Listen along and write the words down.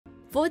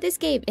For this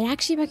game, it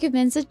actually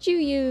recommends that you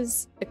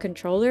use a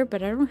controller,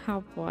 but I don't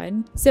have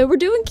one. So we're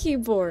doing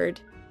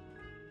keyboard.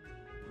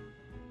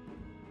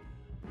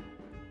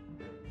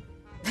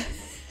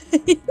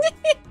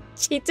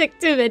 She took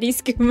too many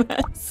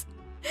skumas.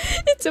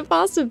 It's a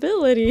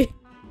possibility.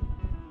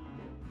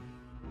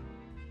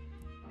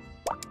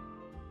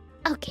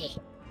 Okay.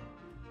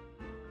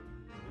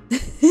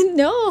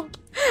 No,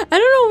 I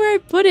don't know where I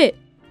put it.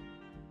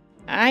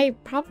 I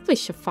probably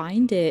should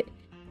find it.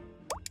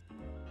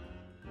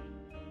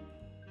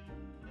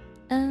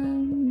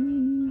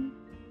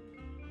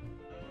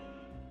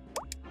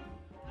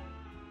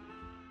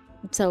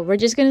 So we're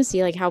just gonna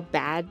see like how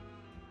bad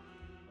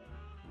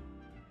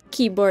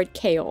keyboard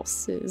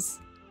chaos is.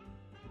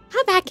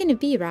 How bad can it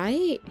be,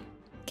 right?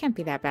 Can't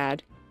be that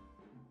bad.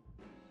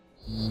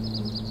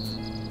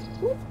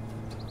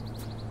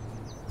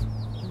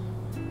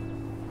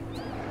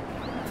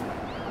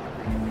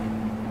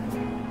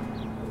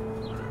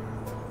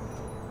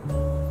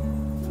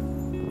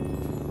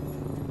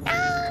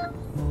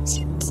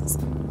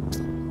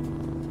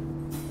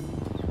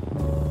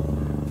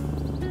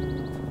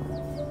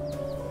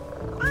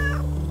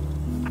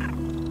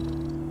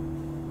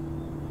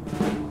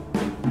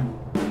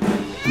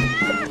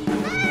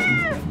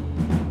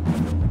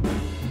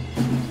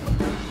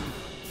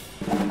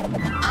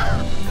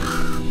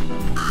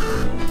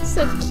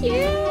 So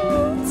cute.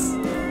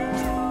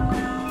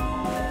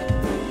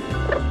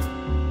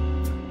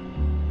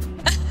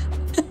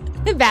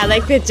 Bad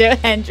like the Joe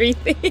Henry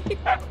thing.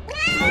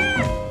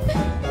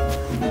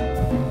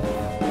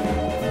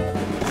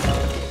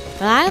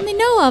 Well, I only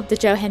know of the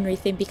Joe Henry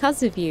thing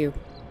because of you.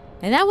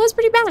 And that was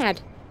pretty bad.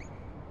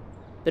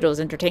 But it was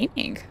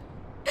entertaining.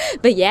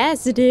 But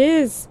yes, it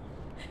is.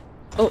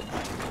 Oh.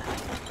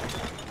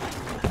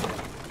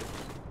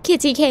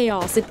 Kitty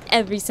chaos in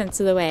every sense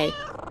of the way.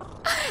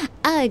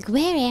 Ugh,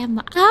 where am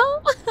I?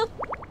 Oh!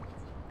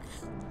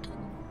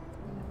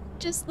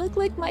 Just look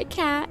like my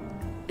cat.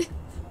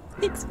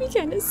 Makes me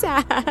kind of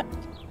sad.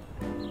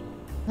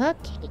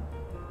 Okay.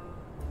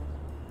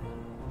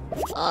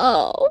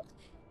 Oh.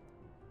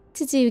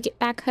 To do get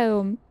back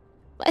home.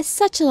 It's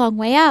such a long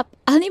way up.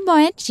 I'll need more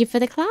energy for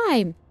the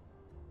climb.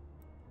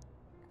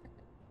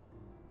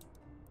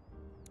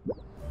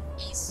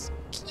 He's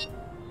cute.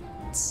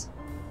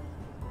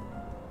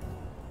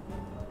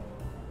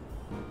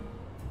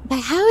 But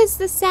how is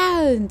the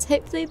sound?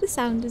 Hopefully the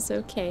sound is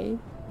okay.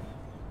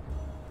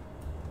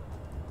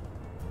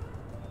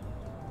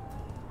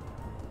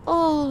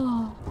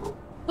 Oh.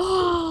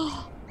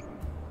 Oh.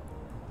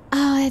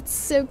 Oh, that's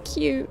so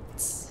cute.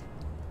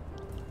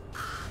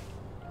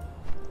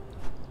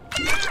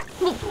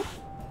 Okay,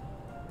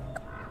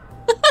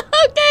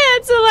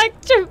 it's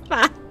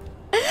electrified.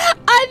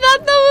 I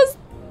thought that was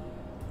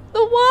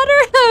the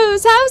water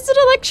hose. How is it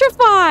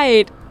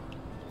electrified?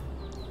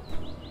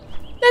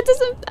 That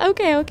doesn't...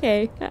 Okay,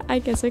 okay. I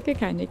guess I could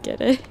kind of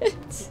get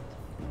it.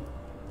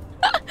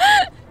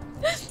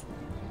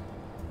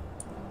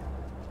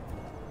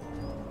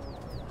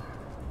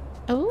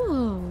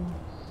 Oh.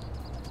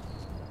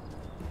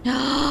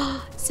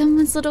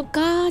 Someone's little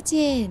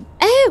garden.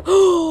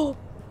 Oh!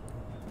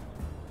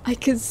 I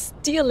could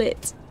steal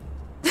it.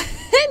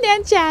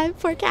 Nanchan,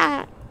 poor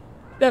cat.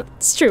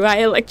 That's true, I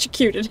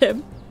electrocuted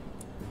him.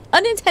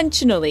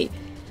 Unintentionally.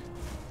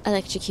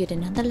 Electrocuted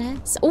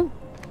nonetheless. Oh.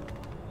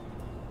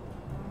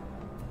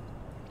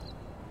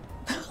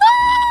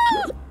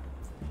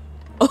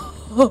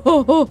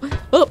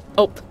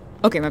 Oh.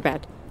 Okay, my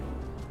bad.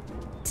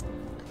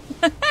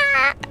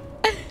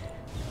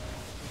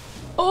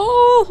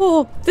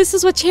 Oh, this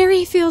is what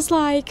cherry feels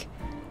like.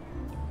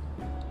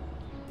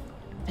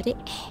 Put it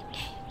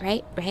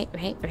right.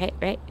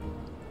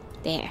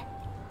 There.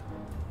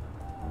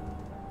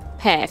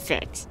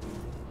 Perfect.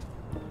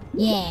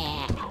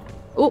 Yeah.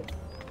 Oh.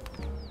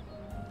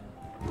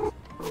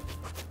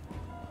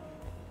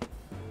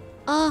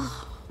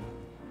 Oh.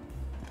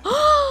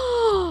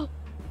 Oh.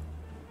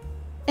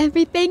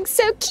 Everything's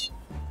so cute.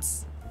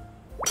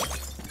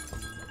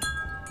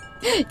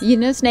 You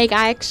know, Snake,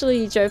 I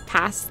actually drove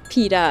past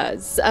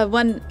PETA's. A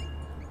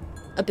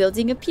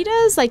building of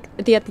PETA's, like,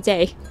 the other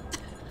day.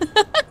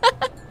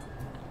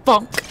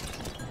 Bonk.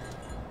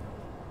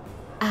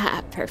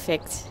 Ah,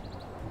 perfect.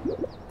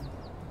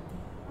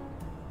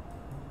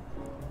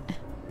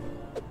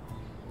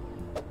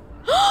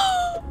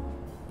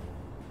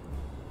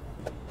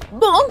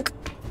 Bonk!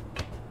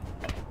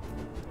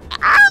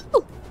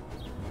 Ow!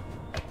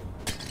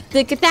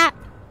 Look at that.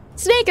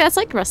 Snake, that's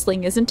like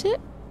rustling, isn't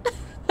it?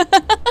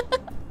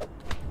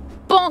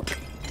 Bonk!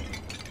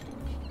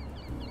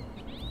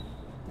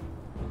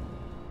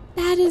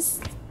 That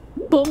is...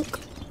 bonk.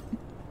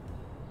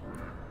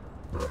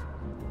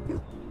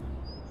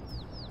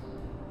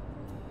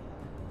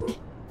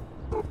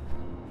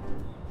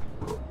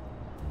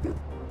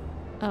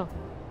 Oh.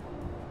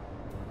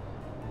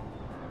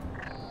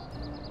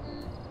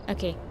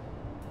 Okay.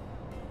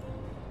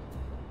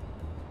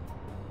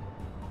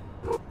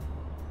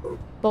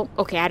 Bonk.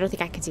 Okay, I don't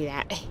think I can do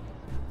that.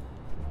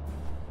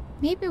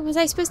 Maybe was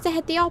I supposed to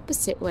head the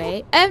opposite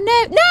way? Oh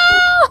no!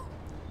 No!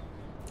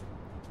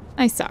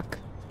 I suck.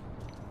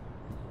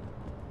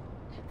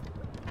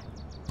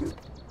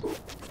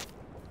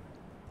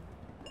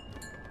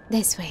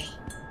 This way.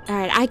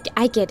 Alright,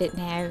 I get it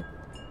now.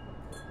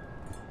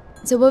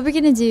 So what we're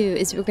gonna do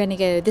is we're gonna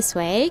go this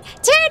way.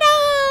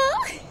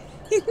 Turtle!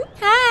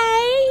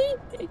 Hi!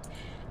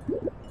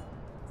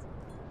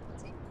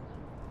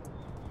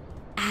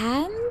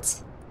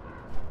 And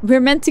we're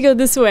meant to go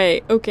this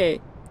way.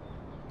 Okay.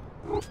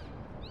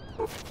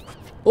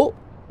 Oh,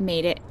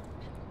 made it.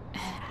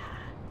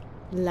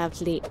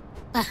 Lovely.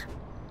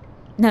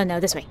 No,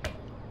 this way.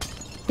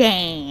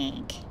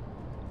 Dang.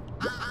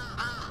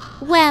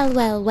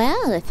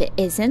 Well, if it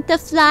isn't the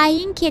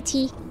flying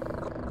kitty.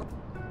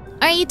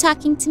 Are you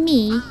talking to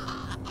me?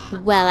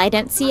 Well, I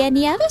don't see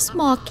any other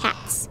small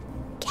cats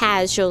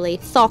casually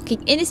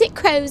thocking innocent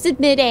crows in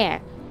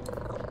midair.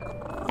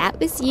 That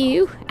was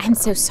you. I'm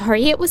so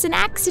sorry, it was an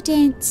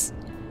accident.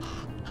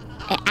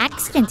 An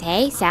accident,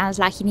 eh? Sounds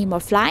like you need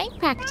more flying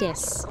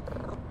practice.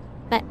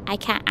 But I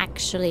can't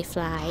actually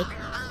fly.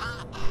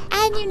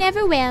 And you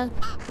never will.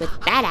 With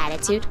that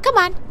attitude, come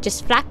on,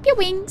 just flap your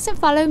wings and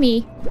follow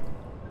me.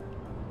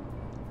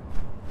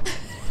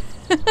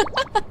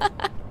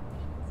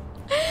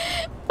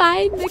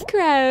 Find the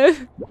crow.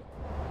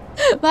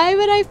 Why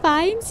would I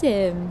find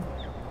him?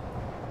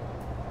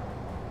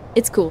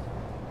 It's cool.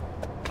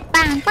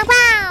 Bang, bang,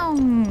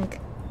 bang.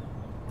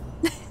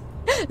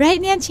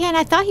 Right, Nan-chan?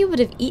 I thought he would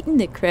have eaten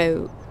the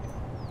crow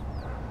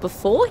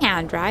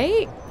beforehand,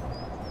 right?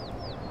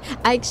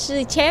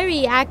 Actually,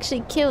 Cherry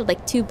actually killed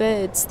like 2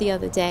 birds the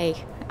other day.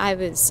 I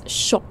was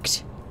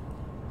shocked.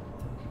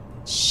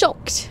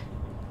 Shocked.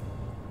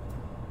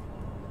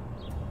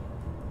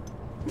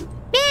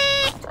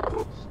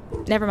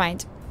 Never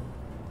mind.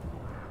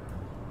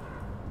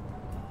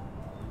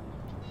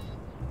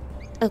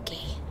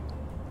 Okay.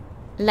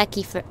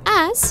 Lucky for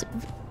us.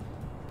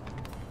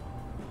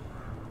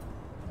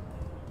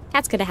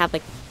 Cat's gonna have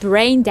like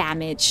brain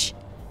damage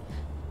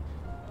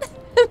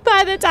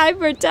by the time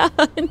we're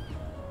done.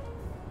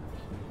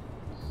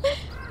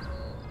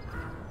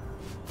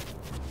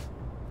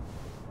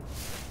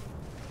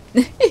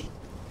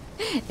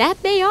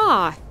 That they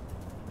are.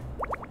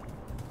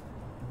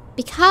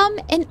 Become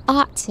an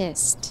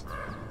artist.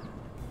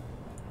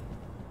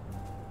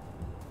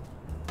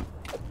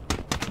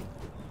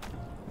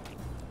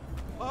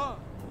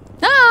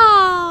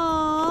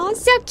 Oh,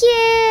 so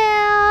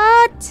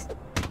cute!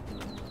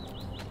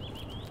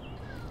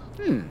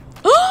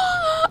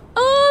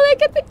 Oh,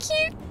 look at the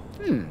cute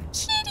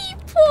kitty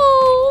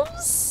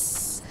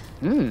paws.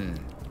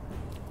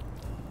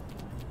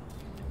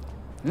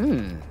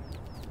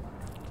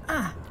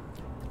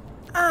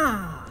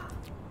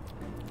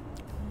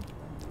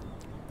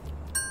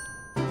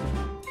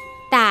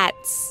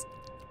 That's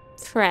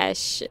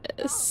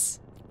precious.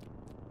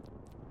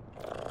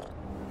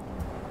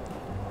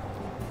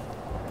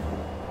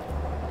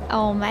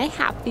 Oh, my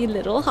happy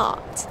little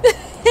heart.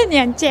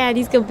 And Chad,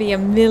 he's gonna be a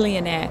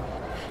millionaire.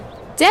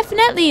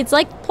 Definitely, it's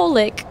like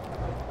Pollock,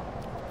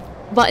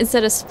 but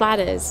instead of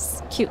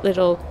splatters, cute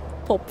little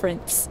paw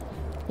prints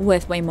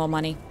worth way more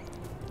money.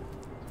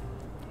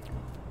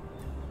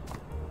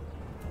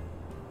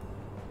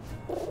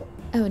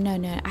 Oh,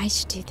 no, I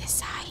should do this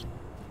side.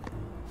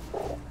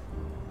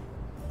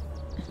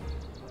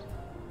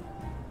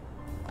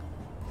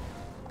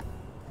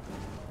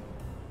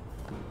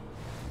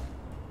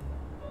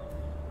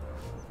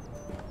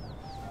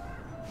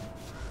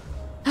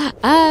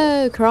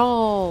 Oh,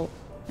 crawl.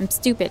 I'm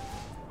stupid.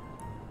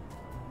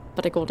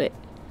 But I got it.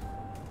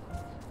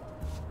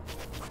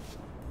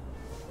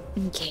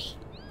 Okay.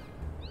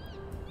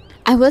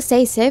 I will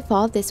say so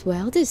far this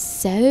world is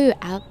so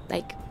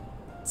like,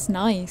 it's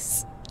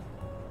nice.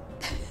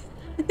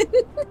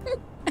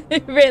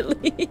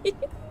 Really?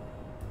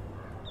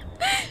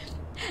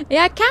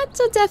 Yeah,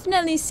 cats are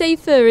definitely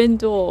safer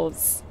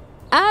indoors.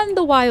 And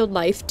the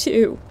wildlife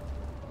too.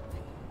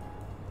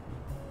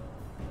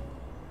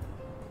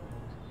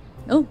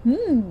 Oh,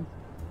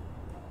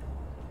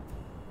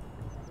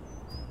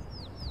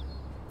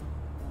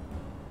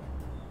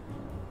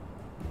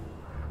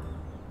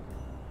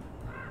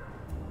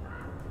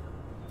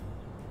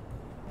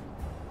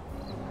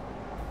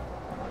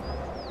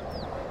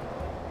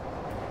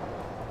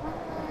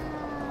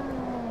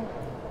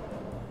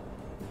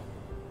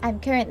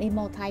 I'm currently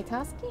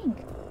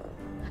multitasking.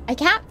 I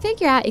can't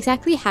figure out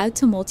exactly how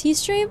to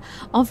multi-stream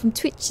on from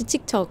Twitch to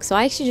TikTok, so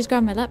I actually just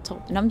grabbed my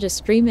laptop and I'm just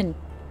streaming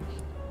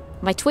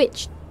my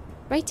Twitch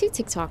right to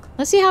TikTok.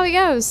 Let's see how it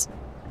goes.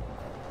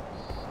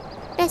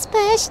 Let's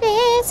push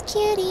this,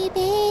 cutie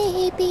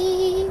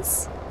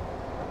babies.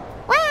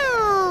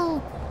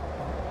 Wow!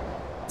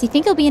 Do you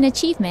think it'll be an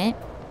achievement?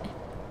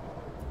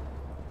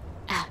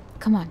 Ah,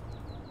 come on.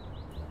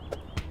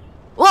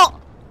 Whoa!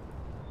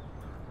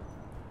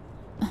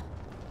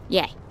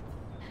 Yay.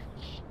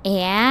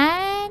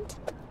 And...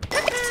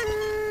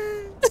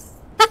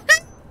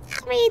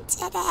 we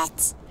did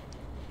it!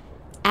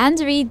 And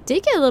we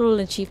did get a little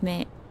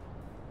achievement.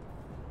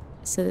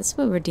 So that's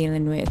what we're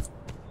dealing with.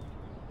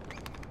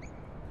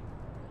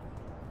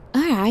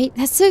 Alright,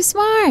 that's so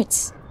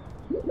smart.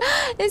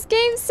 This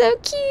game's so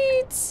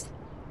cute.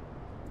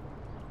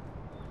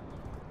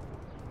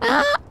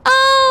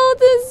 Oh,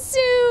 the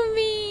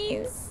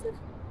zoomies.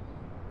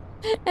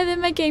 And then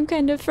my game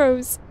kind of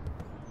froze.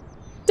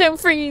 Don't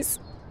freeze.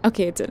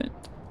 Okay, it didn't.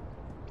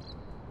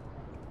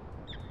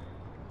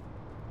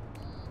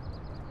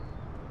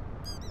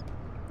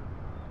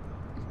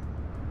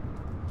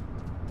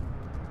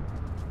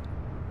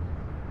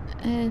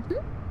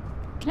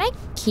 Can I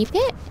keep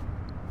it?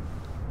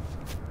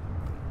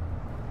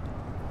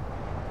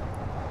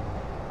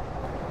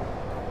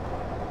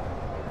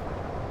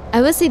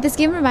 I will say this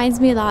game reminds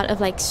me a lot of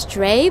like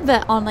Stray,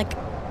 but on like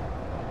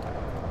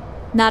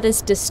not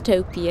as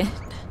dystopian,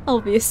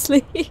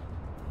 obviously.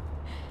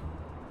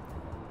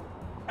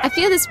 I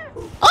feel this.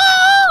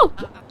 Oh!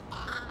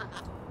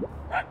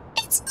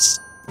 It's.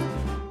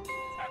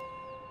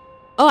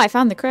 Oh, I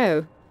found the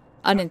crow.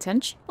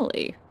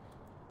 Unintentionally.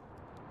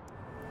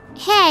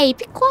 Hey,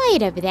 be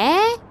quiet over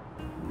there.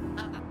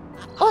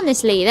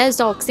 Honestly, those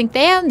dogs think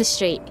they own the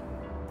street.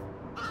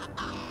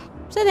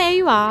 So there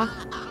you are.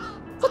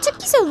 What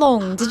took you so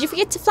long? Did you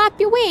forget to flap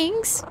your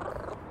wings?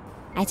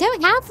 I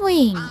don't have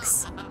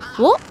wings.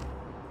 What?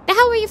 The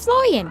hell were you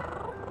flying?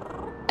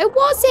 I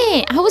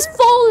wasn't. I was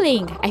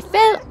falling. I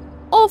fell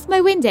off my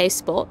window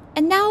spot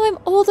and now I'm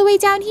all the way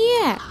down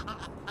here.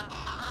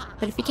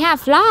 But if you can't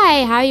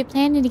fly, how are you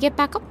planning to get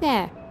back up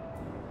there?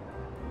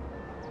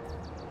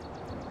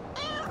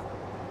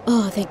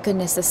 Oh, thank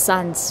goodness the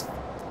sun's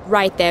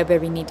right there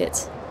where we need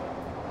it.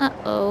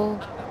 Uh-oh.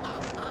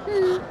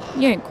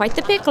 You're in quite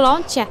the pickle,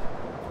 aren't you?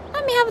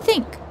 Let me have a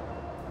think.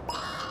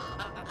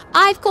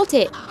 I've got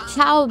it.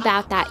 How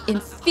about that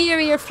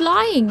inferior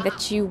flying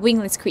that you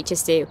wingless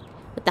creatures do?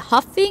 With the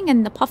huffing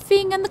and the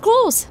puffing and the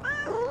claws.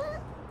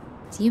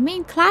 Do you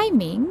mean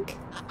climbing?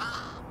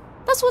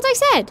 That's what I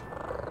said.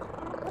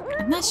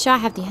 I'm not sure I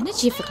have the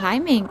energy for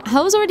climbing.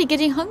 I was already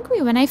getting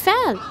hungry when I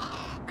fell.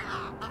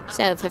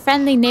 So if a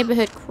friendly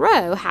neighborhood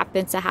crow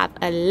happens to have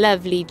a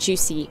lovely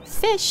juicy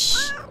fish.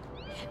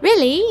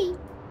 Really?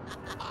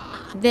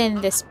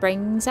 Then this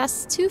brings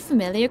us to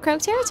familiar crow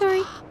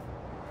territory.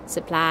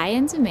 Supply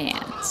and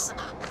demand.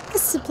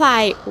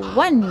 Supply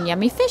one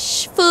yummy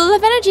fish full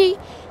of energy.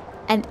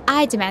 And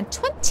I demand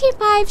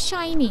 25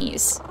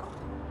 shinies.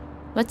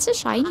 What's a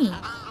shiny?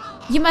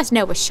 You must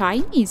know what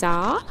shinies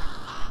are.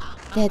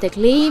 They're the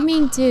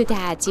gleaming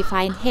doodads you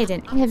find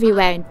hidden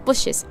everywhere in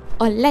bushes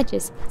or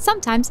ledges,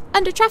 sometimes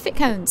under traffic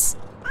cones.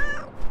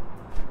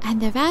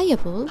 And they're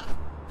valuable.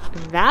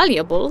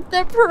 Valuable?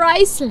 They're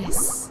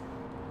priceless.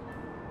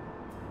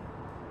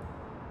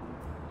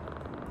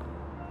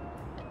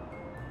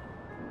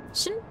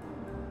 Shouldn't...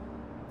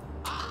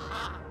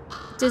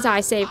 Did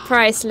I say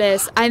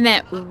priceless? I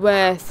meant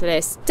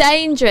worthless.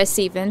 Dangerous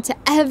even to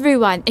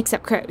everyone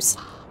except crows.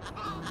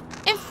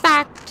 In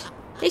fact,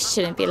 they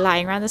shouldn't be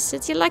lying around the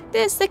city like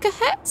this. They could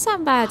hurt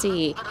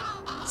somebody.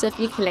 So if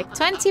you collect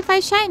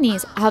 25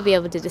 shinies, I'll be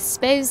able to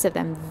dispose of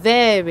them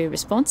very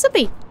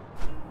responsibly.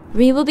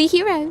 We will be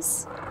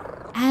heroes.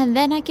 And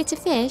then I get to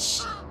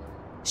fish.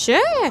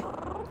 Sure.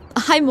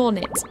 I'm on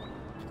it.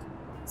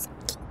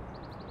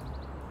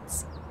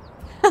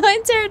 Hi,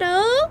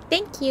 turtle.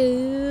 Thank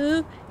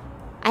you.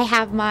 I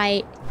have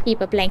my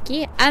Peepa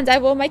blankie and I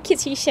wore my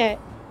kitty shirt.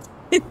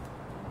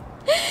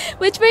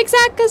 Which breaks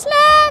out because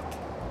look!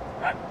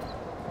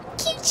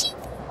 Cutie!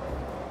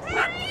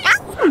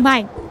 Oh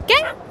my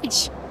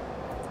gosh!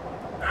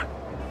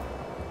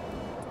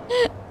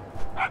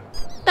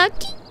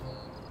 Ducky!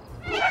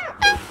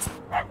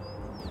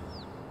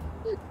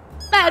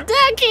 That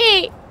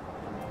ducky!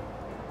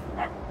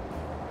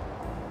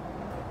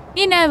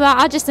 You know what?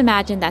 I'll just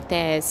imagine that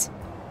there's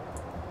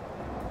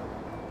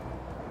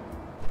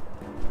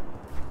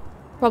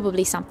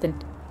probably something.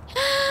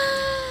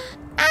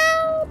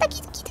 Ow!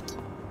 Ducky, ducky, ducky.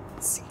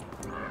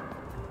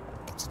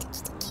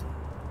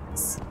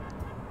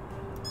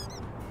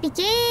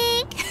 Ducky.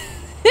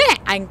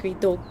 Angry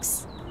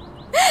dogs.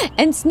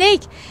 And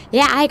snake.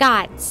 Yeah, I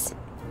got.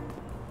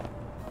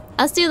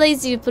 I was too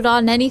lazy to put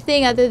on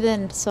anything other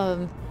than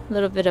some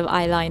little bit of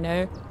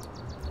eyeliner.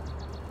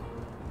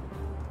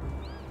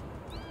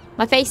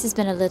 My face has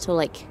been a little,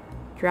 like,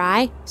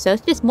 dry. So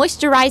let's just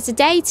moisturize the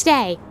day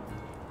today.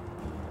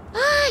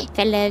 Hi,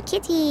 fellow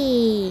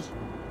kitty.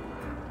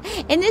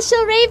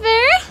 Initial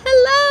Raver.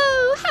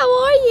 Hello. How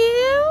are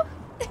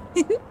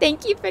you?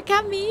 Thank you for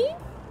coming.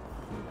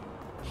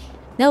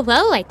 No,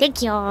 whoa, I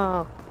thank you.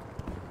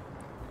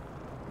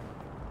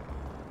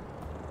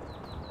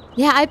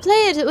 Yeah, I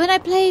played when I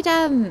played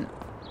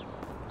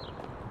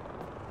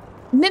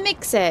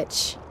Mimic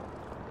Search.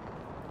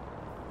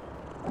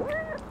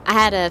 I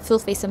had a full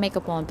face of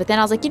makeup on, but then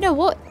I was like, you know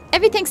what?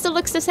 Everything still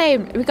looks the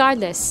same,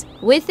 regardless.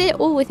 With it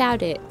or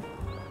without it.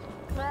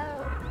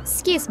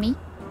 Excuse me.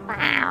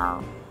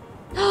 Wow.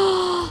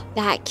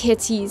 That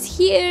kitty's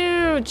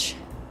huge.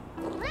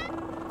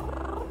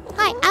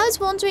 Hi, I was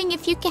wondering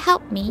if you could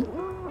help me.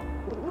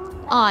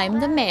 I'm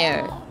the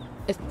mayor.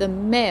 If the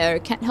mayor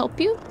can't help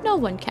you, no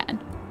one can.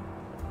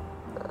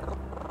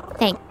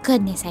 Thank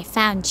goodness I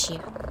found you.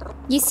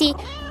 You see,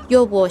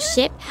 Your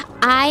worship,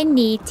 I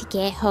need to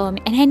get home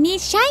and I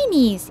need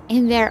shinies.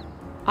 And there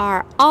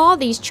are all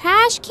these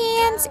trash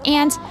cans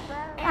and...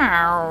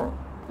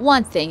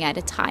 one thing at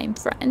a time,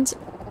 friend.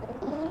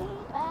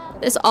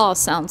 This all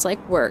sounds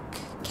like work.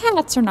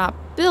 Cats are not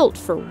built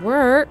for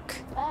work.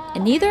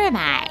 And neither am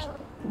I.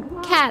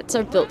 Cats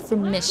are built for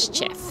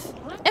mischief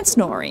and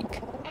snoring.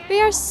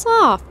 They are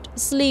soft,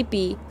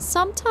 sleepy.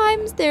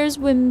 Sometimes there's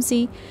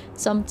whimsy.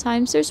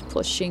 Sometimes there's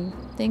pushing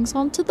things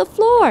onto the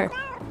floor.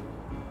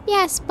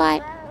 Yes,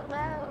 but...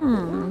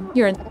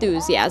 your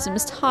enthusiasm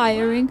is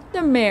tiring.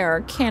 The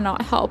mayor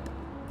cannot help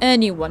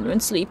anyone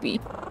when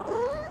sleepy.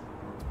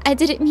 I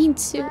didn't mean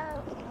to.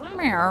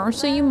 Mayor,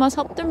 so you must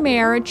help the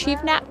mayor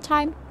achieve nap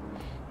time.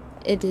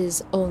 It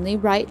is only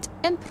right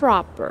and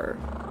proper.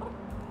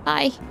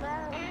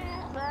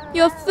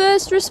 Your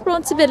first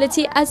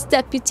responsibility as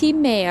deputy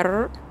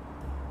mayor.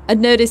 I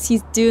notice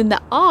he's doing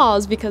the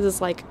ahs because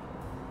it's like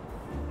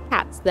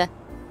cats, the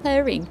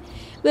purring.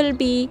 Will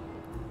be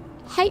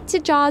height to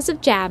jars of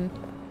jam.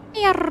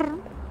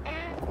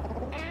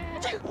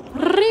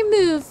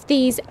 Remove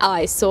these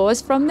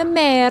eyesores from the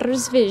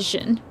mayor's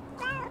vision.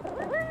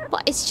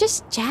 But it's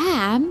just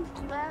jam.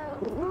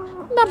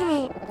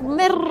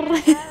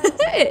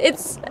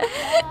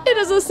 It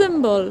is a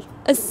symbol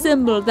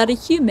that a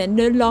human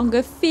no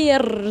longer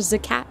fears a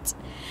cat.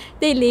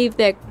 They leave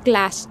their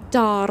glass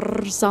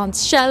jars on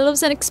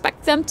shelves and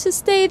expect them to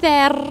stay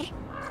there.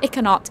 It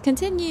cannot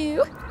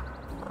continue.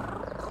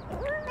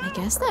 I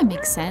guess that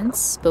makes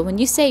sense, but when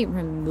you say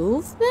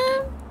remove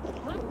them,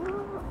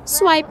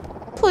 swipe,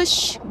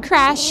 push,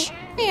 crash,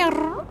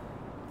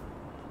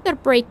 the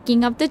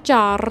breaking of the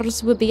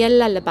jars will be a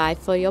lullaby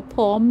for your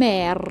poor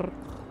mare.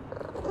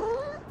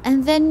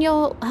 And then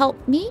you'll help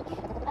me?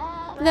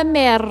 The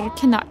mare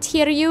cannot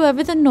hear you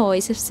over the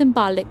noise of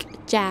symbolic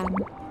jam.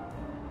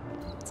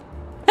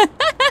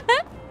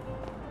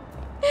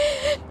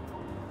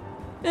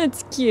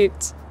 That's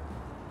cute.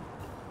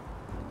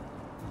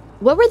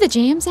 Where were the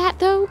jams at,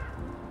 though?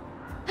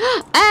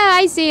 Ah,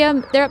 I see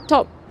them. They're up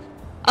top.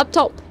 Up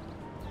top.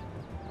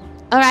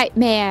 All right,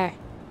 Mayor.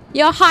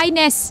 Your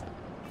Highness.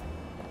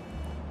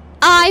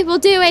 I will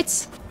do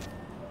it.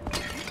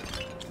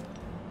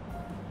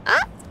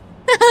 Ah.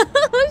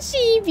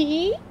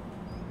 Chibi.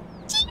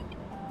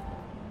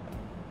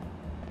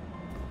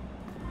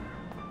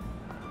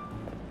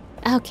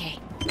 Okay.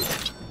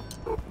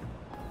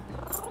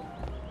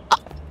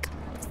 Oh,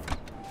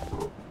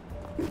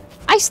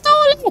 I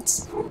stole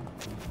it.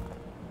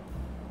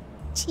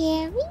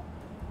 Cherry?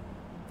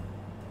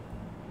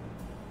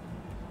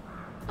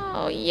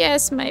 Oh,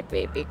 yes, my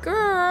baby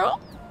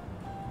girl.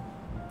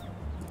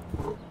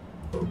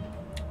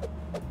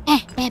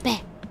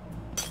 Baby.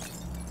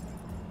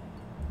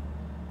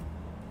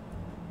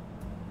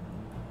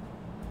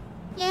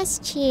 Yes,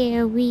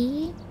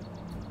 Cherry.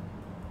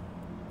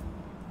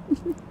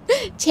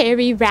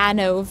 Cherry ran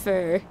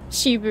over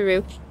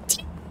Shibiru.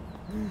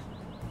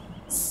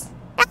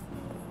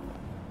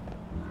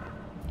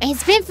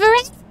 It's been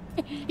forever.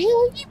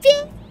 Where have you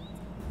been?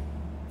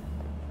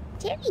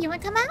 Cherry, you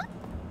wanna come out?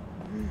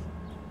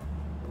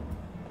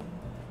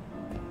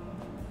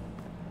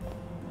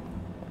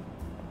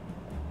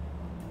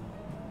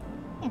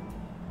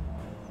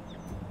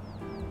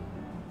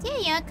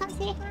 Cherry, you wanna come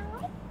say hi?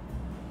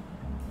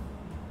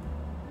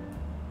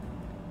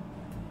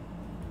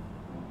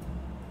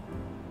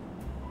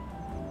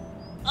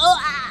 Oh,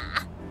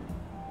 ah!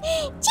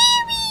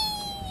 Cherry!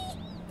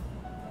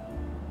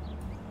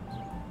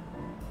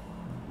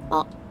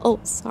 Oh,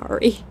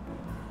 sorry.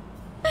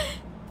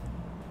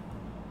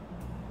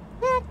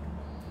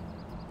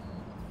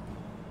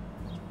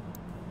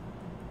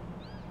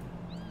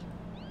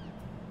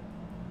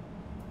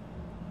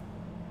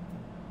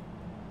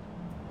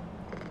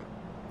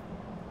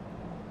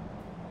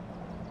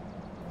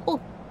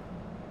 Oh.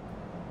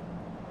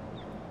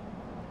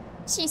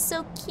 She's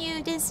so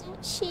cute,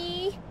 isn't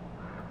she?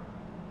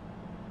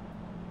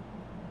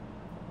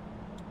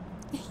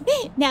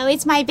 Now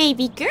it's my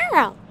baby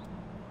girl.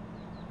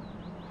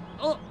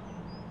 Oh.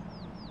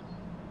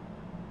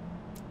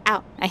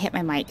 Ow, I hit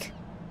my mic.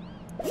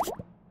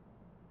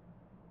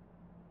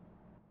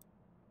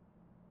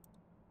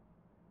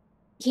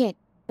 Yeah,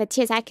 but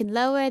Tiz, I can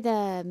lower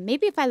the...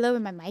 Maybe if I lower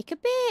my mic a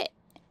bit,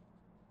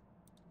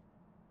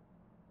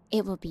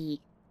 it will be...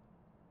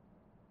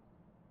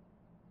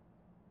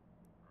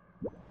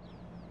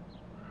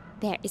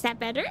 There, is that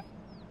better?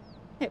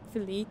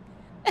 Hopefully.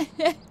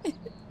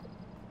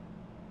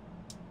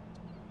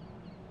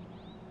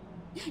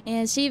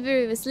 And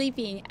Shibiru was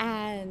sleeping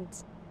and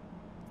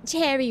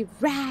Cherry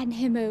ran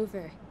him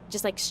over.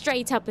 Just like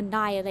straight up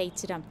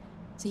annihilated him.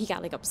 So he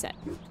got like upset.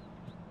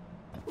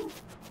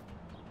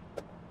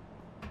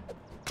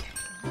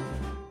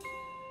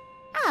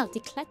 Oh,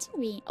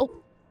 decluttering.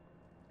 Oh.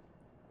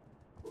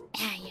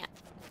 Ah, yeah.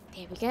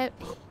 There we go.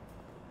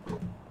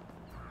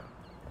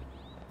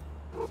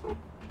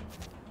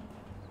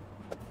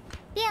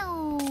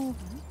 Pew!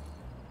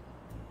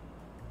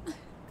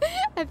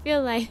 I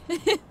feel like...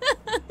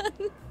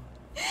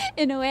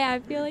 In a way, I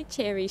feel like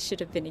Cherry should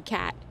have been a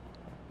cat.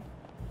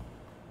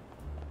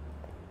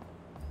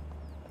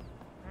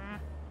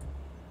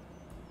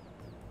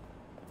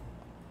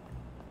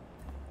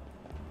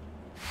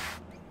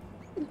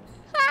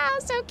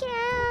 so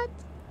cute.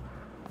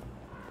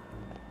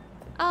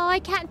 Oh, I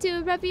can't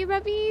do rubby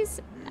rubbies.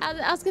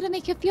 I was gonna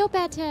make you feel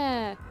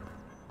better.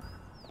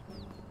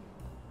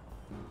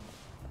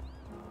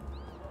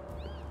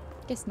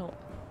 Guess not.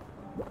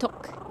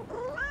 Talk.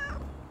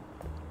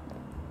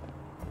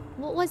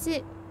 What was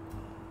it?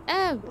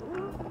 Oh.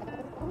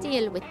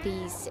 Deal with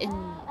these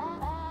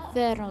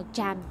infernal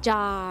jam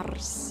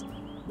jars.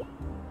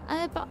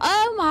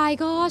 Oh my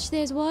gosh,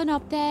 there's one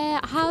up there.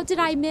 How did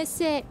I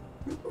miss it?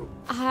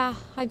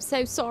 I'm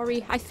so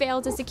sorry. I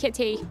failed as a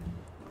kitty.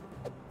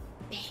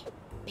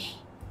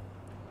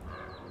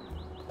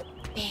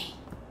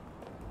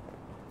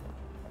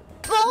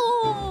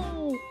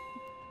 Boom!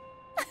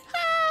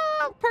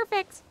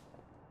 Perfect.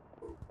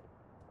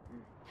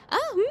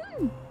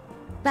 Oh,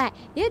 But,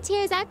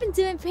 Tears, I've been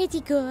doing pretty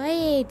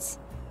good.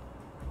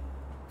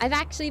 I've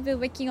actually been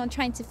working on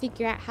trying to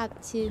figure out how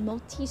to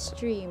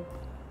multi-stream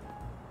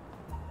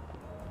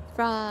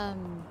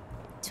from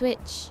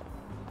Twitch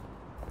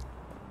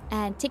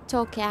and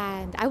TikTok,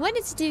 and I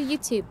wanted to do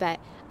YouTube, but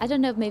I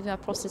don't know if maybe my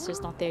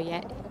processor's not there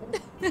yet.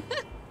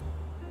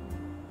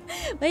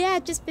 But yeah,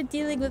 I've just been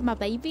dealing with my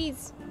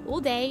babies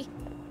all day.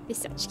 They're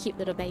such cute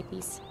little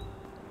babies.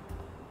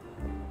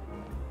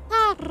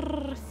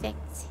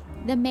 Perfect.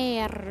 The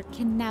mare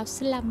can now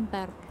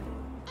slumber.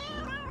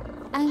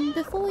 And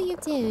before you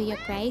do, Your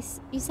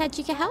Grace, you said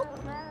you could help?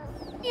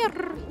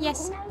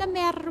 Yes, the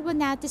mare will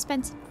now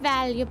dispense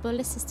valuable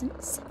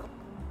assistance.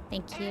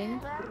 Thank you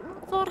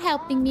for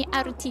helping me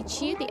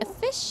teach you the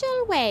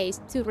official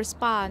ways to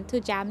respond to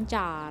jam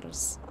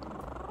jars.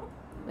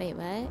 Wait,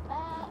 what?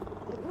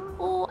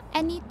 Or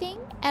anything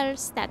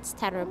else that's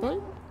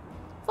terrible.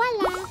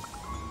 Voila!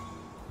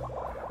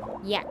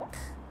 Yuck.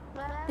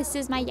 This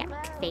is my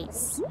yuck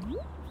face.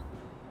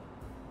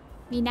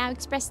 We now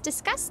express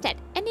disgust at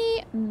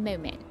any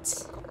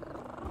moment.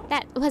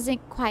 That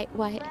wasn't quite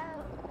what...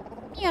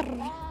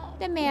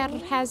 The mayor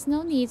has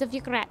no need of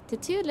your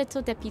gratitude,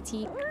 little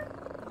deputy.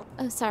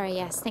 Oh, sorry,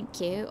 yes,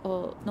 thank you.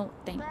 Or, no,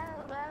 thank...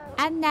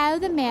 And now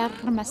the mayor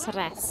must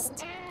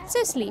rest.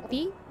 So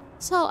sleepy,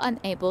 so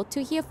unable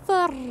to hear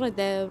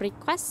further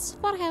requests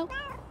for help.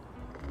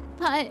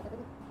 But...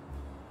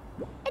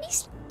 And he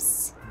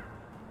sleeps.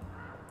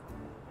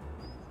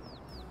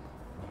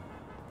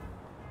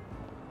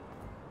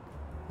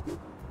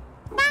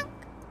 Bonk!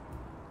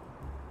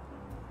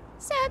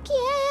 So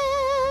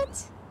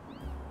cute!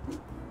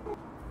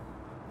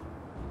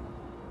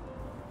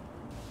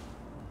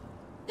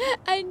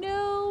 I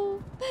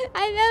know,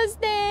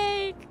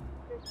 Snake.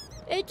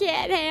 I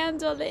can't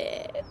handle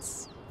it.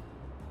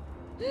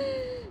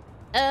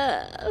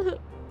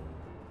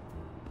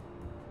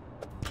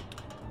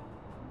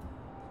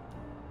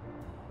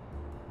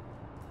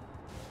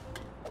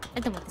 I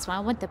don't want this one. I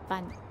want the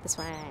bun. This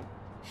one.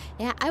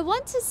 Yeah, I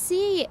want to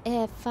see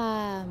if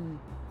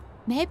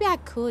maybe I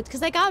could,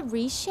 because I got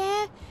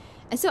reshare,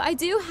 and so I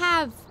do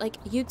have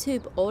like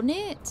YouTube on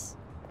it.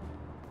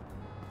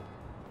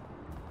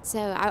 So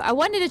I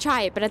wanted to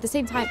try it, but at the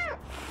same time,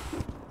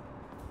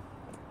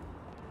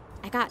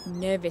 I got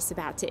nervous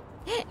about it.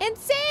 And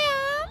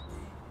Sam!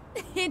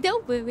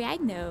 Don't worry, I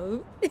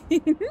know.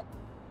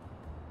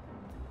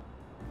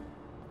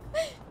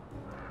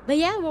 But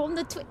yeah, we're on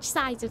the Twitch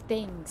side of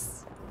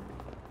things.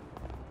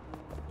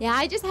 Yeah,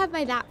 I just have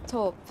my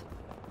laptop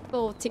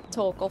for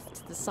TikTok off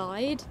to the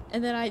side,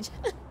 and then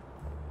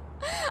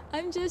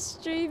I'm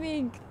just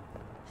streaming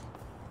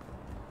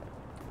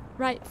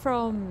right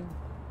from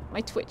my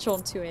Twitch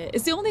onto it.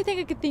 It's the only thing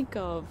I could think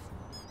of.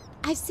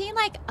 I've seen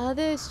like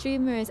other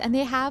streamers and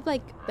they have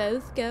like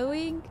both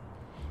going,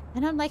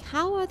 and I'm like,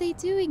 how are they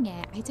doing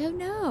it? I don't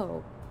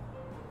know.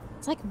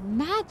 It's like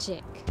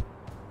magic.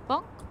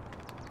 Bonk.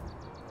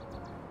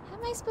 How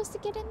am I supposed to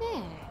get in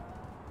there?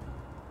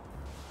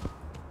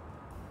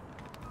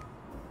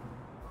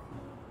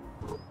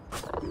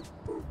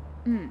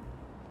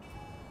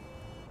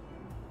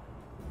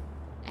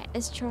 Alright,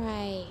 let's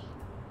try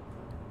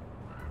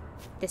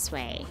this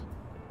way.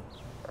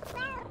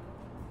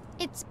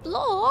 It's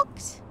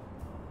blocked.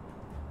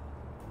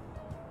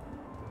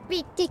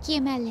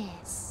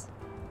 Ridiculous.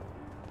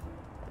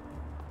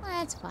 Well,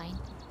 that's fine.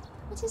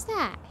 What is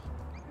that?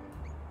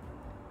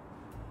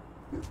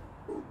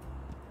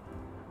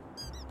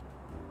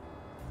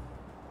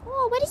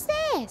 Oh, what is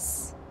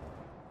this?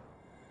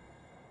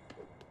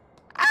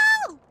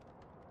 Oh!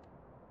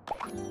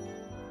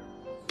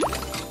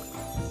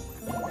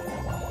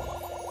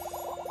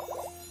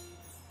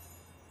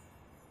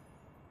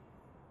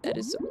 That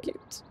is so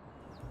cute.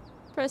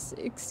 Press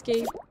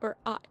escape or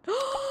I.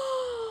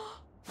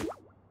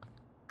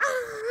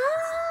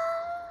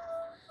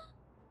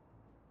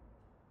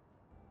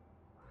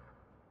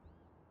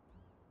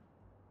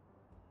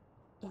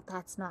 Yeah,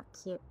 that's not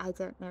cute. I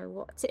don't know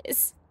what it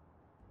is.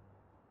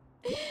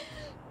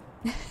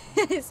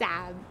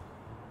 Sam.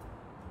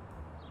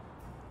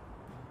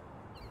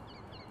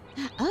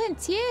 Oh, and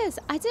tears.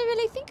 I didn't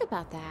really think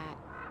about that.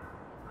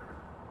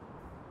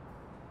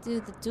 Do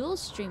the dual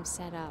stream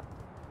setup.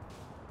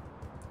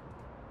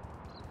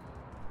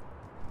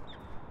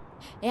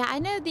 Yeah, I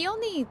know the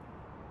only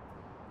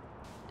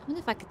wonder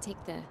if I could take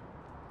the...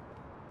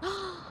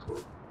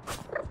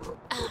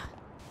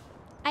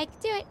 I can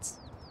do it.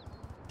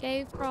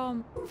 Go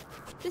from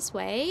this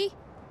way.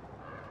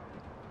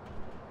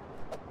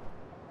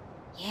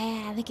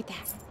 Yeah, look at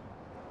that.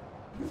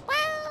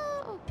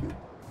 Wow!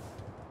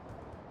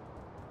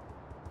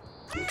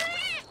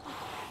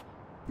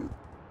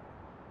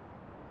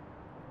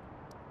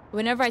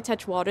 Whenever I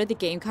touch water, the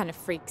game kind of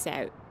freaks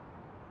out.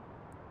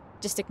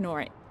 Just ignore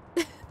it.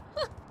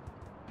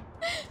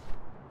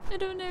 I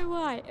don't know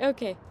why.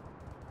 Okay.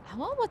 I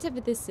want whatever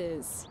this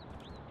is.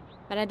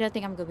 But I don't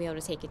think I'm going to be able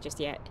to take it just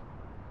yet.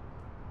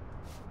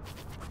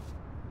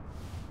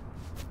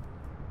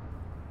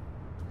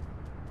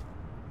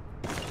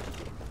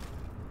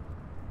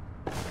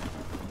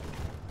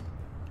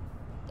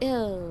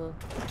 Ew.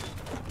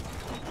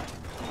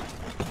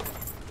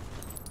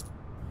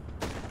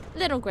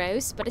 Little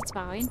gross, but it's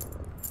fine.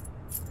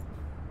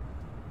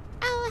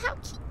 Oh, how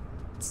cute.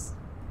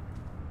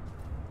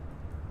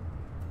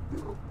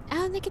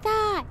 Oh, look at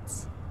that.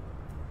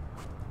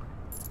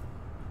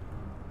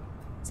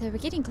 So we're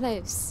getting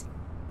close.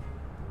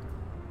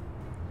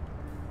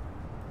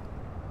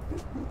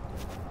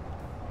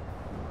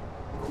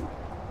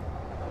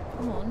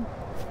 Come on,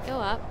 go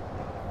up.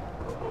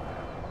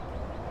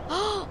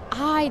 Oh,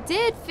 I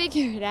did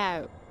figure it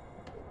out.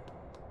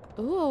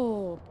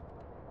 Ooh.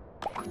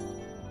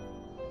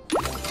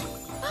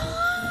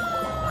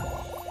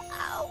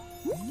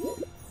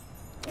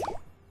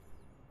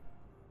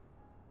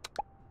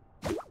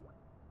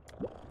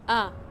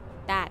 Ah,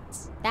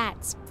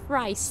 that's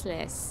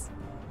priceless.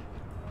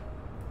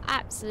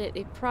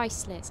 Absolutely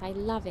priceless. I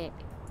love it.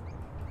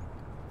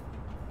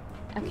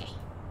 Okay.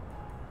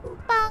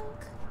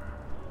 Bonk.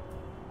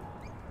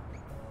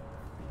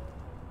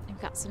 I've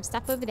got some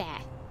stuff over there.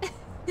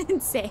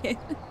 Insane.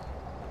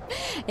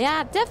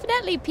 Yeah,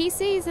 definitely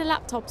PCs and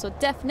laptops are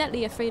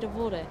definitely afraid of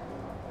water.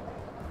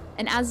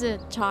 And as a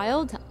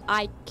child,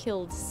 I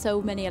killed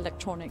so many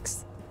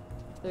electronics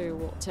through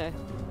water.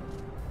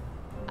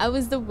 I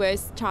was the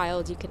worst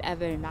child you could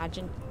ever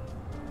imagine.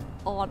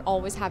 On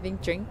always having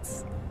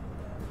drinks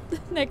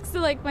next to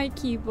like my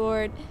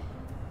keyboard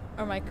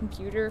or my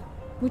computer,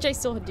 which I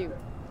still do.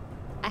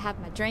 I have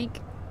my drink.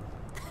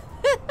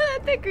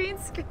 The green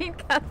screen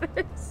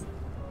covers.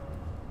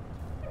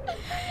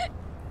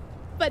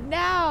 But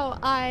now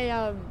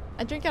I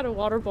drink out of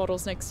water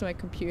bottles next to my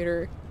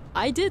computer.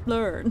 I did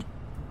learn.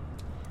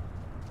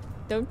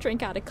 Don't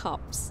drink out of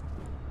cups.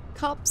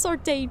 Cups are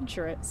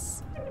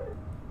dangerous.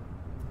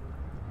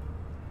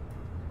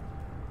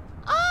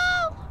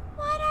 Oh,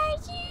 what are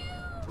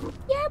you?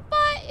 Your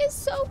butt is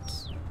so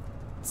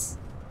cute.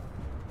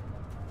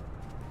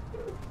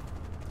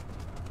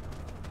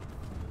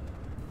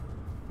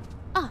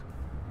 Oh,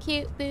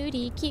 cute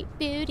booty, cute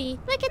booty.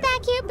 Look at that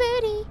cute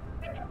booty.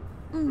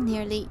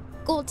 Nearly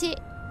got it.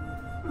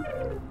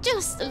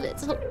 Just a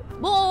little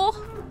more.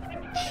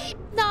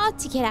 Not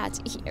to get out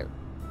of here.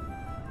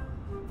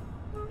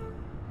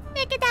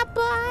 Look at that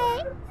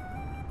boy.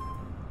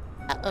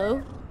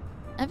 Uh-oh.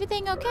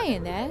 Everything okay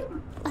in there?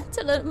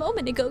 Until a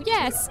moment ago,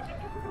 yes.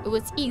 It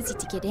was easy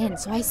to get in,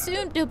 so I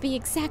assumed it'll be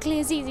exactly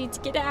as easy to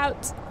get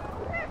out.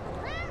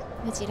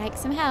 Would you like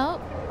some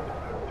help?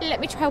 Let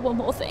me try one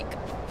more thing.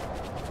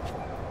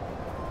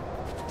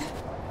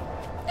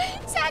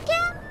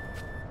 Second.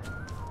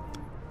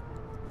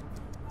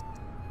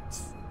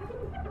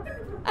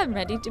 I'm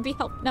ready to be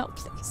helped now,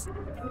 please.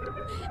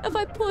 If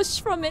I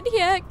push from in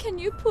here, can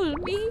you pull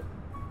me?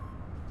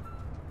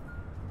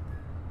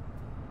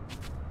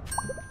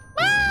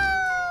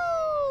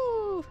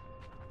 Woo!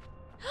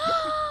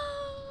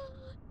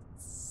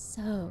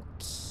 So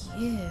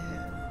cute.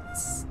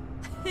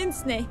 And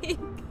Snake.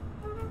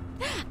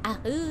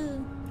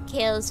 Ahoo.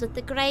 Kills with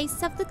the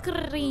grace of the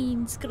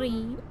green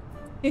screen.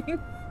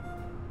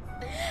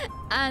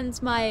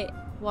 And my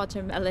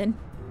watermelon.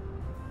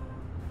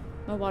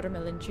 My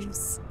watermelon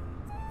juice.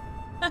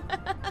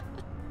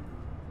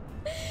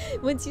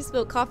 Once you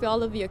spill coffee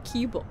all over your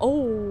keyboard.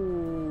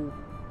 Oh.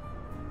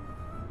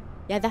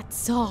 Yeah, that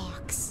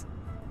sucks.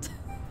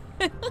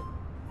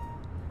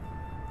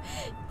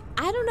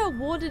 I don't know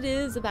what it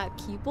is about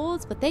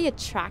keyboards, but they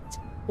attract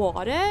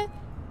water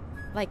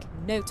like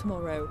no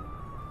tomorrow.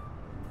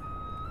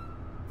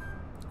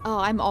 Oh,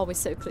 I'm always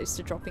so close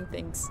to dropping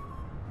things.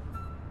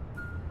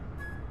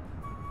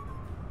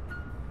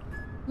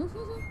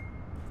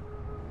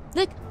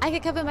 Look, I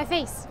can cover my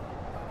face.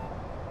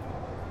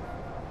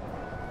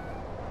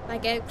 I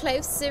go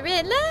closer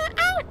in. Look!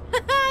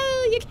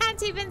 Ow! You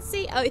can't even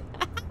see. Oh, yeah.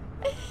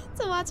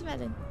 It's a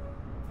watermelon.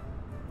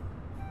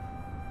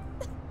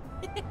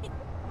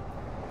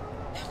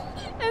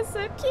 That's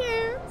so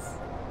cute.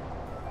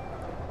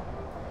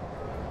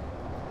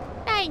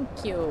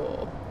 Thank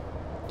you.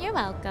 You're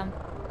welcome.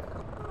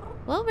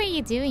 What were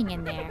you doing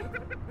in there?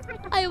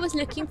 I was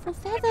looking for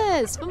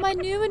feathers for my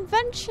new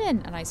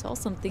invention, and I saw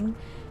something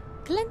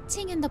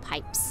glinting in the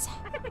pipes.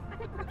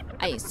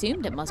 I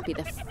assumed it must be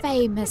the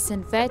famous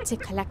inverted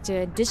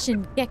collector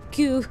edition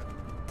Geku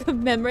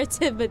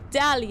commemorative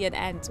medallion,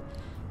 and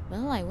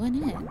well, I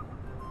went in.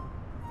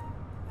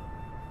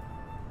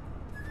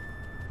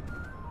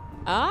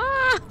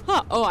 Ah!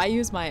 Oh, I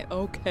use my...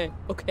 Okay.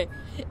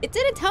 It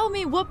didn't tell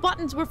me what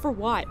buttons were for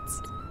what.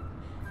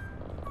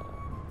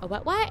 A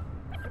what?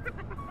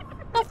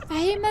 The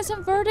famous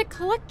inverted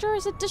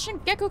collector's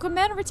edition gecko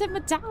commemorative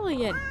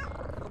medallion.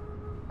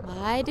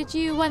 Why did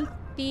you want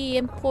the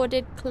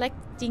imported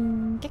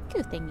collecting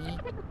gecko thingy?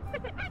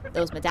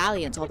 Those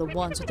medallions are the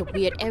ones with the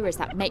weird errors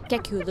that make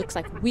gecko looks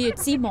like weird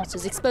sea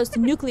monsters exposed to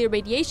nuclear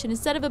radiation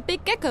instead of a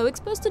big gecko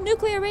exposed to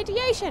nuclear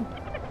radiation.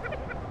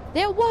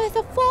 They're worth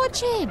a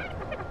fortune!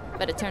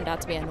 But it turned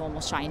out to be a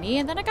normal shiny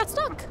and then I got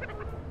stuck.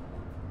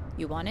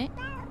 You want it?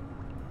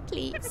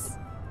 Please.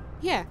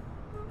 Here.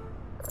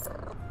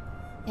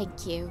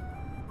 Thank you.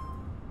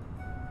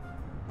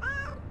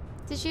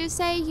 Did you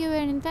say you were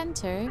an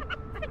inventor?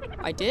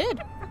 I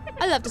did.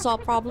 I love to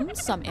solve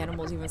problems. Some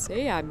animals even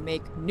say I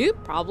make new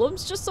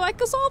problems just so I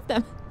can solve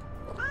them.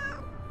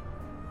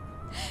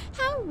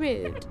 How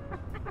rude.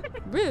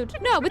 Rude?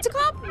 No, it's a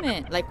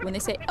compliment. Like when they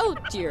say, oh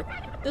dear,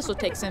 this will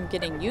take some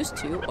getting used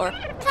to, or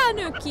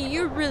Tanuki,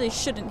 you really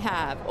shouldn't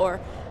have, or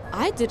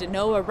I didn't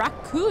know a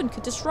raccoon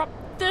could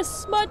disrupt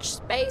this much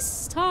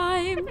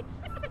space-time.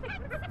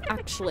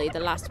 Actually, the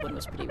last one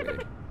was pretty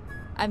rude.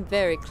 I'm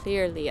very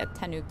clearly a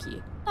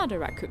tanuki, not a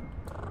raccoon.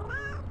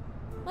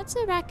 What's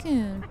a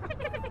raccoon?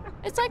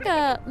 It's like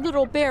a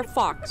little bear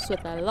fox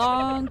with a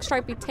long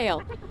stripy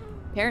tail.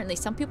 Apparently,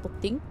 some people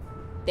think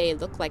they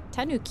look like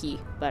tanuki,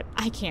 but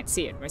I can't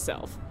see it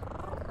myself.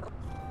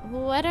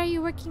 What are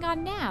you working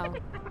on now?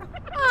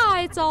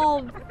 It's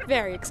all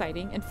very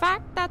exciting. In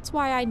fact, that's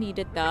why I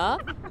needed the...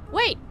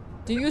 Wait,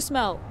 do you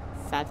smell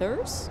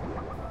feathers?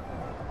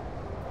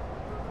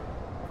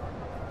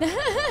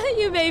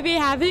 You may be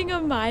having a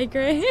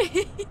migraine.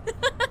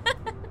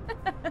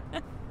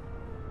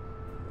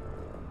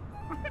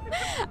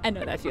 I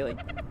know that feeling.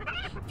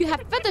 You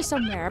have feathers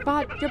somewhere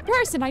about your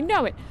person, I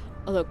know it.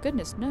 Although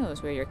goodness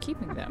knows where you're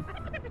keeping them.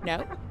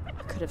 No,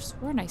 I could have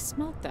sworn I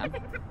smelled them.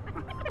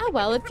 Oh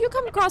well, if you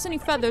come across any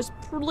feathers,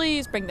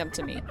 please bring them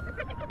to me.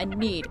 I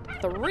need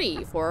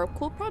 3 for a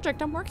cool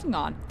project I'm working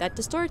on that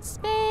distorts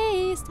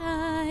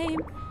space-time.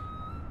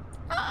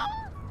 Oh,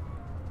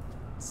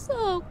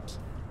 so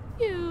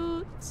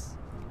cute.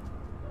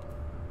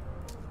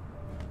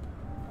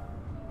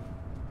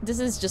 This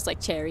is just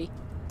like Cherry.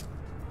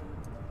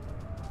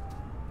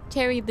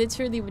 Cherry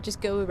literally would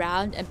just go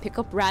around and pick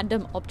up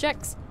random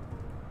objects.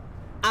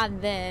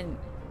 And then...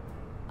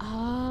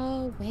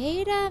 Oh,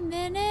 wait a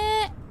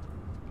minute.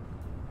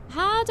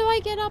 How do I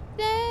get up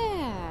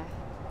there?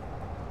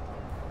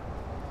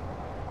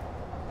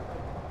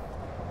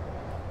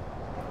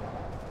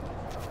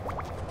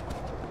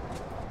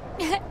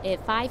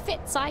 If I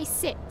fits, I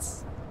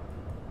sits.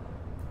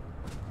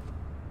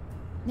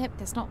 Nope,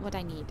 that's not what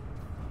I need.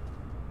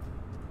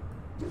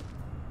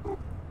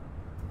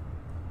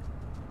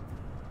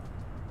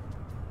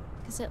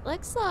 Because it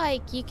looks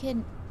like you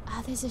can...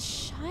 Oh, there's a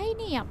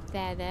shiny up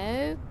there,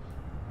 though.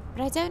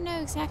 But I don't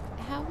know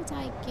exactly... How would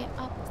I get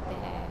up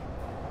there?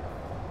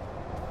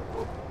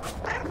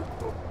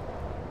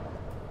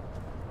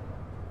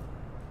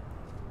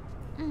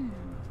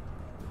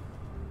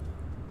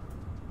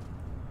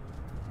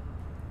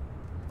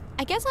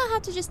 I guess I'll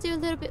have to just do a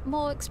little bit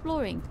more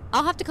exploring.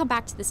 I'll have to come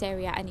back to this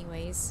area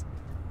anyways.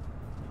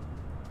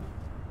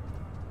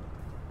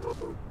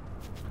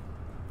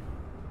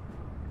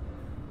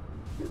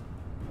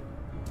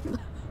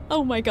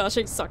 Oh my gosh,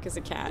 I suck as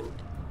a cat.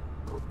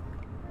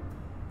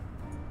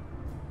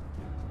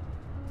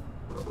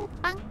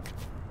 Bonk.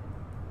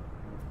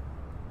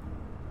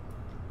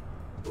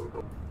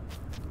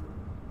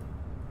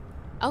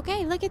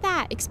 Okay, look at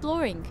that.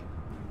 Exploring.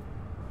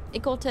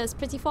 It got us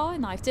pretty far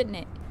in life, didn't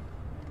it?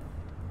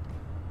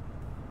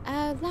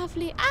 Oh,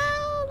 lovely.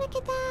 Oh, look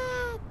at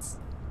that.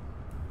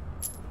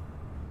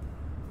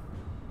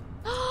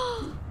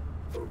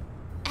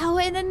 Oh,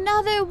 and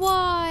another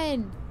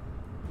one.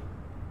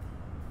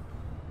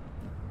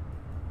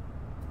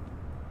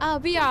 Oh,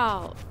 we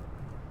are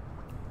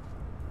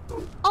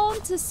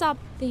onto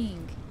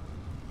something.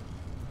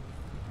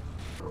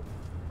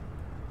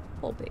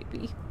 Oh,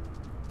 baby.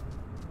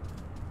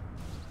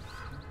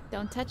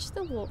 Don't touch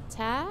the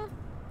water.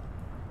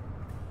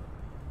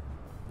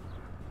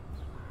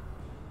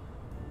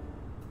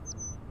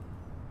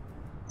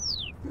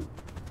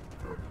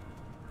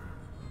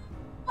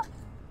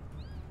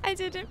 I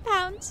didn't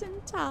pounce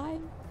in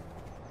time.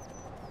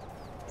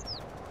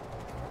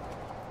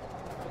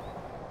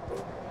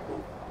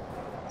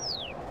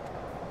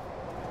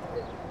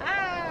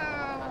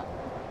 Ah!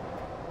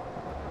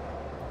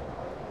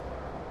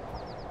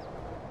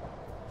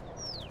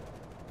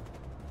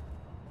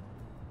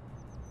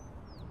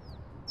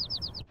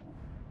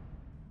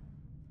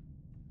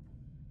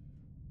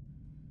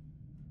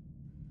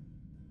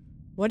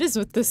 What is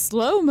with the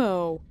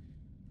slow-mo?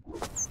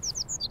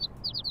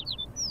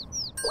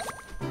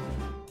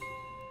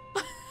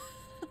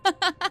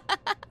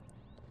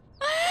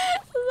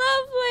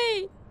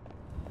 Lovely!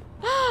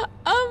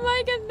 Oh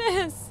my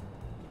goodness!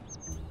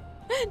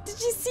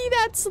 Did you see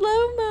that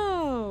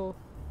slow-mo?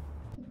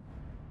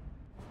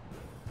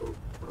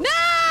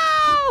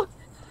 No!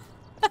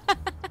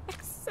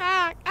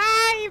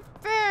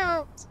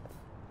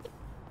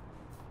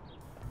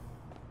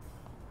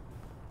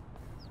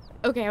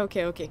 Okay,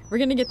 okay, okay. We're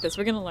gonna get this.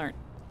 We're gonna learn.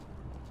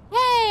 Hey,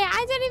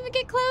 I didn't even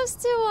get close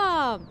to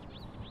him.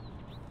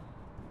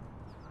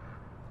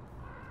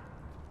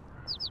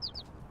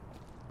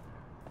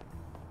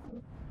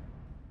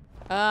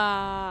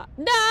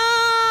 No!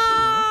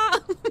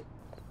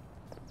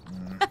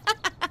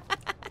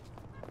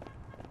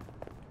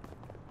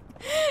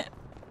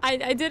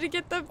 I didn't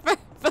get the bird,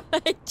 but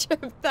I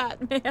tripped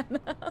that man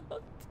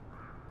out.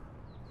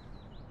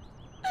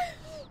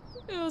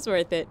 It was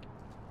worth it.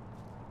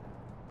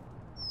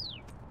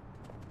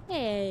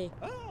 Hey.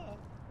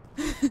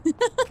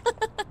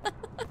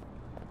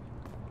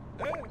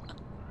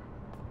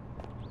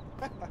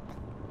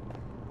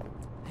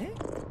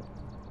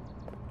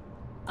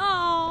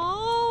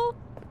 Oh.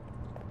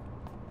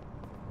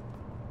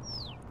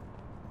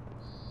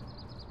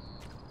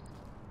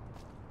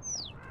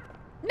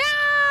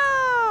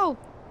 No!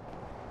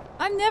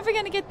 I'm never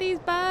gonna get these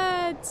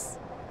birds.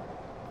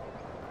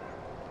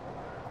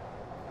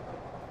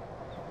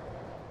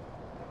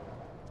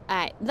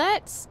 Alright,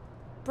 let's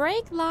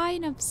break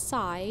line of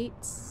sight.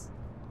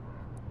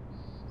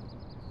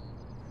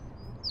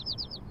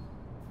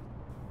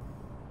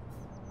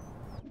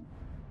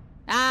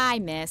 I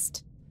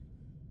missed.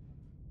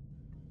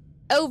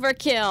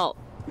 Overkill.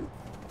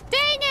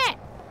 Dang it!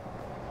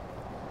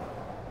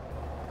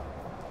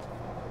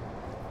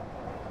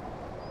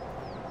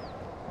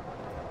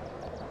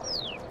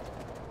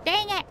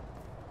 Dang it!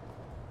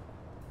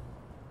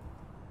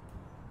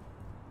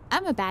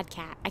 I'm a bad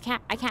cat. I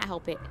can't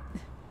help it.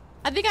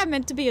 I think I'm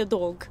meant to be a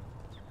dog.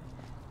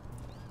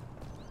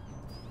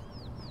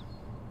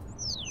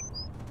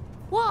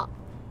 What?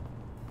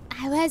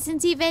 I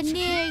wasn't even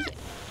near.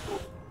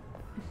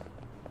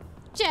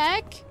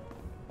 Check.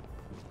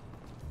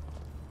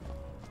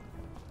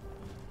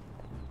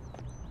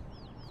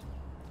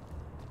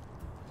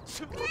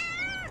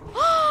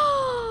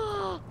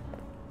 Ah!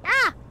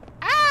 Ah!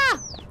 Ah!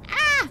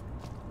 Ah!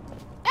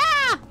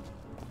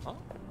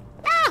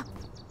 Ah!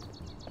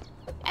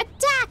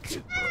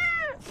 Attack!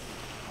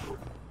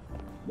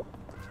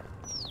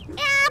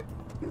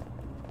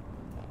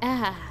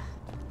 Ah.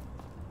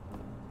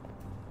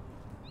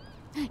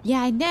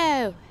 Yeah, I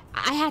know.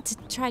 I had to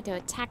try to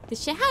attack the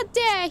shit. How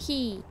dare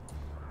he?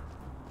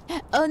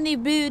 Only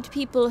rude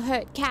people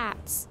hurt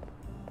cats.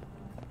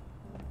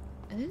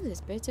 Ooh,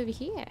 there's birds over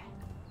here.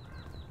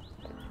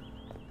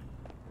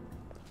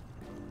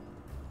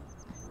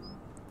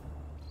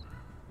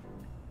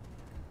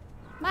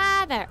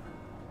 Mother.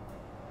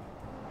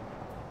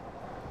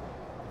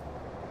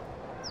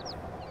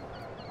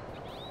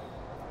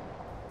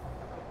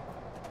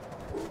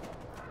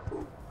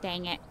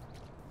 Dang it.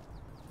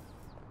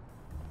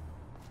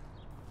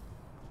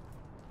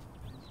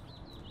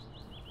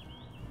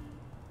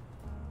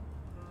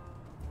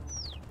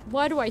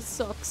 Why do I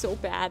suck so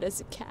bad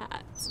as a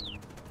cat?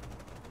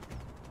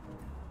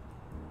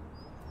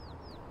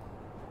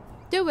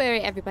 Don't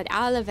worry, everybody.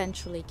 I'll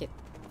eventually get...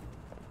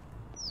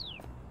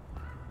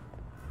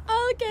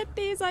 I'll get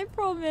these, I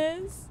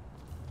promise.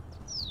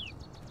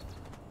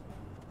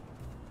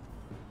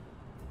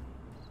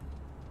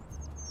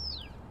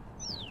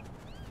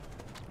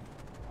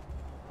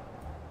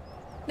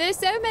 There's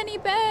so many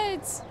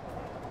birds.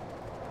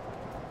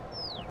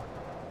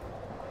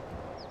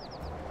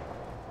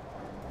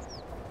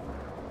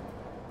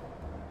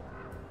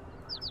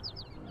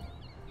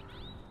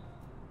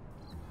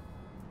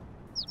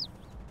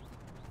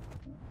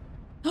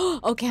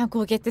 Okay, I'm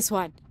gonna get this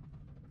one.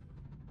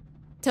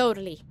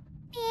 Totally.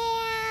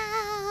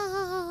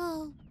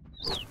 Meow.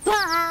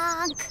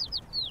 Bonk.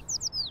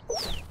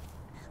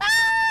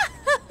 Ah!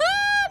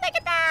 Look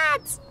at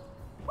that!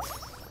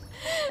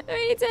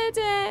 We did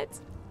it!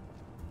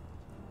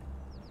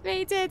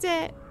 We did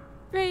it!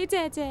 We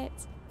did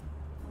it!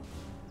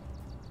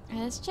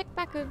 Let's check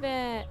back a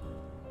bit.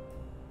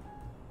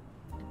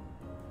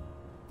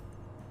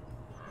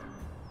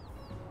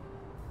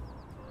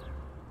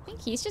 I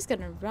think he's just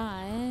gonna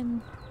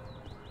run.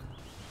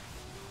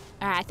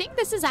 Alright, I think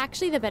this is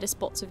actually the better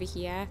spots over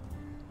here.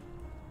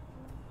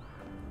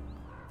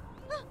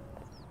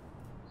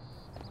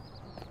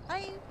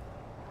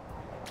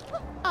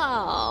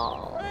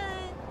 Oh.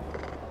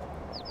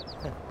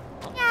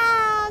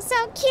 Oh,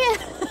 so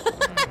cute.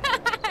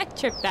 I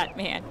tripped that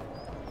man.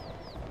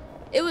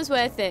 It was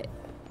worth it.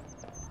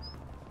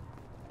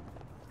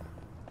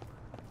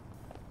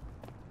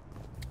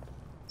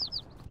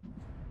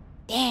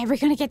 Yeah, we're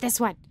gonna get this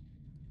one.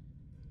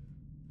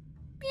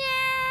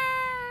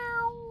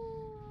 Meow.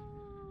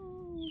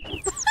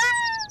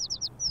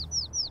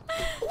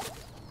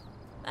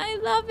 I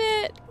love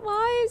it.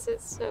 Why is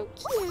it so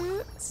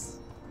cute?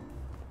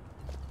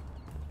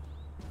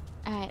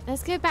 Alright,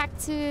 let's go back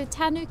to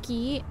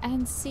Tanuki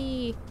and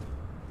see.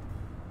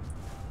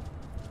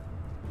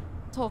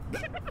 Talk.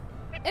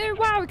 Oh,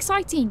 wow,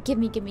 exciting. Give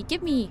me, give me,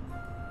 give me.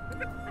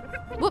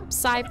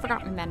 Whoops, I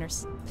forgot my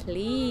manners.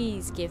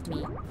 Please give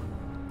me.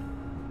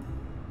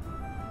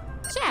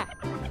 Sure.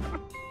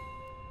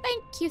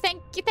 Thank you,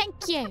 thank you,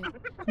 thank you.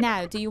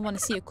 Now, do you want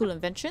to see a cool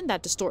invention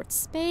that distorts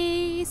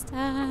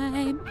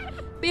space-time?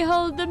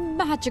 Behold the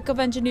magic of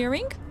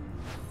engineering.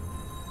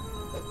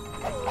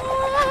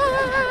 Wow.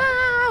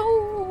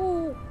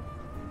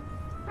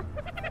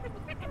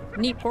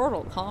 Neat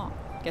portal, huh?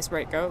 Guess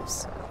where it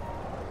goes.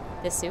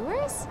 The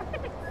sewers?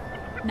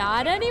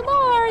 Not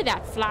anymore.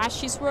 That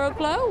flashy swirl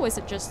glow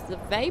isn't just the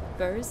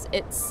vapors,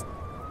 it's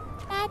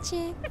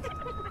magic.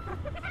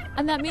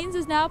 And that means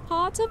it's now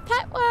part of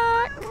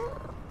Petwork.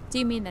 Do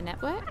you mean the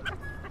network?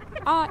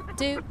 I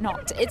do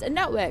not. It's a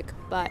network,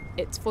 but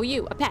it's for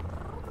you, a pet.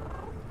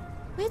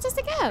 Where does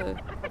it go?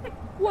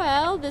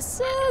 Well,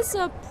 this is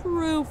a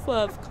proof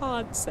of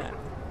concept.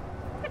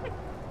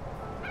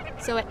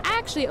 So it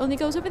actually only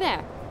goes over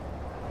there.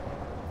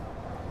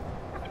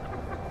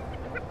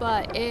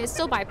 But it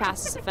still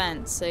bypasses the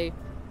fence, so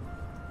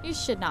you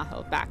should not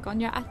hold back on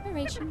your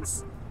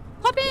admirations.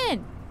 Hop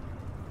in!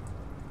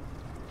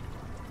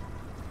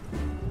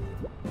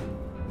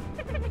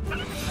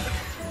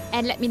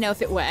 And let me know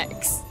if it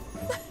works.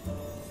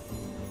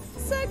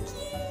 So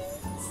cute!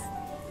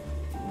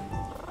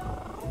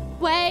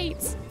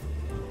 Wait!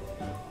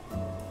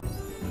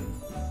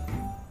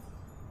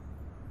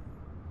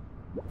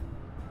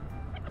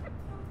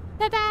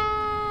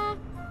 Ta-da!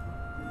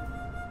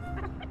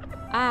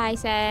 I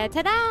said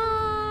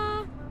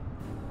ta-da!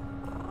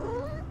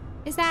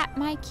 Is that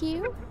my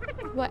cue?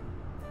 What?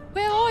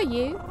 Where are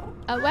you?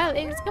 Oh, well,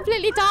 it's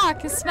completely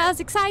dark. It smells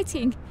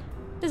exciting.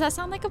 Does that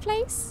sound like a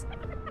place?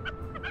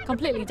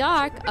 Completely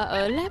dark?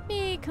 Uh-oh, let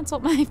me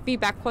consult my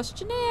feedback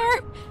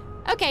questionnaire.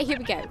 Okay, here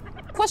we go.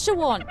 Question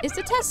 1. Is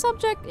the test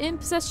subject in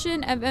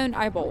possession of own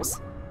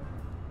eyeballs?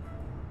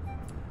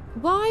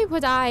 Why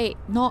would I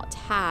not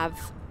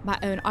have my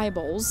own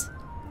eyeballs?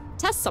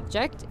 Test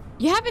subject?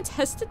 You haven't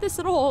tested this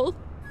at all.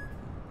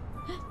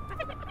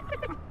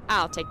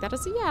 I'll take that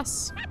as a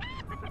yes.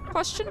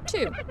 Question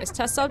 2. Is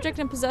test subject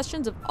in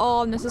possession of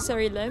all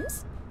necessary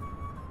limbs?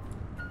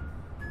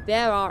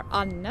 There are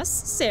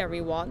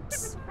unnecessary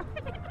ones.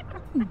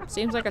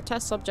 Seems like a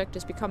test subject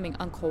is becoming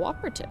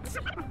uncooperative.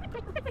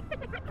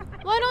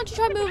 Why don't you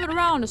try moving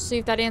around to see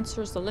if that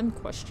answers the limb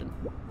question?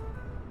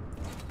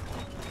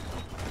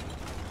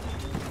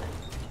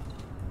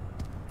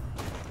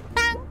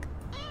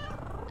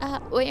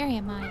 Where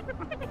am I?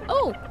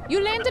 Oh,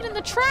 you landed in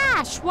the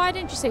trash! Why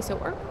didn't you say so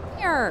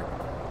earlier?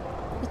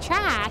 The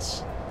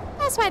trash?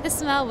 That's why the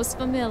smell was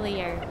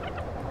familiar.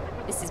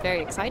 This is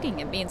very exciting.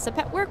 It means the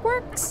Petwork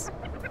works.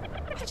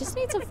 I just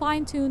need to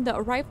fine-tune the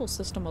arrival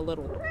system a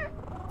little.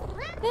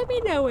 Let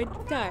me know when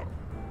you're done.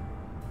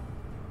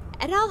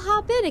 And I'll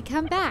hop in and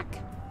come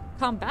back.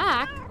 Come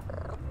back?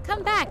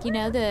 Come back, you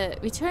know, the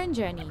return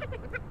journey.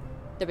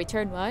 The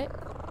return what?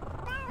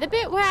 The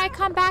bit where I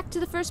come back to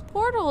the first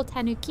portal,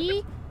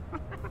 Tanuki.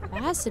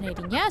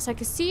 Fascinating. Yes, I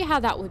can see how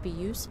that would be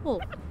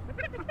useful.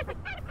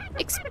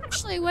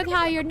 Especially with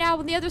how you're now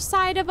on the other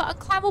side of a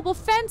climbable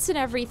fence and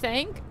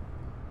everything.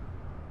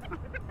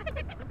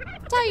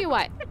 Tell you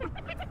what.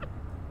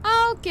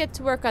 I'll get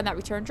to work on that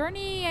return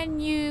journey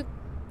and you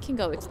can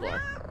go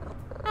explore.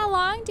 How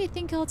long do you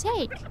think it'll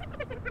take?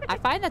 I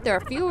find that there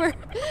are fewer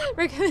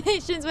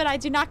recommendations when I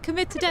do not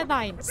commit to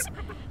deadlines.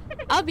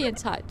 I'll be in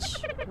touch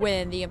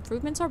when the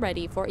improvements are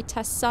ready for a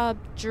test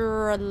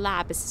subject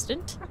lab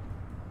assistant.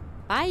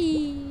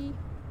 Bye.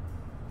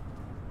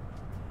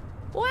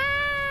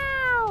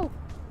 Wow!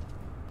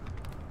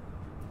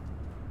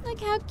 Look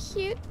how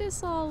cute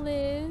this all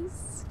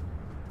is.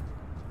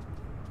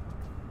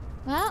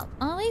 Well,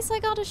 at least I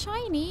got a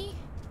shiny.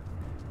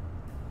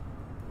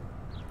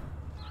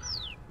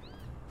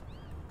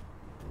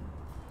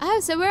 Oh,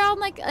 so we're on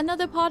like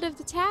another part of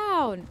the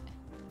town.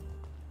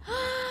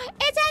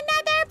 It's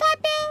another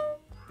puppy!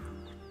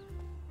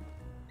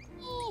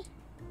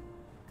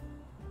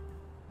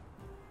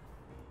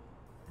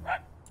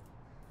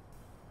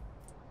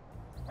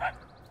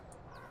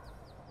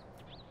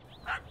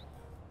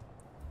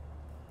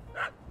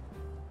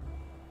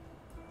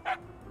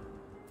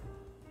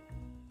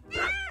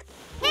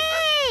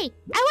 Hey!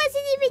 I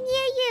wasn't even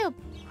near you!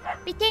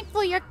 Be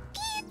thankful you're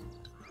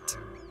cute!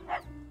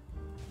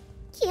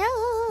 Cute!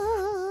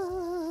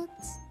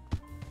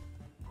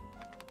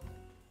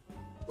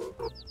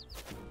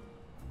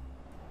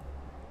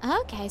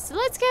 Okay, so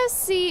let's go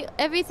see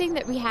everything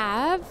that we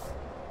have.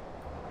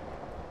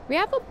 We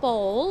have a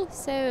bowl,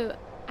 so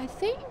I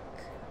think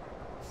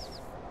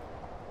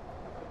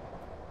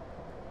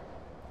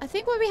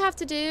what we have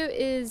to do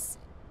is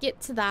get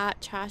to that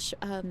trash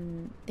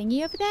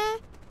thingy over there,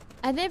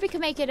 and then we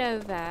can make it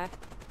over.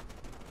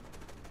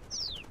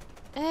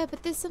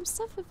 But there's some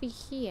stuff over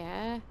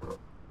here.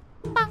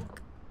 Bonk.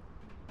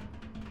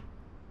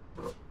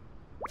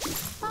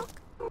 Bonk.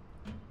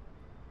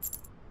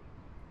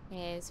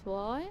 There's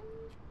one.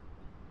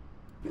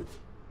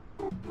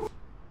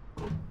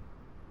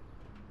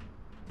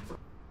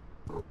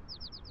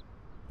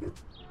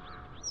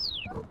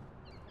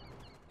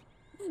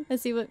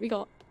 Let's see what we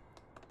got.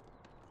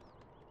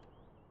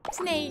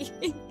 Snake.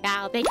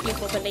 Cal, thank you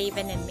for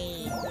believing in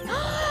me.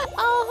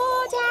 Oh,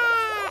 hold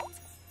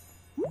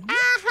it!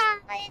 Aha!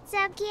 It's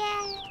so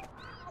cute.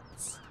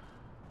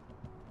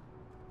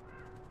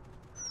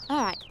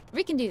 Alright,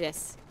 we can do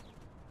this.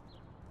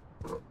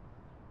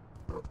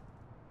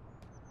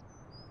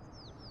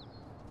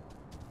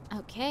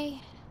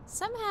 Okay.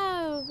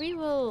 Somehow we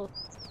will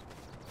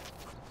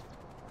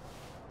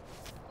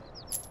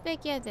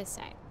figure this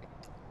out.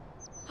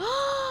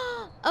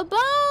 A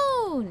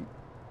bone!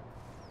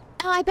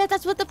 Oh, I bet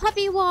that's what the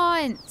puppy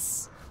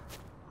wants.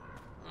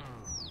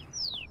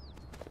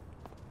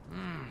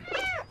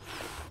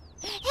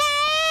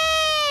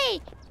 Hey!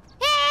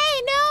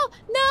 Hey, no!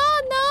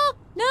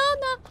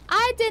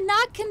 I did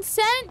not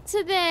consent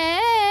to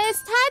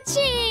this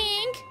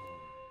touching.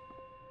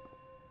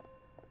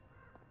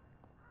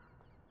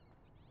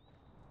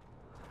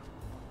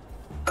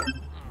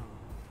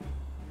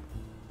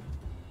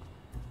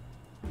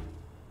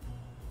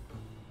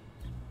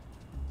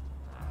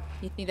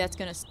 You think that's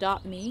gonna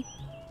stop me?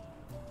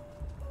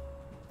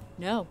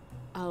 No.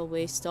 I'll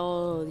waste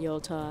all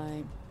your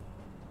time.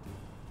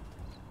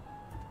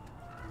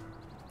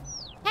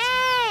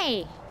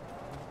 Hey!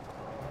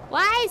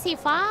 Why is he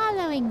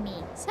following me?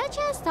 Such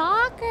a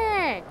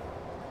stalker.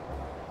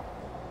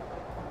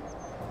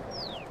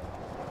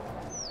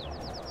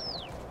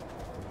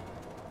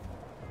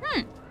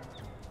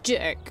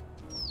 Jerk.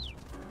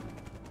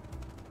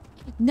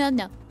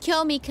 No.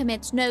 Kill me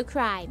commits no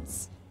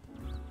crimes.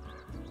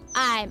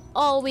 I'm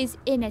always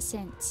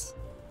innocent.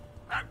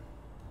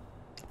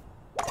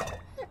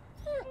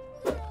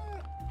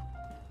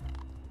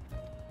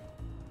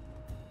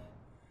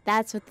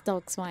 That's what the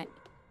dogs want.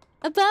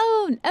 A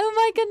bone! Oh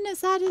my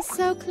goodness, that is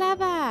so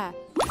clever!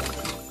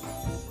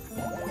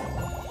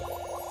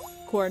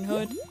 Corn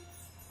hood.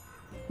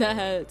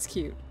 That's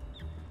cute.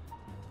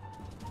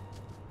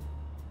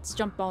 Let's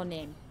jump on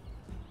in.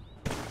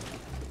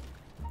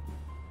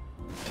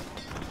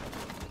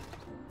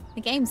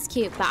 The game's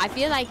cute, but I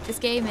feel like this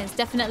game is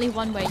definitely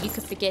one where you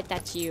could forget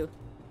that you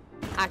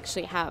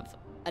actually have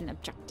an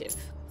objective.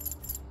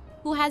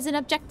 Who has an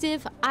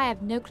objective? I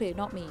have no clue,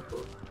 not me.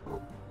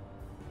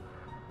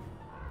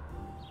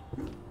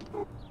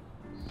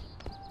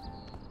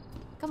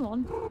 Come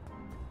on.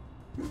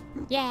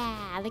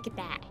 Yeah, look at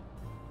that.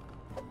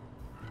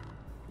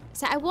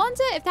 So I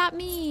wonder if that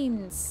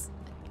means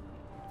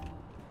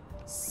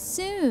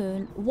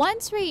soon,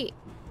 once we...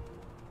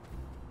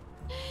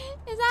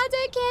 Is that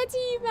a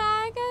kitty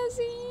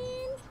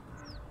magazine?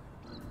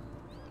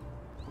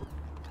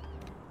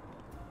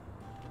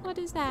 What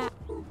is that?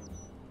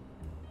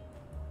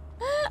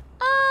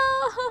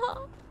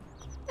 Oh,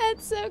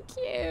 that's so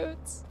cute.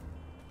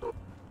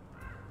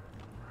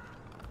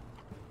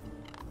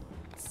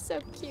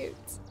 So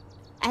cute.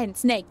 And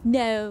Snake,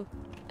 no.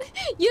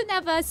 You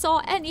never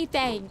saw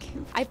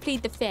anything. I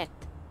plead the fifth.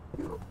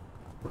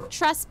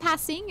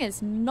 Trespassing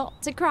is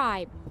not a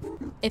crime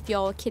if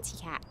you're a kitty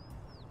cat.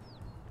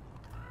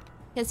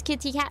 Because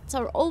kitty cats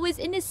are always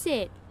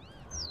innocent.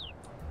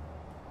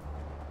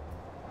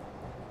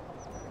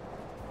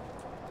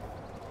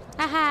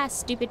 Haha,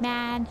 stupid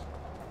man.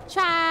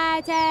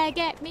 Try to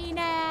get me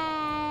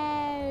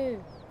now.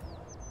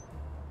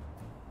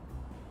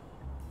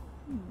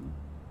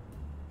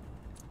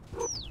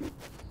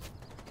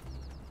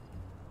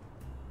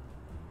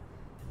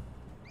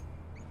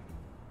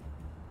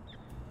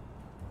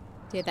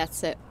 Dude,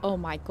 that's it. Oh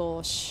my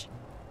gosh.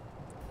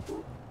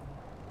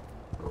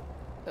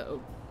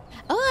 Uh-oh.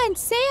 Oh, and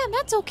Sam,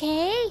 that's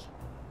okay.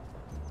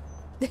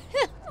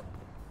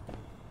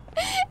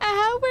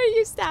 How were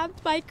you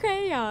stabbed by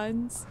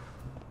crayons?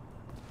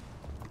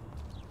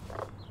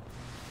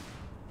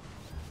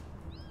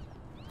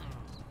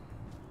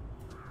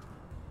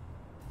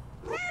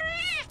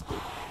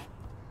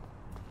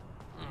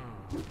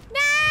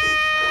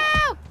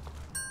 No!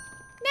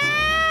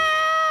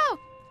 No!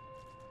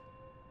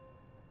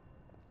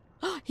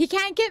 He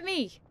can't get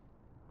me.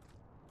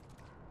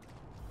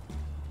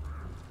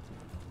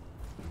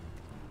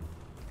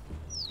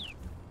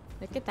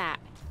 Look at that.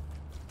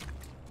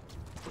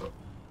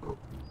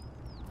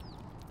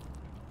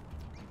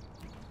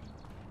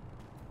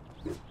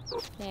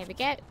 There we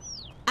go.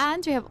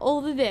 And we have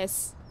all of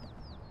this.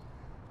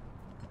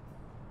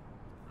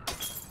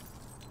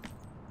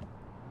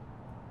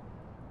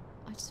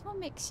 I just want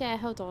to make sure.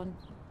 Hold on.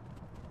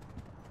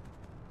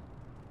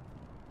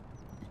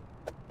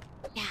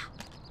 Yeah.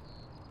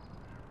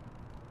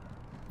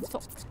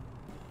 Stop.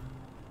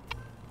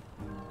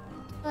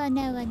 Oh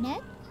no.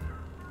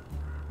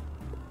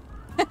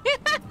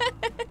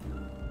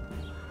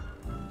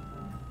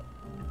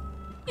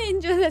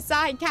 Into the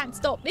side can't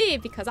stop me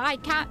because I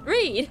can't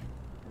read.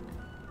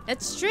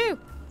 It's true.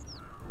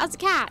 As a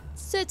cat,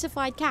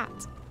 certified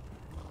cat.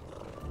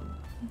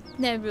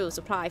 No rules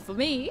apply for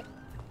me.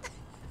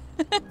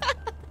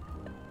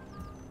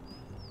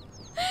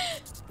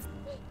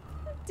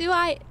 Do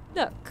I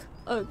look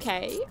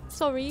okay?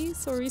 Sorry.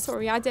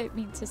 I don't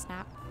mean to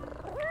snap.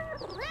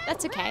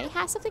 That's okay.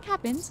 Something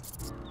happened.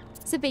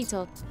 It's a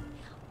beetle.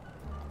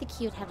 I think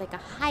he would have like a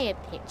higher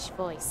pitched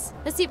voice.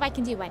 Let's see if I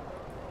can do one.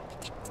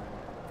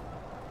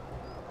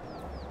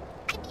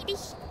 I made a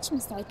huge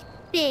mistake.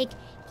 Big.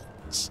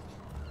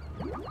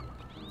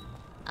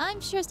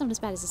 I'm sure it's not as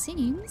bad as it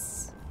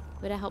seems.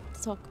 Would it help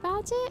to talk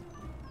about it?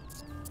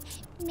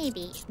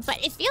 Maybe,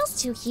 but it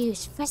feels too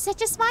huge for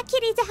such a small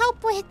kitty to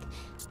help with.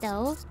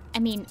 Though, I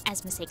mean,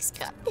 as mistakes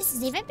go, this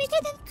is even bigger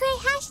than the great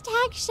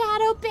hashtag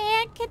shadow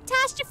ban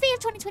catastrophe of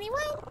 2021.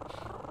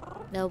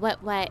 The what?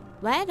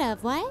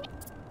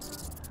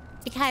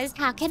 Because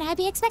how can I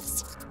be expected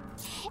to?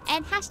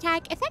 And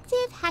hashtag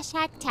effective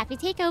hashtag taffy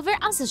takeover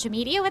on social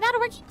media without a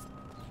working.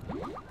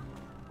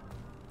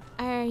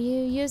 Are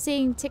you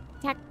using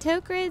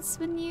tic-tac-toe grids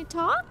when you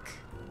talk?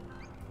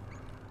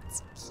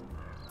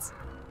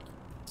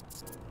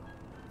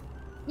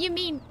 You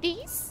mean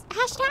these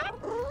hashtag?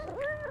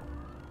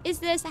 Is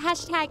this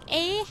hashtag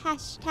a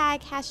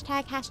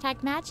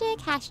hashtag magic,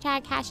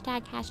 hashtag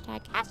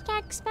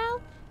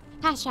spell?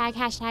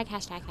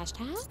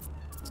 Hashtag?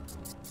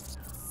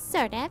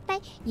 Sort of,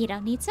 but you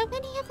don't need so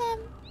many of them.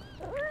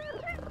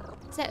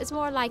 So it's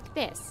more like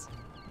this.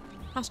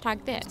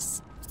 Hashtag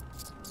this.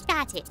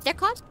 Got it. They're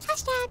called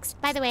hashtags,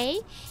 by the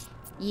way.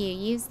 You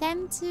use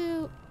them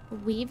to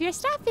weave your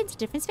stuff into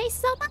different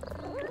spaces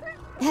online.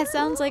 That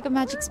sounds like a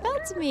magic spell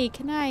to me.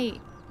 Can I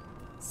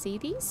see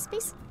these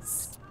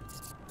spaces?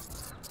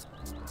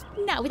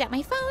 Not without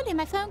my phone, and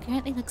my phone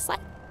currently looks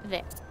like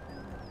this.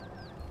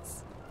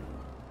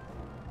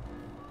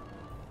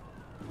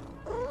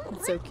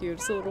 It's so cute.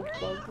 It's a little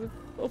bug with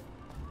a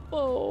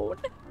phone.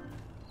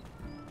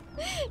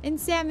 And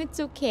Sam, it's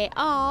okay.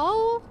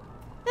 Oh,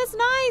 that's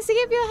nice. I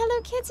gave you a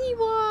Hello Kitty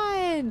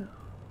one.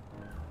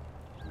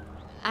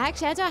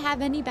 Actually, I don't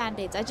have any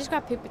band-aids. I just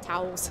got paper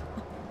towels.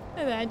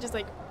 And then I just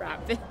like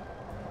wrap it.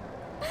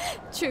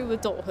 True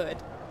adulthood.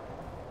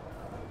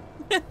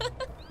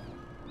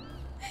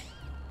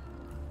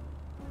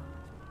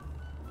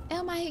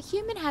 Oh, my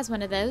human has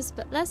one of those,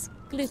 but less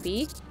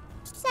gloopy.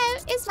 So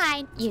is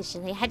mine.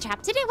 Usually I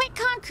dropped it in wet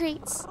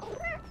concrete.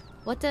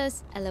 What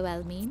does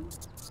LOL mean?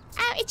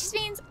 Oh, it just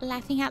means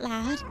laughing out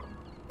loud.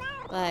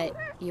 But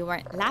you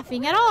weren't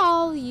laughing at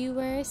all. You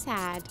were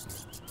sad.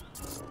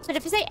 But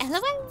if I say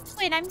LOL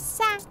when I'm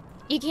sad,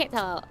 you can't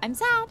tell I'm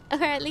sad.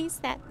 Or at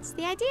least that's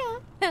the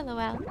idea.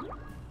 LOL.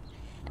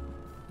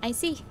 I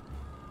see.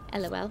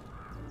 LOL.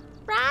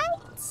 Right?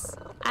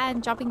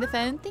 And dropping the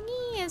phone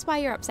thingy is why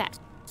you're upset.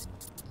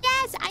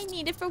 Yes, I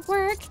need it for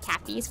work.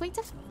 Taffy is going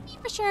to fire me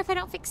for sure if I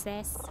don't fix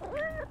this.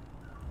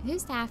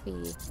 Who's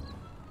Taffy?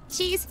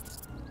 She's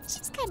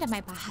kind of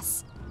my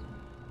boss.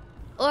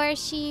 Or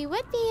she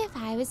would be if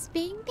I was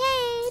being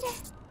paid.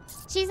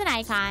 She's an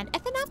icon, a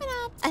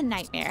phenomenon, a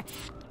nightmare.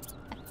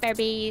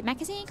 Furby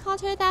magazine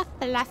called her the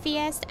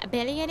fluffiest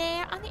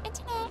billionaire on the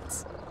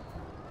internet.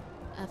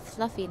 A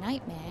fluffy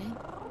nightmare?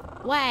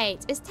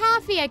 Wait, is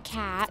Taffy a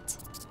cat?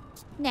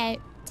 No,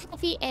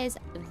 Taffy is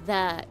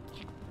the cat.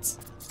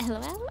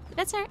 LOL,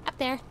 that's her up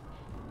there.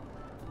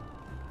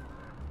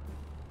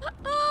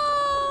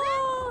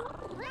 Oh,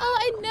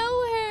 I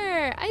know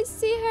her. I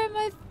see her in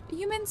my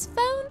human's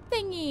phone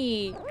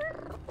thingy.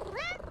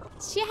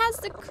 She has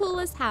the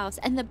coolest house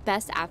and the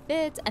best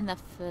outfits and the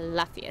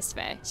fluffiest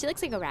fur. She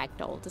looks like a rag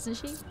doll, doesn't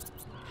she?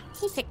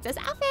 He picked those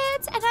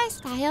outfits and I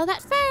styled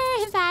that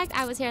fur. In fact,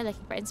 I was here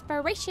looking for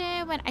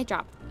inspiration when I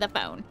dropped the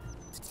phone.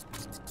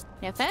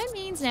 No phone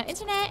means no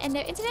internet, and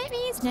no internet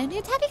means no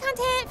new Taffy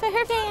content for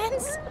her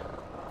fans.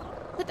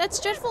 But that's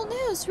dreadful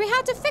news. We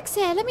have to fix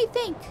it. Let me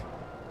think.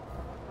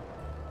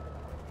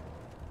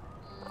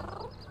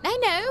 I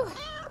know.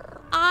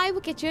 I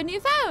will get you a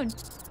new phone.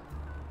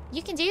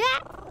 You can do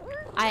that?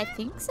 I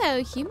think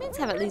so. Humans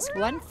have at least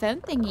one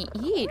phone thingy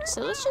each,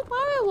 so let's just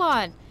borrow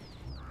one.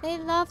 They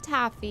love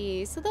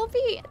Taffy, so they'll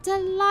be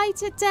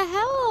delighted to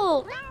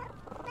help.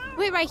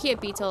 Wait right here,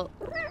 Beetle.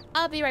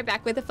 I'll be right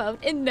back with the phone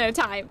in no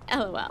time.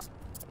 LOL.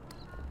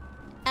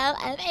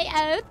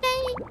 LMAO,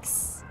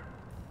 thanks.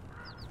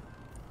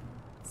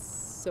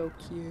 So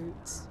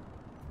cute.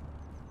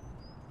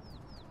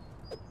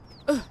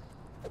 Ugh.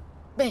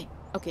 Bang.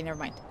 Okay, never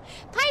mind.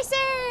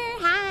 Parser!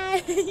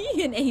 Hi!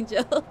 An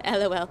angel.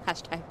 LOL.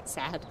 Hashtag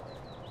sad.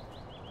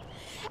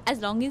 As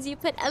long as you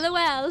put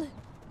LOL,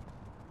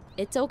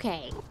 it's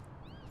okay.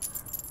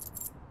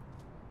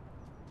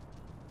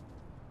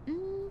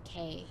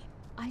 Okay.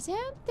 I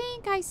don't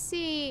think I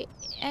see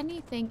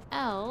anything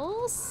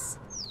else.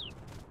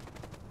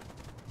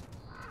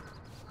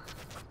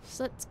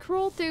 So let's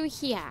crawl through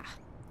here.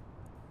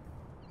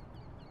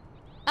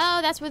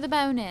 Oh, that's where the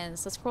bone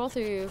is. Let's crawl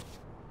through.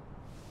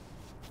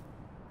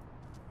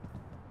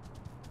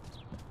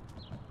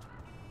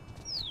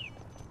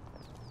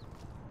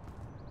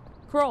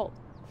 Crawl.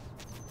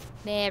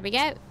 There we go.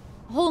 A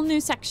whole new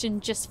section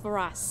just for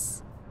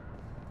us.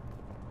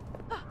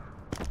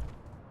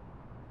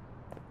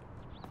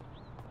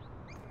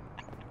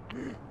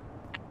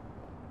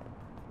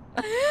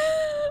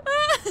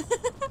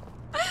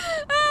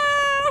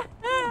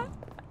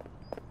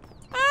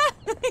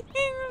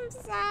 I'm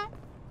sad.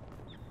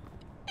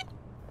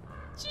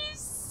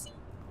 Juicy.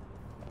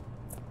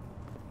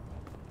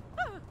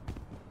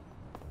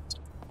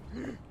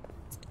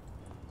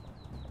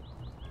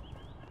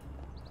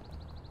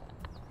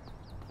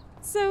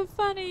 So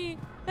funny.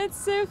 That's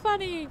so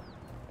funny.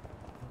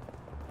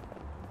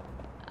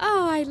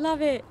 I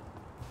love it.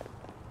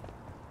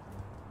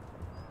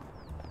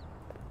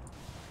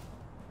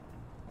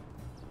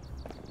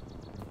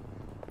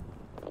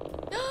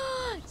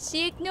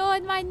 She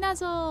ignored my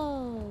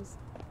nuzzles.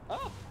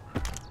 Oh.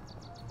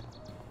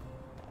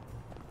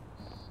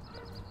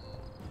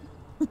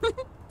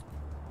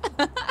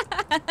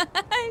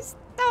 I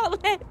stole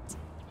it.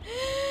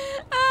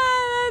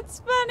 Ah,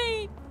 that's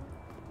funny.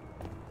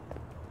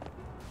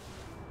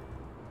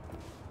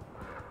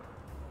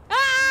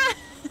 Ah!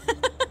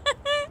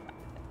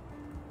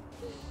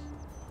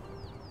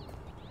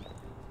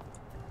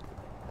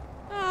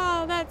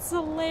 Oh, that's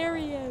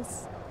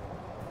hilarious.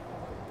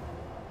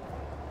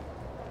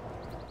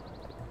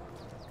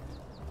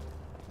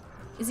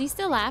 Is he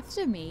still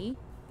after me?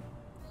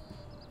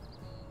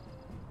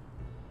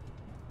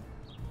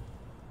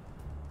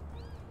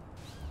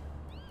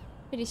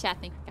 Pretty sure I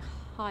think we can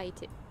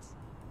hide it.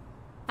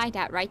 Hide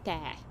out right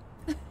there.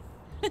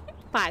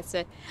 Fine,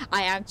 so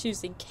I am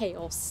choosing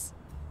chaos.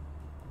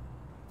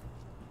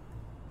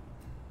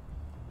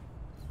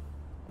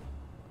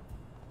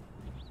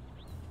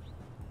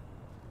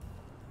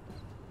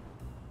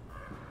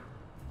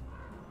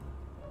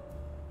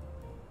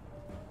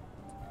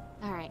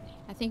 Alright,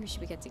 I think we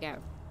should be good to go.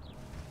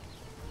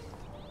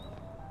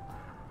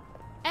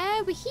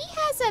 Oh, but he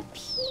has a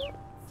pink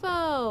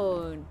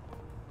phone.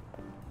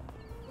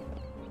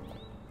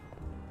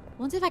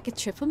 Wonder if I could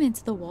trip him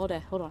into the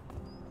water. Hold on.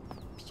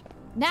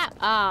 No!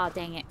 Oh,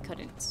 dang it.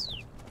 Couldn't.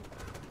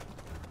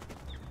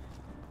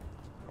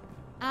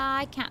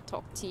 I can't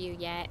talk to you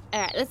yet.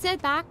 Alright, let's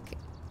head back.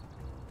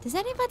 Does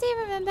anybody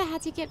remember how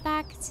to get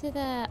back to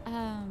the,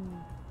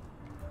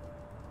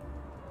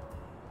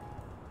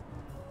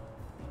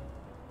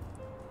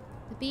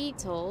 the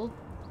beetle?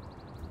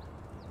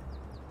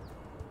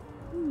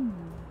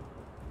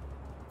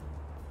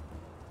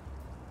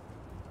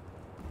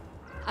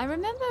 I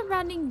remember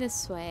running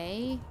this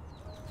way.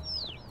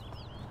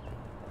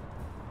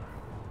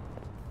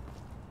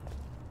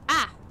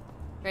 Ah!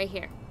 Right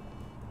here.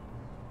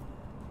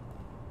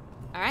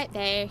 Alright,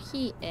 there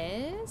he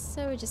is.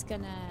 So we're just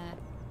gonna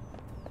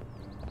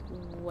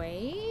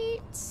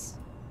wait.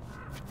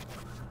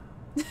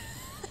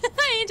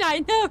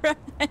 I know,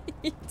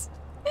 right?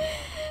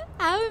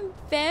 How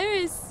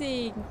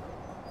embarrassing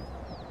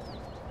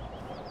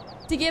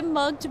to get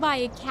mugged by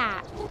a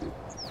cat,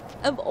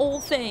 of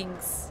all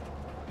things.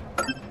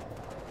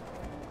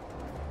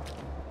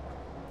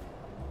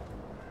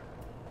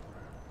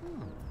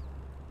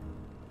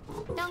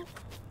 Donk.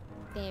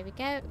 There we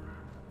go.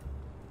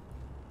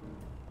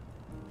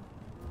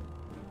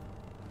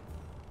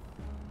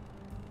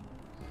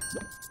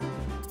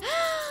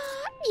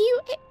 You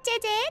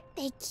did it!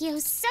 Thank you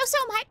so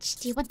much!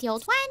 Do you want the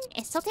old one?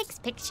 It still takes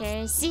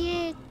pictures.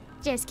 You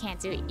just can't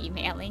do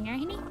emailing or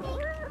anything.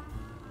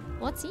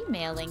 What's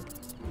emailing?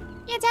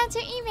 You're down to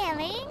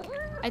emailing?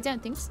 I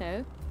don't think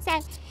so. So,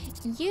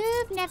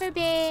 you've never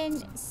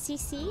been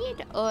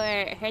CC'd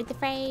or heard the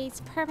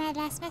phrase per my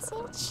last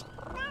message?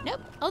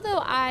 Nope. Although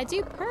I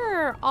do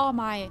purr all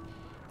my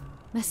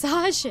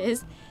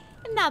massages.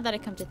 Now that I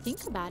come to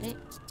think about it.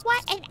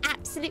 What an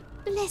absolute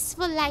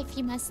blissful life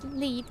you must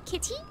lead,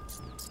 kitty.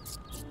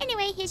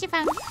 Anyway, here's your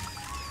phone.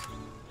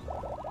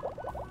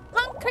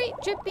 Concrete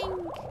dripped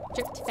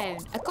phone.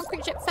 A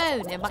concrete drip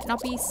phone. It might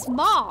not be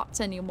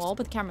smart anymore,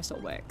 but the camera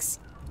still works.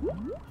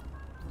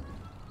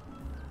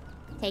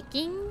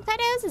 Taking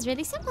photos is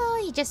really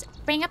simple. You just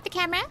bring up the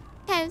camera,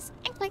 pose,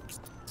 and click.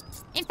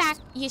 In fact,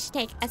 you should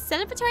take a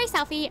celebratory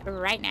selfie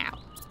right now.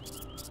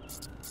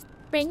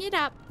 Bring it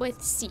up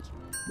with C.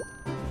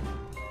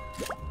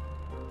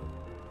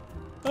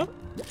 Huh?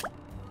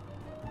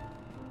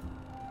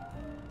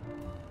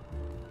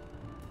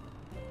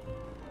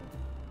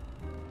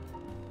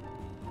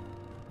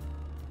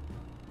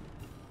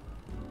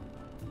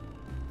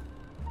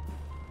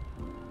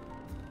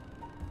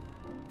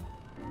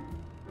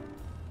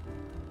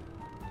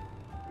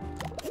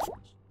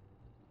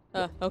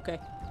 Okay.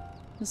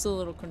 This is a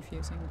little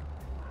confusing.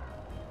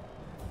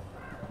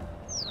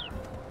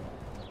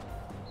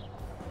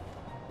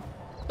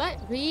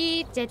 But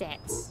we did it.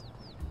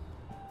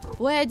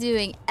 We're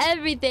doing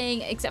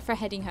everything except for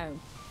heading home.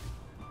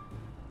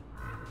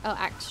 Oh,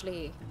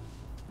 actually,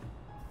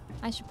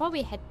 I should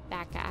probably head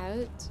back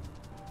out.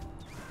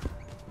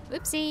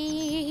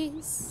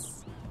 Whoopsies.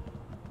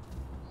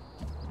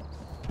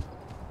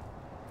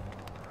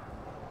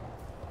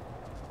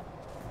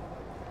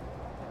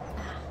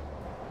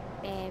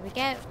 There we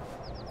go.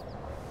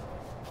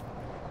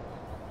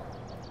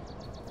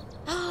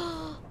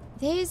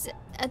 There's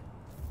a...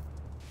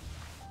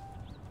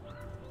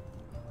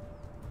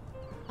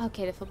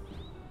 Okay, the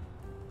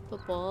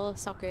football,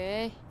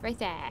 soccer, right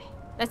there.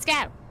 Let's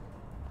go.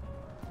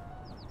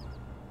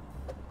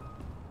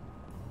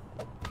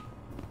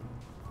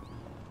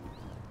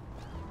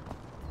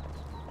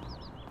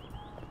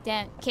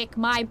 Don't kick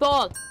my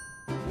ball.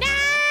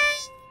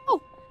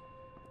 No!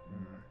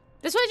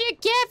 That's what you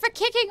get for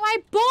kicking my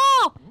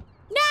ball!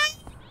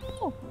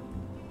 No!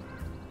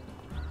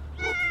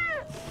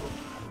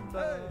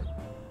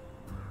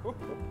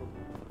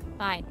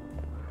 Fine.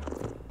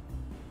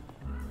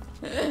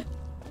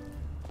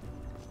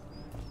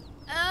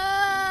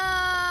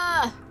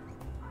 Ah!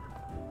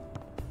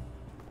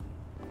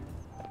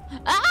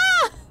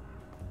 Ah!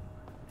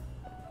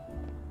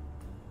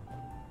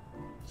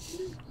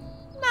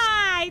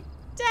 My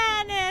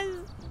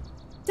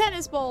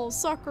tennis ball,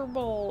 soccer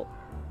ball.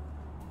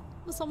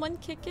 Will someone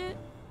kick it?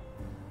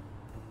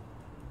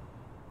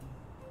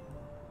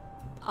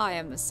 I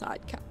am a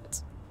sad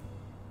cat.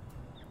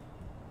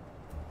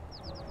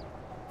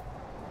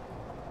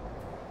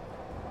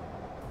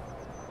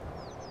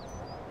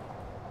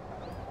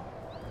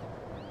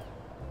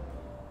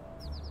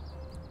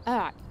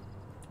 Alright.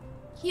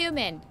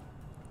 Human.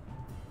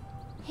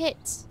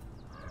 Hit.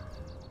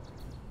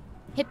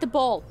 Hit the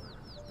ball.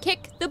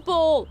 Kick the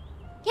ball.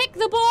 Kick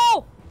the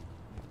ball!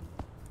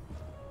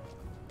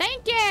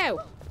 Thank you!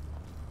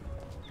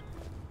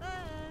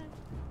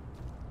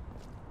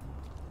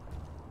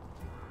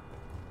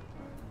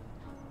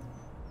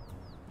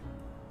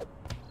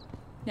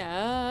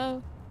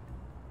 No.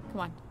 Come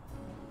on.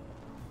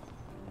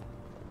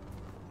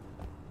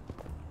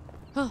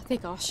 Oh,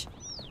 thank gosh.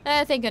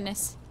 Thank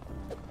goodness.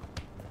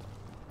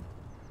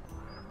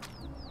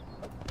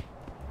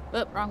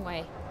 Oh, wrong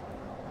way.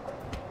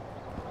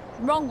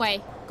 Wrong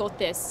way. Got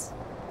this.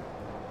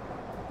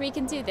 We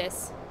can do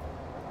this.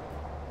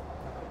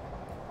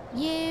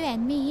 You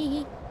and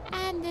me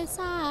and the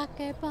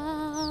soccer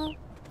ball.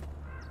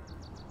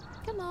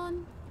 Come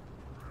on.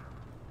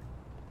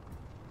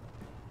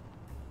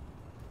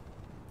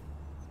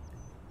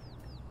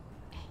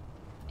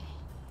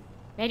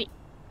 Ready?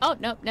 Oh,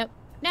 no, no.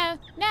 No,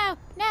 no,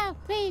 no,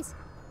 please.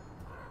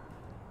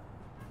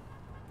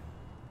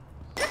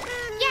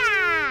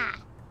 Yeah!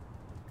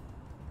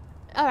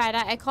 Alright,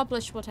 I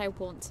accomplished what I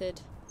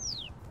wanted.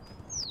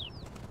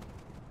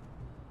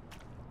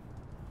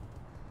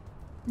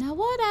 Now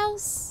what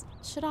else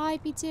should I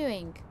be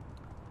doing?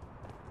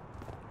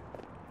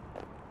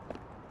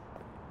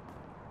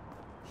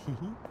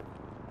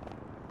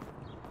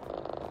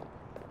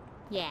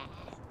 Yeah,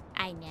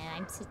 I know.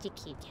 I'm such a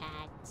cute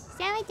cat.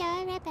 So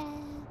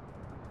adorable.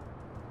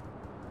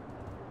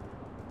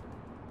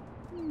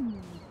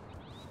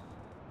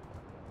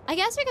 I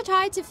guess we could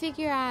try to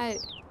figure out...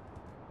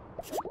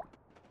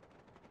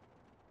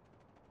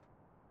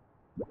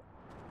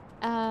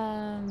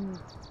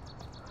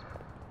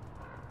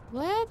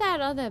 where that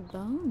other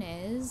bone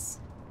is.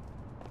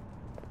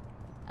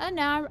 Oh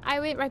no, I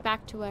went right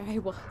back to where I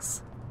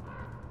was.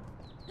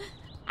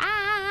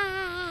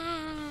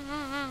 Ah!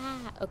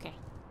 Okay.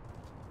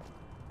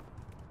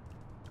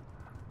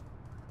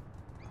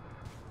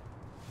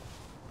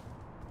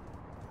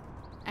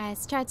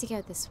 Let's try to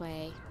go this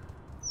way.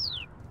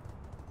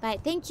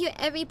 But thank you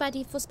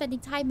everybody for spending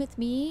time with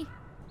me.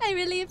 I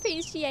really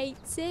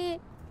appreciate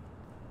it.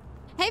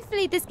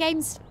 Hopefully this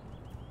game's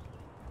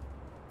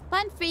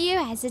fun for you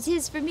as it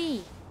is for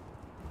me.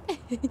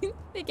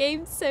 The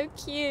game's so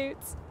cute.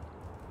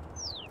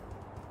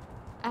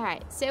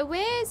 Alright, so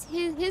where's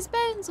his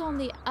bone's on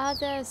the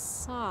other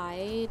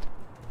side.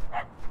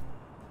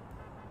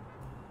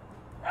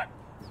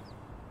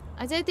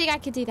 I don't think I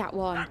can do that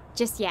one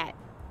just yet.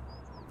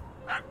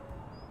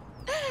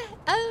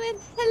 Oh, and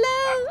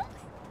hello!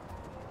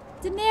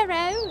 De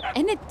Niro!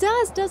 And it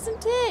does,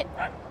 doesn't it?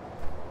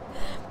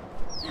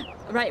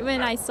 Right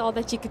when I saw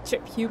that you could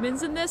trip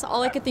humans in this,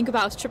 all I could think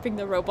about was tripping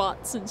the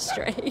robots in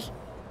Stray.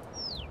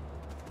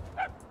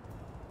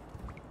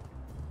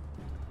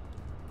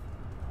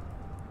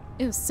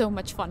 It was so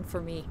much fun for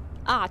me.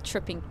 Ah,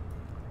 tripping.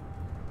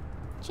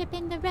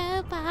 Tripping the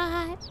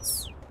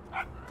robots.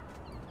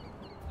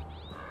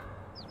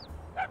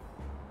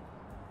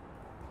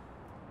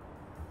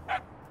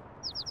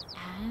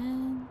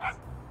 And...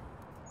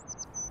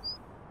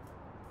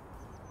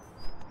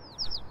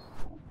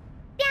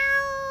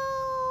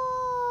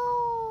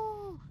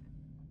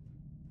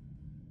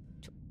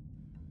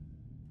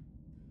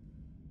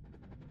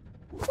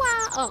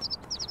 Wow! Oh.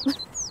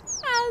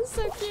 Ah,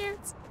 so cute.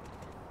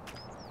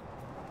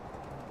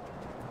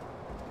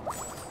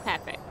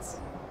 Perfect.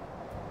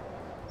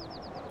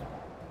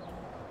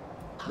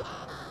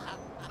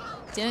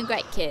 Doing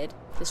great, kid.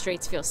 The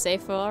streets feel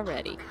safer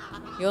already.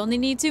 You only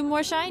need 2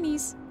 more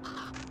shinies.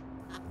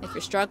 If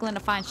you're struggling to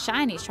find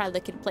shinies, try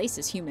looking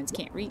places humans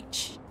can't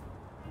reach.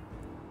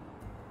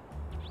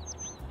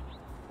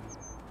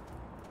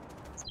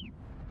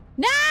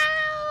 No!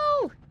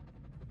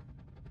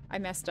 I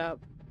messed up.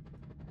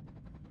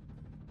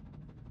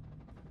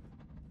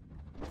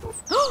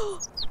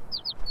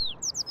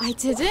 I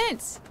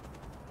didn't!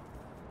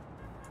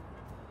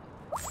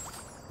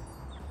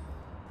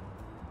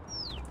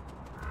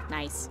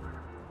 Nice.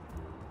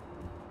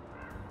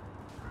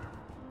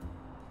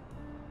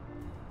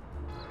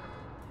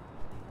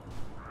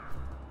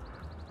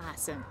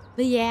 Awesome.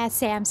 But yeah,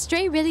 Sam,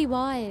 Stray really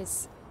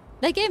was.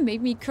 That game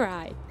made me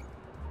cry.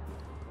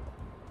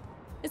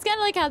 It's kind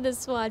of like how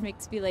this one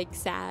makes me, like,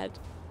 sad.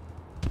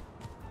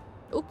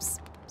 Oops.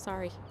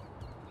 Sorry.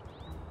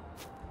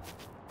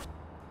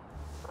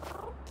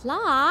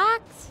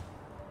 Locked?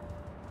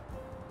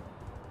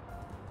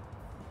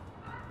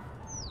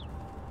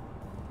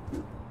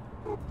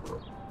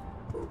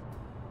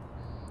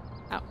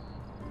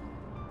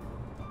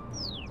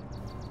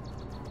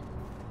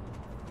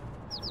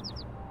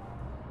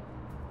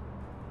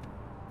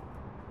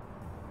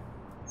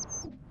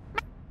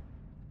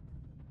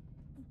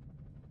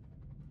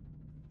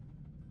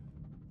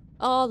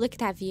 Oh, look at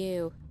that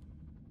view.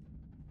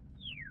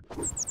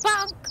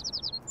 Bonk!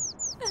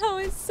 Oh,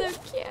 it's so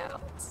cute.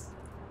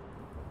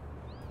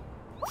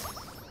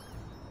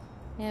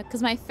 Yeah,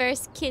 because my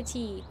first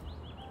kitty,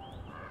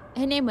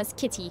 her name was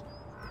Kitty.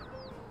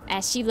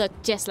 And she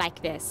looked just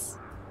like this.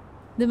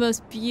 The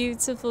most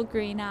beautiful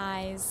green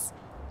eyes.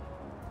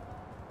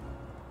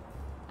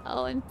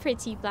 Oh, and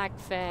pretty black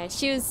fur.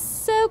 She was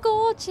so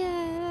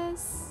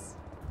gorgeous.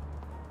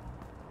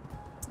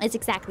 It's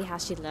exactly how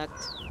she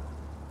looked.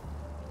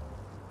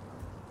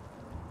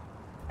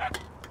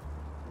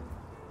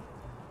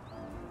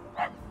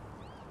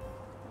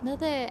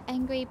 Another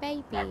angry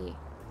baby.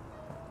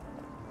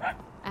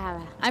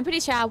 I'm pretty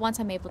sure once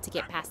I'm able to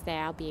get past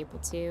there, I'll be able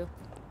to.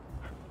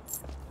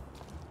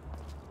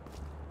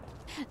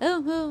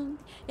 Oh,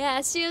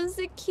 yeah, she was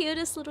the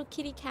cutest little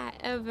kitty cat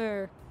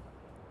ever.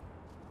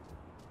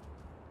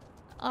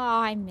 Oh,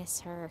 I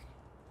miss her.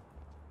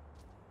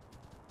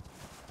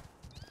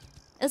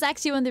 It was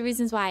actually one of the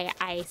reasons why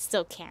I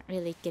still can't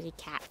really get a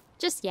cat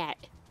just yet.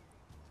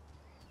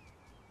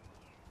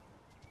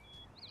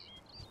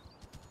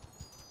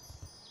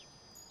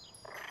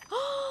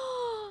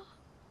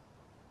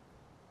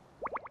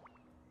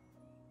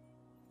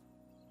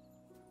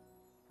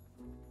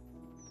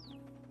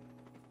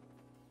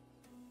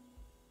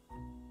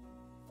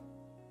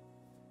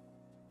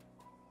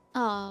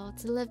 Oh,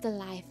 to live the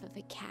life of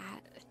a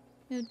cat.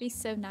 It would be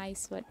so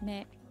nice, wouldn't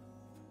it?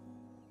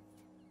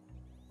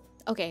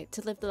 Okay,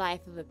 to live the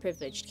life of a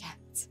privileged cat.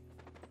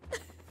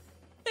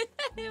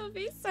 It would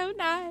be so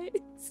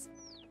nice.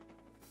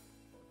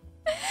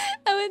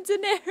 Oh, and De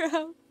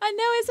Niro. I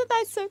know, isn't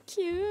that so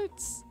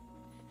cute?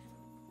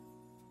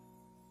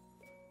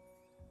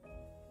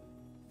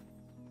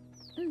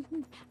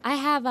 I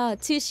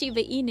have 2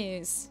 Shiba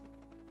Inus.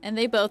 And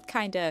they both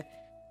kind of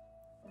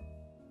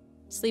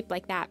sleep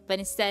like that, but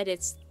instead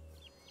it's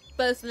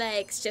both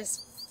legs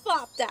just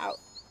flopped out.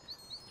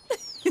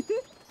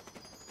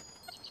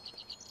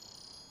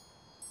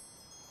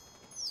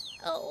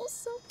 Oh,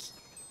 so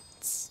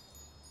cute.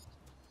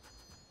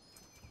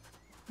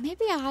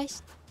 Maybe I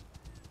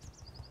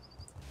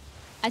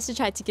should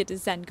try to get a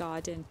Zen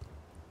garden,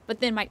 but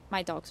then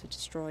my dogs would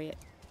destroy it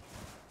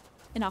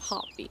in a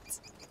heartbeat.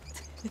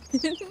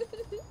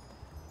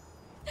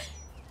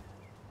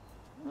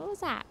 What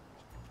was that?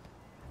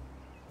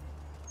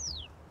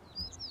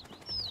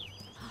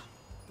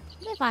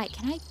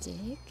 Can I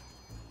dig?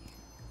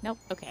 Nope,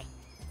 okay.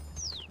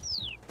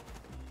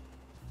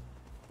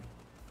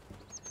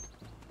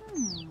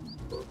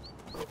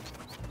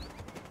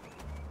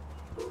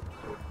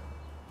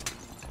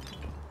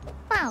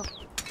 Wow.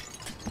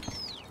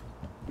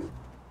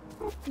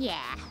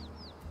 Yeah.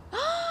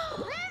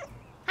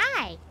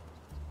 Hi.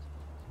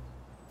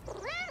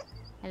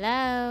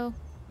 Hello.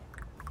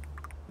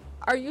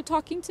 Are you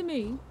talking to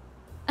me?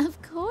 Of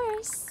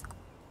course.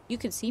 You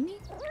can see me?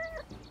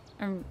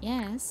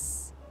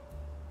 Yes.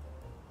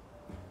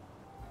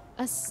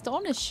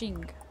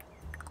 Astonishing.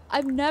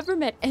 I've never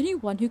met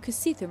anyone who could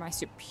see through my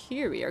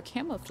superior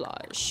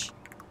camouflage.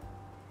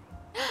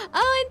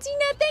 Oh, and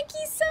Dina, thank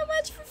you so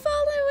much for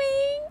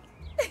following.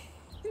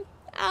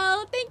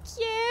 Oh, thank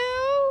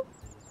you.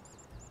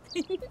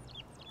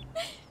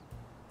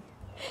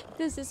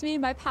 Does this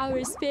mean my power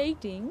is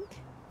fading?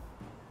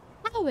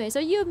 Powers?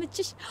 Are you a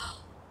magician?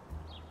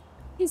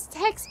 His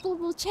text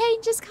will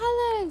change his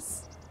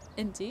colors.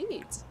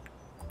 Indeed.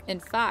 In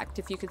fact,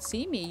 if you could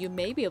see me, you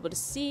may be able to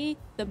see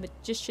the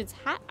magician's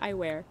hat I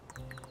wear.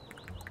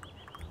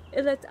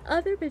 It lets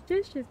other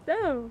magicians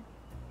know.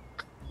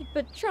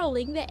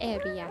 Patrolling the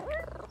area.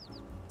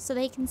 So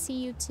they can see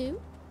you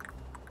too?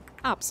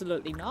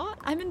 Absolutely not.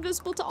 I'm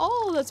invisible to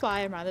all. That's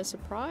why I'm rather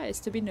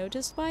surprised to be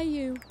noticed by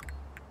you.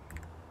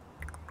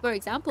 For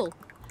example,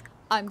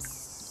 I'm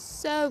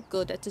so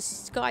good at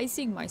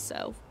disguising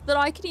myself that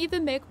I can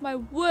even make my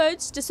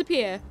words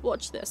disappear.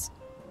 Watch this.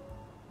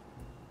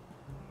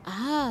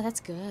 Ah,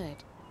 that's good.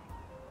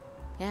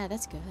 Yeah,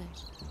 that's good.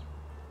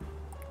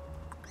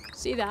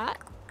 See that?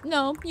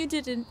 No, you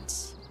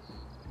didn't.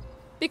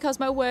 Because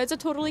my words are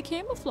totally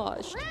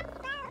camouflaged.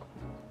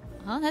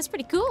 Oh, that's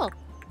pretty cool.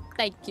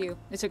 Thank you.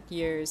 It took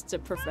years to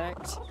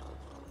perfect.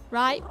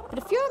 Right, but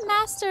if you're a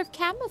master of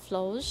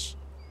camouflage,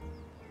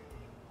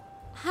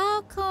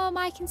 how come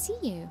I can see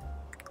you?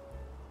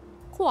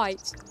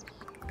 Quite.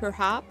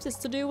 Perhaps it's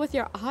to do with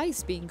your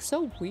eyes being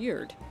so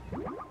weird.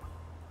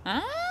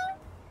 Huh?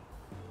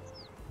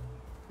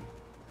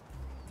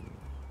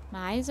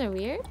 My eyes are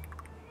weird?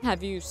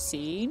 Have you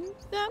seen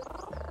them?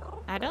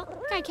 I don't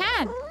think I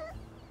can.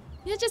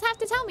 You'll just have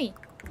to tell me.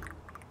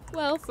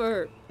 Well,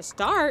 for a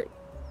start,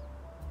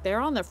 they're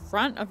on the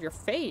front of your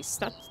face.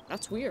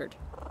 That's weird.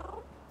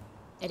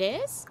 It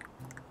is?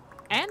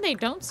 And they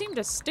don't seem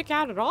to stick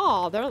out at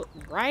all. They're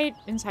right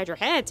inside your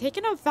head,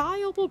 taking a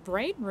valuable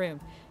brain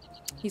room.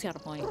 He's got a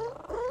point.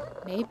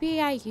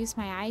 Maybe I use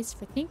my eyes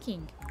for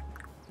thinking.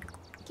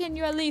 Can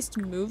you at least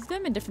move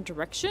them in different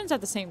directions at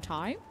the same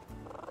time?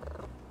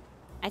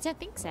 I don't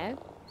think so.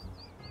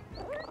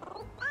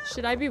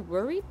 Should I be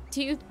worried?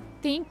 Do you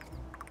think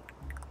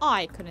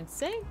I couldn't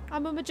say.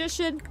 I'm a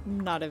magician.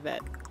 None of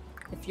it.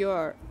 If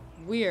your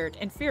weird,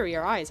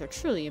 inferior eyes are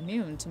truly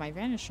immune to my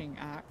vanishing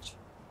act,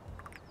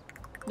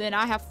 then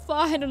I have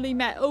finally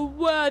met a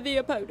worthy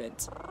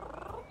opponent.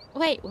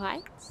 Wait,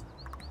 what?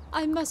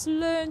 I must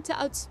learn to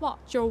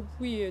outsmart your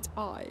weird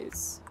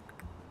eyes.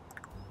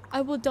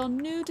 I will don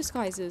new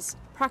disguises,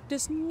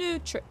 practice new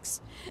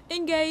tricks,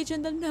 engage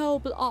in the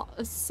noble art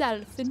of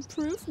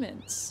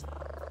self-improvement.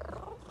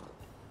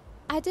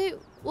 I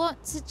don't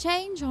want to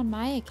change on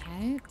my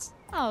account.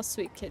 Oh,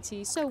 sweet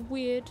kitty, so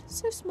weird,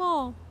 so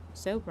small,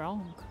 so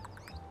wrong.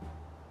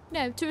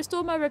 No, to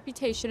restore my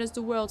reputation as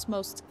the world's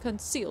most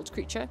concealed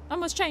creature, I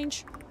must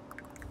change.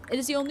 It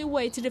is the only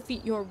way to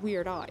defeat your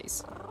weird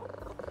eyes.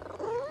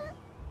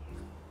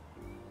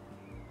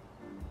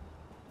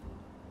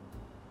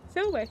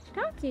 So we're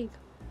talking.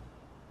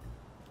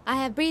 I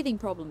have breathing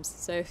problems,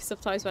 so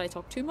sometimes when I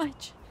talk too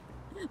much,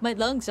 my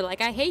lungs are like,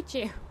 I hate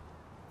you.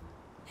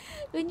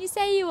 When you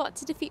say you want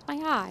to defeat my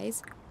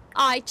eyes,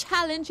 I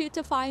challenge you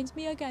to find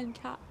me again,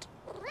 cat.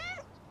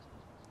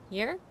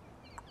 Here?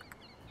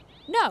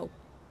 No.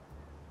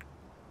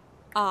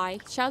 I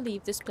shall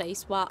leave this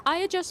place while I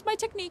adjust my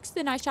techniques,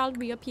 then I shall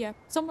reappear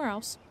somewhere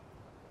else.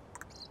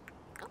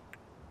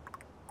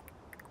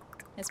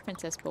 It's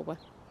Princess Boba.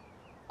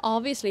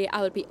 Obviously,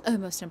 I would be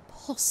almost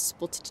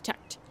impossible to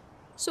detect,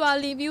 so I'll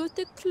leave you with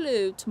the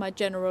clue to my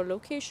general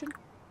location.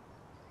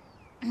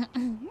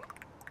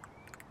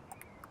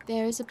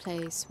 There is a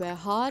place where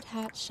hard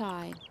hats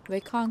shine,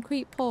 where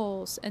concrete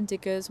pours and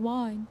diggers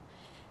whine.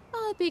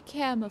 I'll be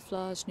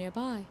camouflaged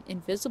nearby,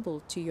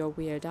 invisible to your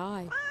weird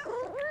eye.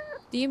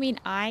 do you mean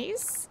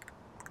eyes?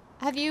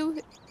 Have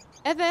you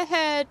ever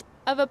heard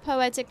of a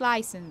poetic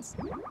license?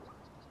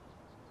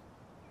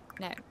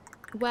 No.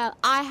 Well,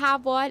 I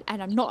have one,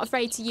 and I'm not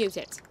afraid to use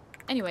it.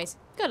 Anyways,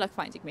 good luck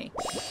finding me.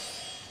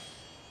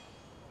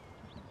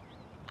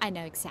 I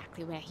know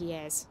exactly where he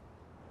is.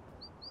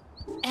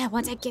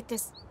 Once I get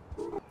this.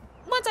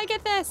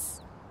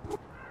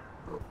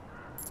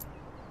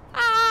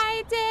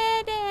 I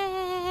did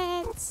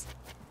it!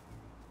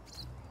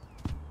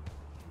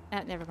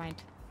 Never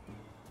mind.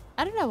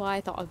 I don't know why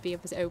I thought I'd be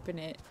able to open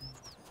it.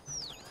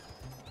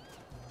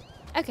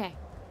 Okay.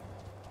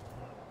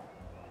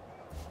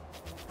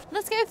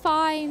 Let's go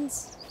find...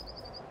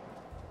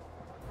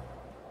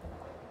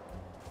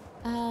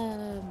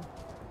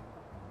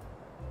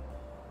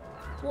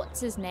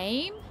 what's his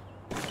name?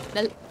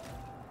 The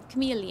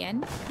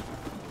chameleon.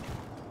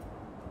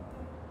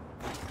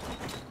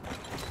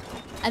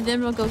 And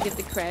then we'll go give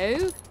the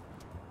crow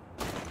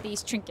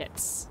these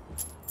trinkets.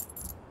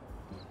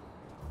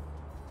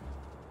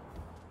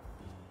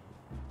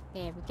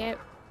 There we go.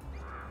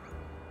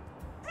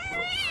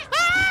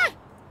 Ah!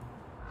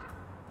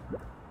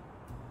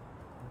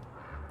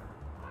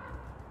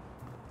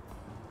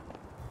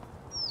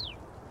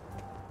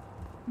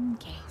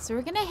 Okay, so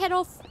we're gonna head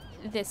off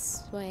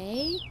this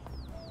way.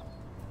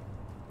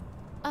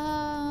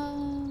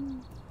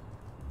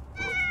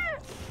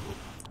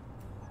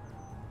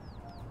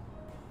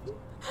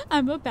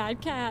 I'm a bad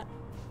cat.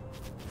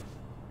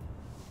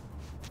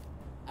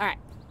 All right.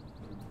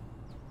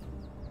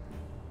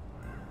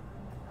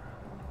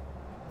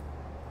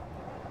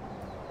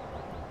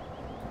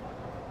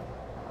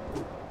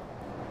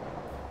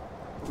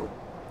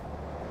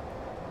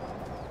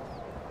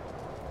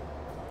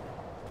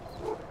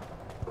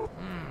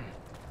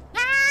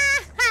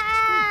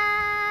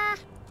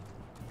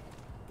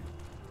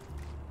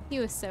 He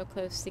was so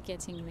close to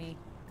getting me.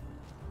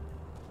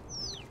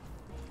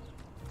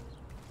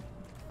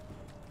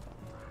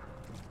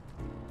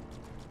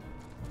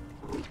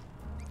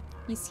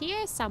 He's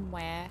here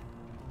somewhere.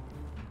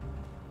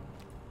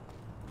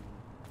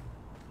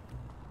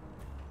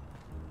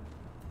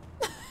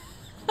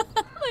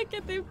 Look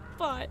at the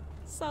butt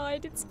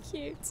side, it's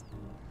cute.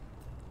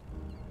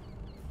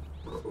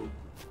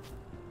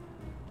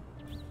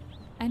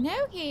 I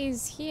know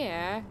he's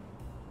here.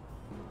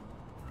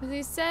 Because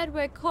he said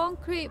we're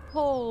concrete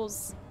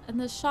poles and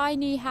the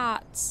shiny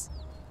hats.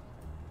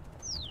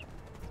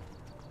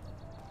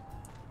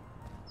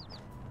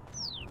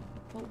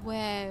 But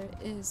where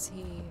is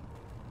he?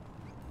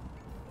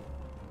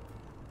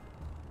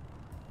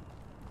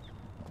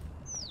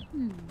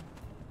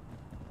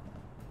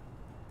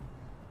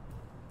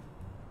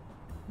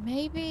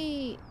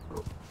 Maybe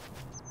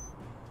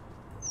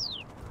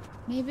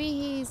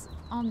he's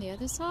on the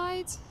other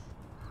side?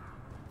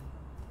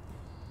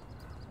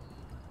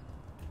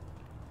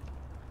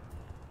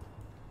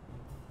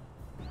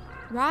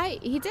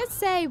 Right? He did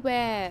say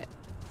where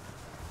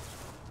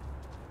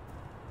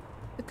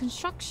the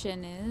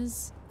construction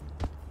is.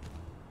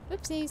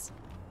 Oopsies.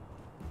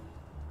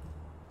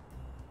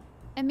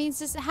 It means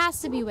this has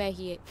to be where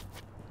he...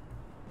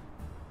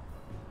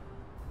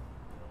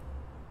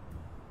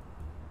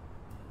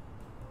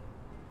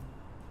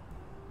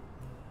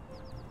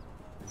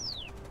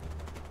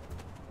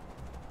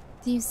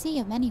 Do you see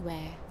him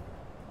anywhere?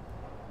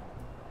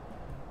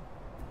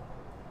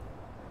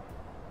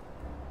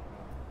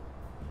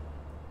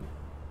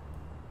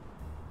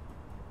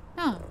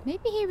 Oh,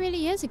 maybe he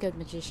really is a good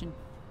magician.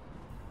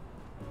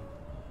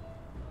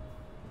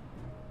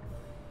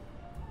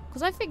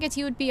 Because I figured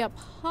he would be up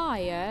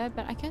higher,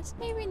 but I guess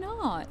maybe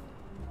not.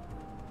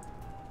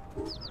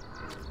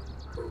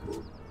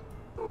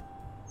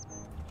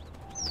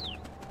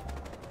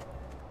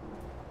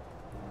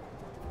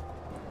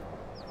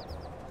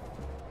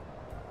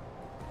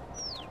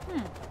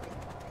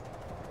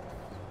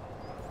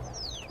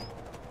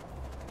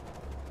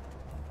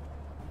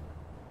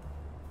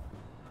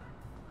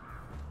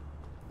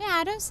 Yeah,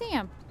 I don't see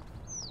him.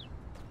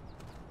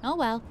 Oh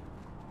well.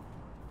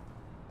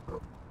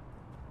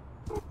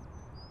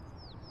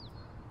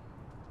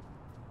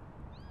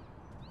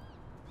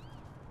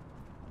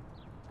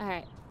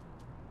 Alright.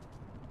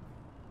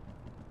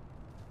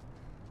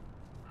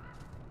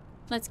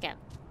 Let's go.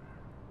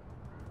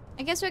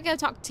 I guess we'll go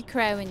talk to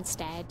Crow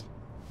instead.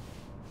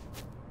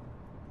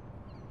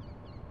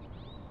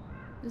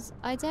 'Cause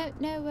I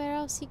don't know where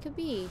else he could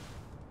be.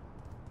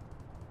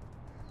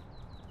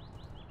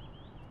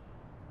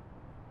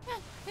 Yeah,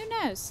 who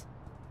knows?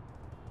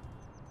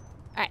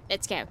 Alright,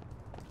 let's go.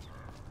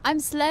 I'm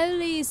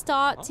slowly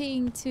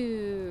starting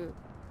to...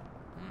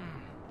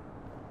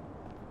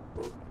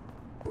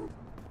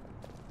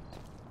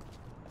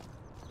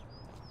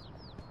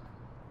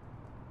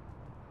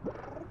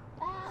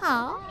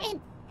 Oh,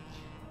 and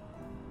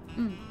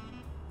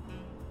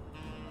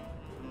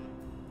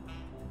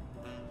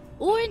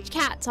Orange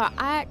cats are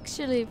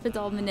actually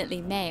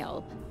predominantly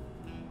male.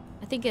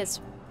 I think it's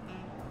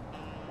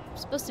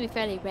supposed to be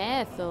fairly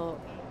rare for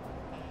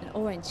an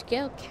orange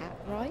girl cat,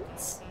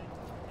 right?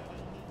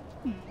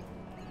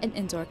 An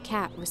indoor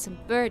cat with some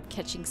bird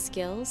catching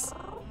skills.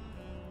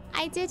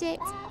 I did it.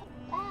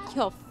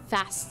 You're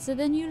faster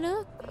than you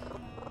look.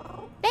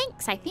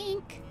 Thanks, I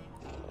think.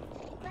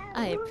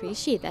 I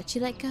appreciate that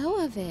you let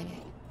go of it.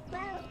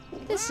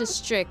 This is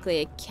strictly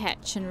a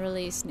catch and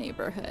release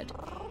neighborhood.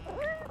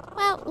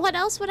 Well, what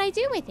else would I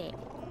do with it?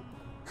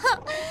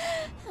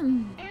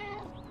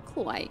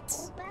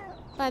 Quite.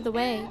 By the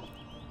way,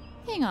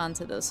 hang on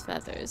to those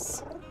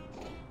feathers.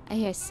 I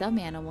hear some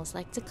animals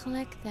like to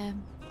collect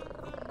them.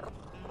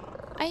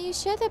 Are you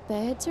sure the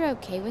birds are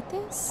okay with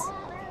this?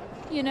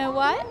 You know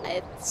what?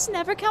 It's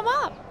never come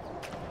up.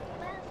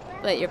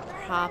 But you're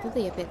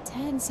probably a bit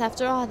tense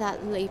after all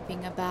that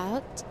leaping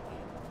about.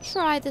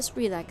 Try this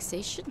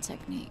relaxation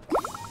technique.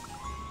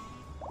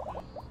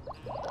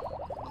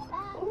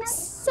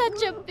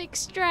 Such a big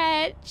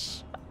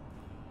stretch.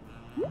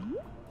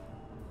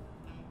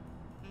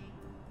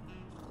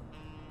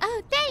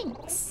 Oh,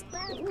 thanks.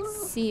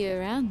 See you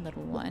around,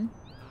 little one.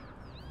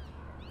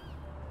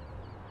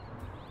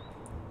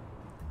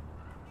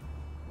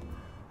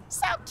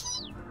 So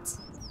cute.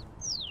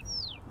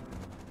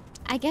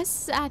 I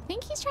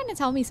think he's trying to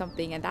tell me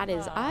something, and that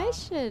is I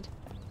should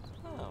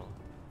Oh.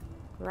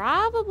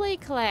 probably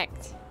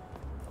collect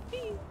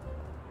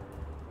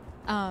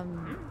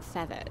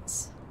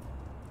feathers.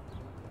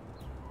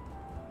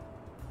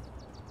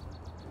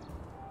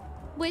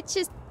 Which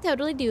is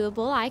totally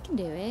doable. I can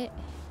do it.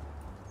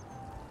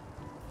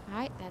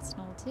 Alright, that's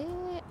not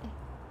it.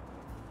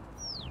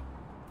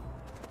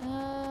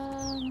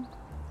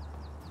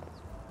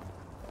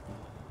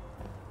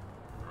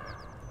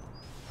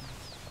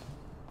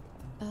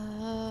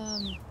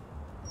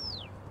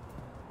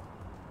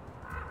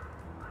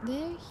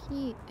 There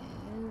he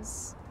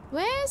is.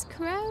 Where's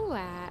Crow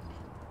at?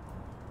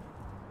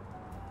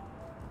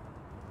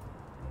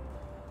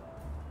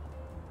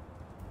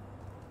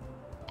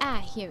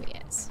 Ah, here he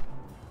is.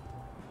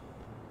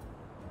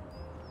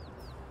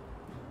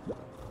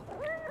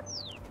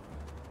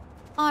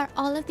 Are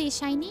all of these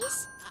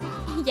shinies?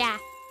 Yeah,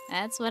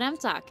 that's what I'm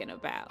talking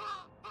about.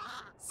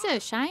 So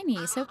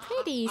shiny, so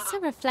pretty, so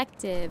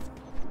reflective.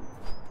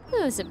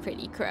 Who's a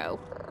pretty crow?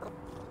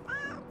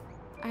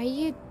 Are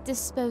you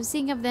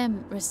disposing of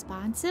them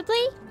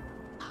responsibly?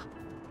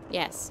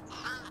 Yes.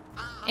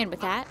 And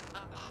with that,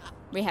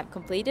 we have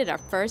completed our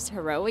first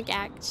heroic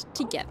act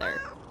together.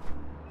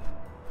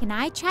 Can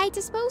I try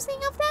disposing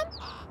of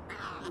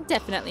them?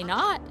 Definitely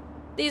not.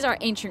 These are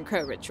ancient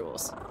crow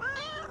rituals.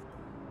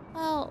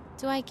 Well,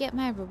 do I get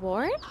my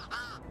reward?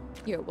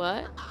 Your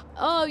what?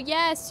 Oh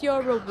yes,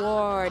 your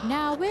reward.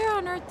 Now, where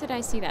on earth did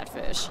I see that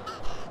fish?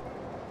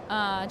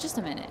 Just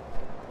a minute.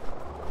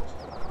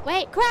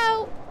 Wait,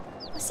 Crow!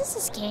 Was this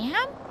a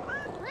scam?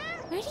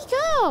 Where'd he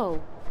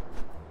go?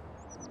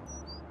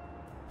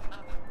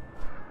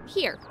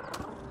 Here.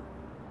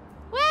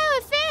 Wow,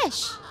 a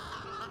fish!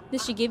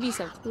 This should give you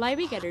some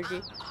climbing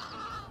energy.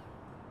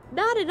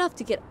 Not enough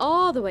to get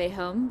all the way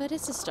home, but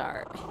it's a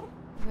start.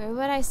 Where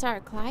would I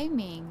start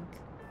climbing?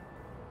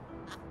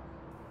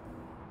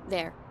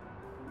 There.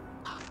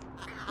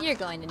 You're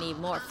going to need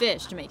more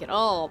fish to make it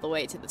all the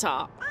way to the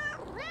top.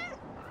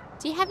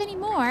 Do you have any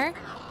more?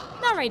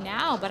 Not right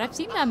now, but I've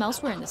seen them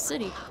elsewhere in the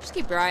city. Just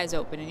keep your eyes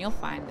open and you'll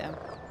find them.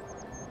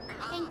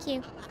 Thank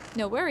you.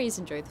 No worries,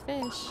 enjoy the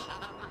fish.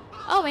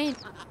 Oh, and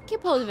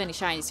keep hold of any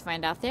shinies you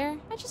find out there.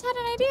 I just had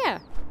an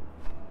idea.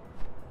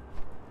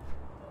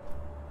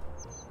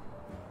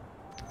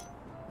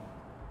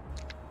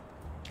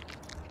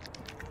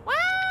 Wow!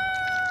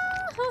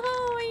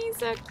 Oh, he's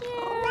so cute.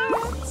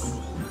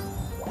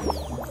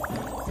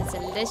 It's a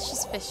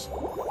delicious fish.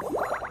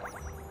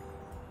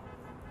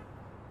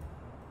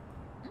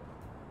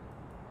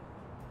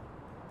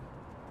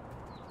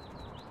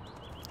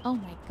 Oh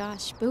my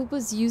gosh,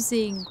 Boba's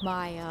using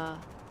my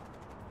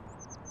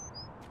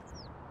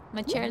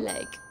my chair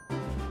leg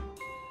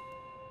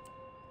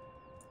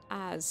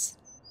as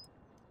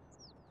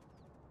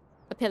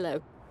a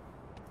pillow.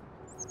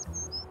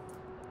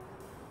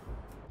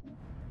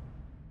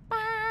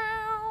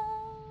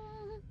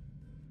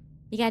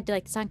 You gotta do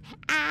like the song.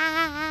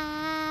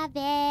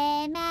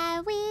 Ave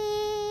Maria.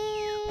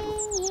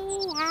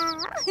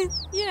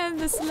 You know, in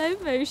the slow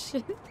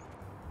motion.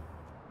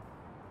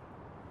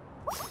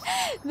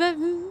 But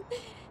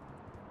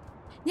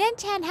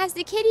Nen-chan, has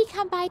the kitty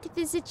come by to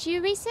visit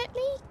you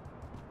recently?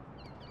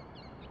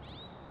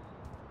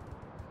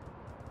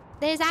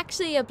 There's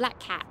actually a black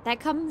cat that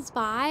comes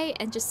by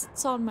and just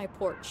sits on my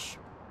porch.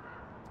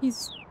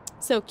 He's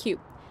so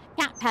cute.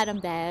 Can't pet him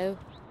though.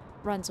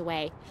 Runs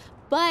away.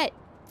 But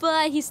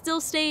he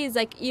still stays,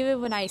 like, even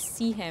when I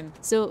see him.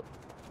 So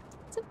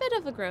it's a bit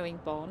of a growing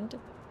bond.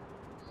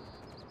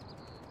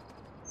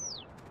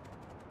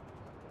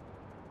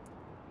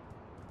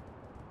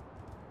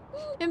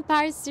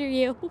 Empire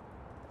cereal.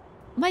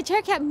 My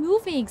chair kept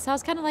moving, so I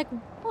was kind of like,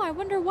 oh, I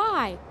wonder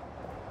why.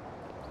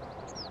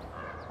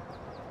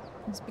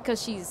 It's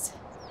because she's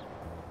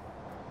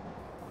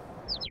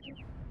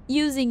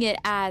using it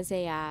as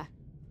a,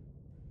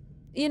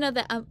 you know,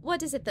 the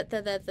what is it?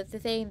 The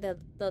thing, the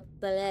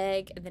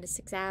leg, and then it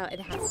sticks out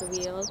and it has the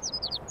wheel.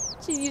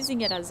 She's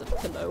using it as a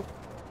pillow.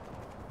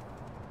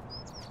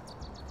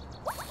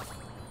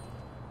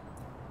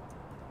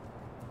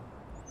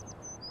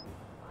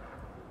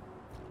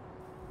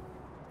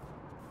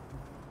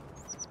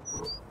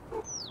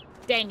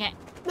 Dang it.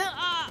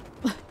 Ah!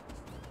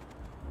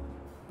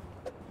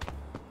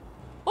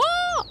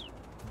 Oh!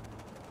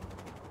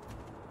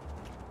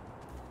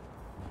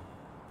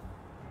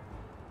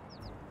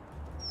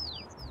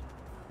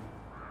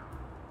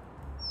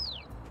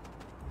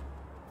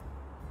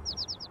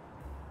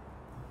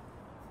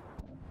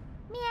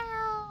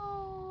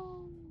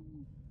 Meow.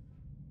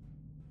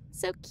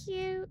 So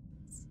cute.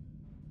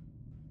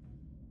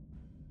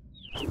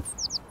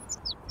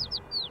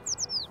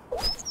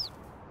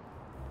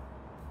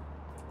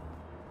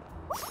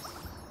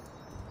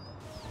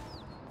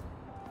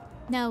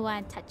 No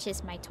one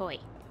touches my toy.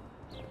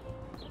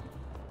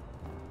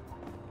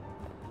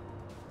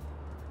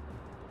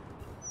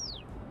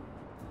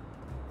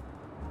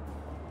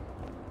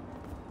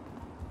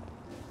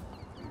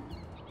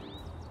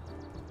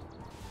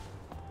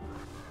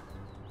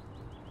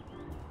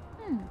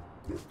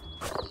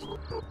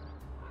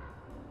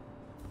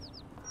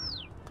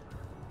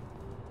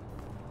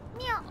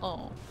 Meow.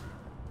 Oh.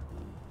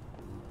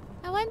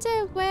 I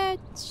wonder where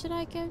should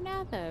I go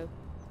now though?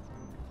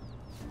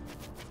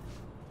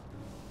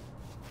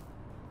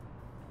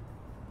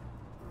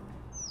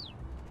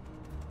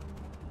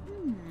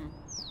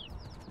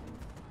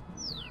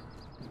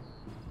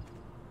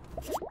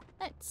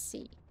 Let's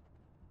see.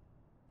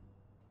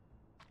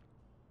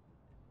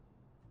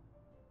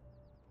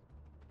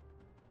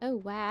 Oh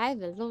wow, I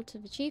have a lot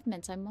of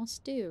achievements I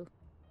must do.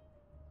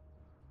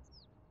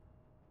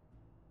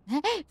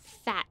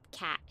 Fat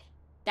cat.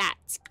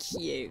 That's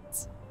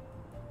cute.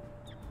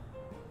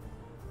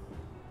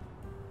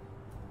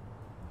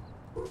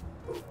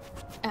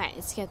 Alright,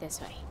 let's go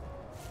this way.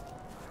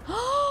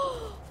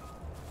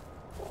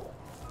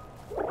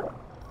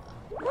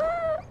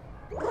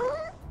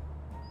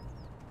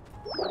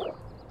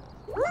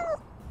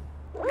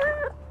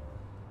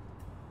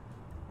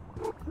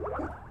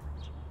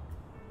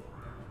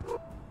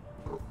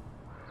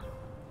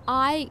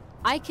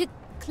 I could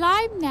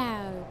climb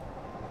now.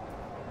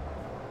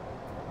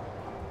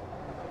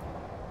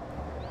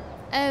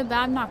 Oh, but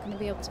I'm not going to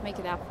be able to make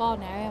it that far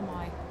now, am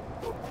I?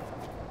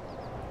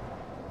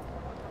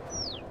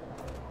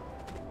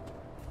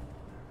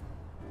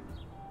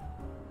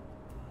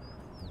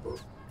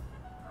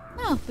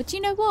 Oh, but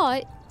you know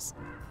what?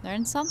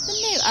 Learn something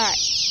new. Alright.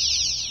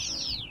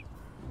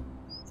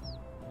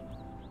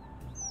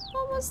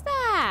 What was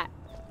that?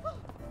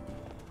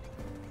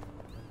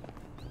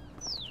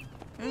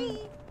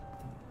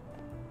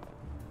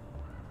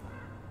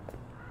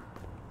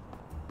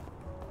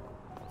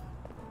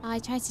 I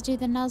tried to do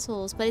the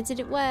nuzzles, but it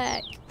didn't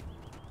work.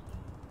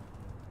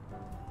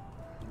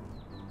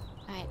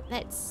 Alright,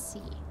 let's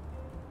see.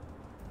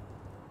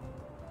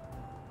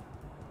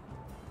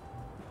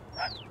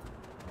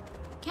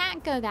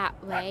 Can't go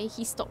that way.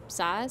 He stops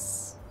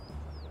us.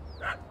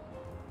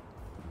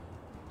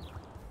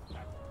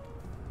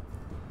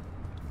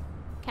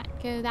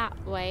 Can't go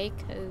that way,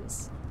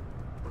 because...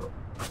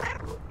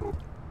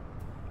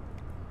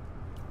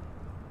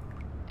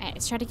 Alright,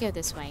 let's try to go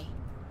this way.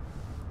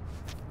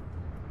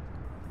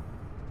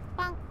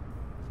 Bonk.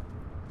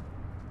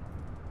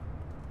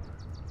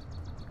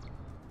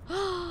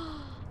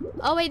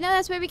 Oh wait, no,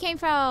 that's where we came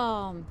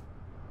from.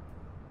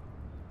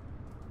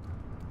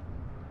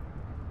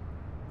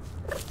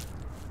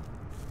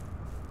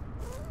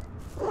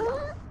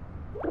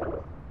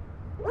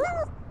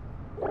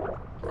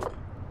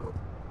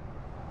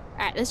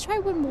 Alright, let's try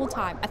one more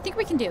time. I think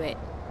we can do it.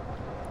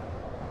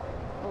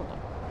 Hold on.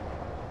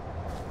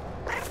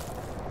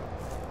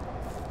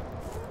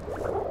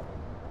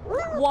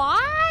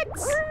 What?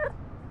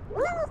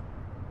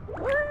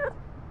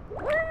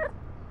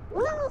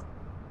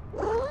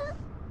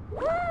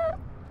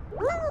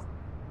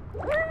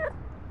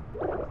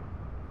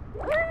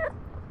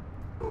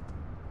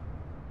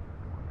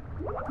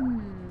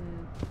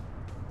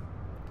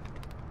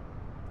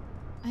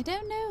 I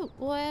don't know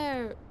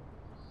where...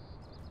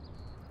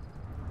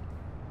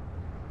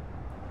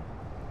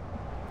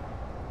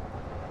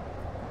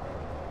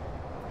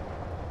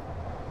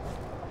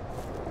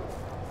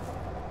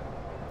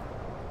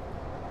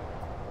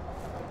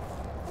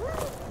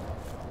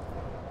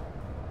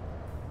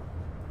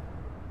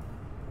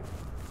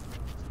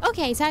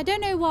 Okay, so I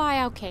don't know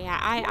why. Okay,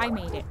 I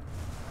made it.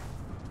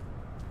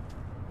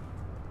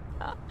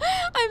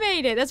 I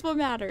made it. That's what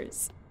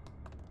matters.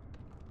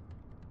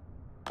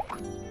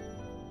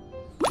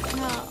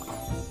 Oh.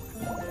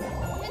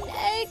 An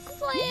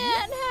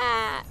eggplant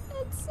hat.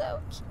 That's so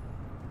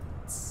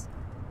cute.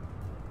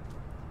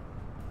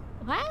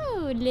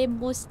 Wow, le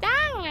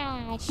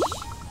moustache.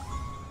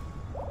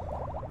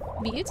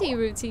 Beauty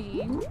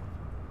routine.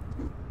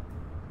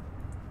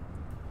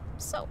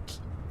 So cute.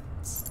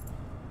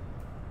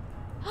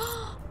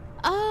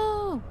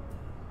 Oh!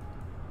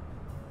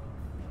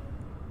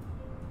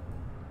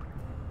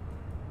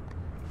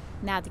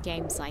 Now the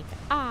game's like,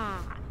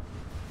 ah.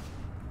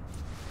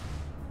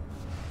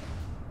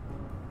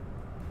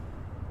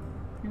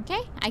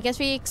 Okay, I guess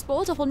we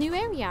explored a whole new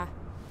area.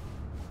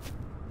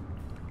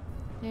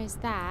 There's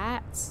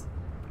that.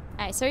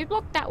 Alright, so we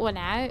blocked that one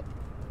out.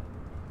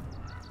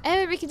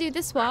 Oh, we could do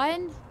this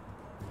one.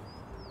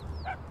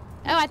 Oh,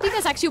 I think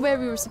that's actually where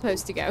we were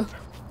supposed to go.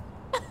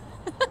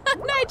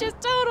 I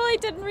just totally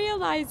didn't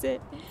realize it.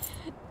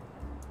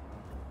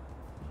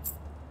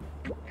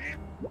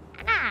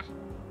 Ah,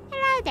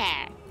 hello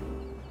there.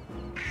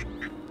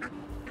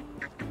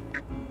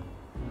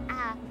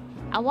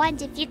 I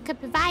wonder if you could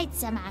provide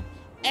some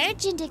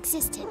urgent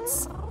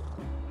assistance.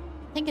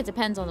 I think it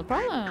depends on the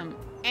problem.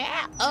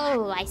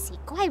 Oh, I see.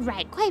 Quite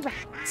right, quite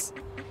right.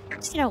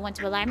 You don't want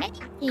to alarm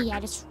anybody. I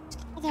just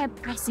rather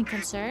pressing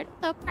concern,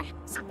 though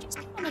perhaps I'm just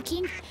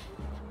panicking.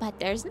 But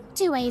there's no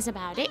two ways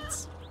about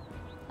it.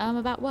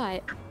 About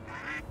what?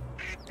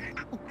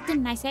 Oh,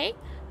 didn't I say?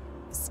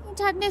 Seemed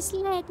to have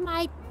misled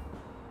my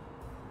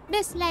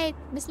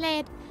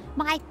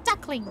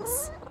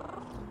ducklings.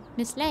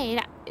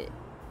 Mislaid?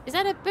 Is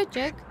that a bird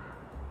joke?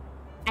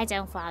 I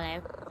don't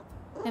follow.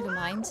 Never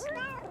mind.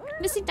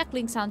 Missing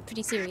ducklings sound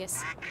pretty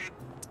serious.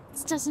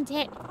 Doesn't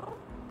it?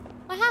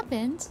 What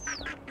happened?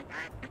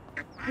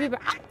 We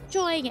were out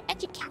enjoying an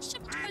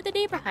education tour of the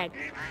neighborhood.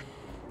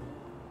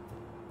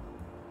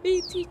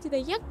 We teach the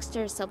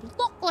youngsters some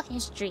local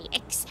history,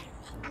 etc.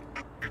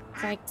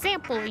 For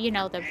example, you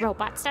know the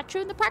robot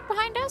statue in the park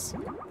behind us?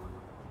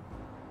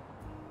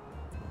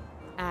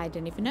 I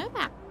didn't even know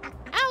that.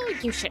 Oh,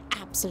 you should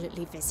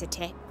absolutely visit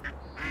it.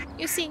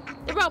 You see,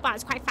 the robot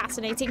is quite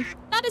fascinating.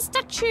 Not a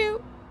statue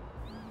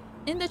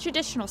in the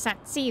traditional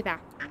sense either.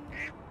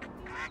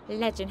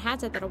 Legend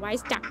has it that a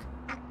wise duck,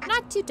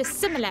 not too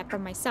dissimilar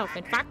from myself,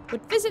 in fact,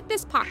 would visit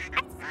this park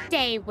every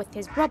day with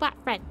his robot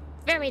friend.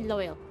 Very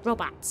loyal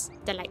robots.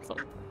 Delightful.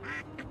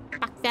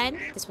 Back then,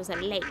 this was a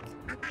lake.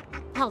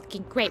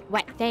 Hulking great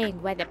wet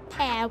thing where the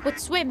pair would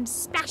swim,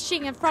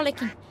 splashing and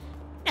frolicking. You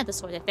know the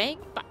sort of thing,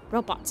 but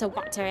robots are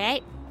water, eh?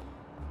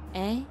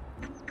 Eh?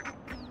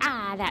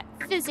 Ah, that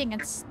fizzing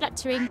and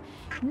spluttering.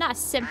 Not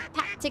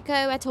simpatico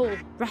at all.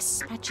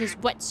 Rust patches,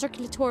 wet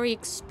circulatory,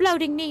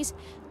 exploding knees.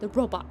 The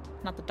robot,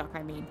 not the duck,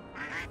 I mean.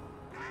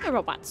 The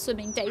robot's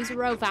swimming days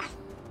were over.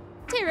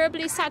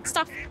 Terribly sad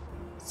stuff.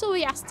 So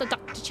we asked the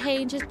duck to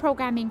change his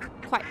programming.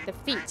 Quite the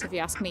feat, if you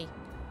ask me.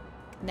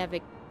 Never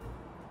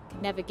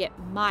get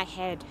my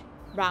head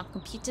around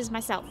computers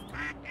myself.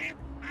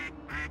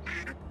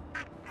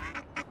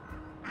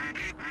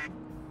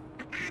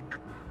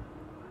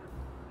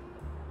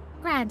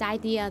 Grand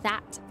idea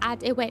that,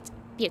 and it went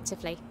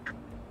beautifully.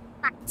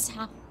 Right.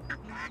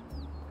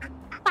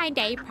 Fine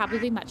day,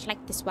 probably much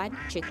like this one.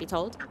 Truth be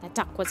told, the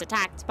duck was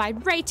attacked by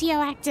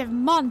radioactive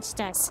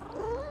monsters.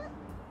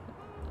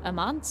 A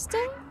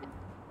monster?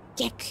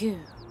 Gekku.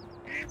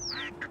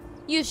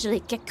 Usually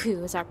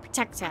Gekku is our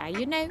protector,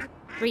 you know?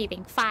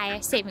 Breathing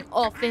fire, saving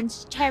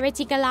orphans,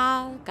 charity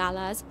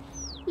galas.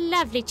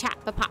 Lovely chap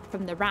apart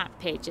from the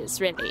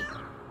rampages, really.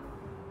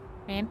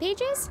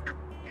 Rampages?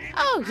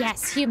 Oh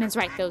yes, humans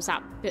write those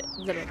up.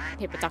 Little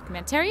paper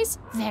documentaries.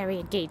 Very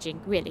engaging,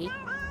 really.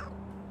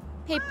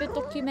 Paper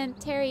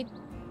documentary?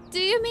 Do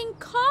you mean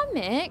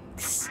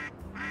comics?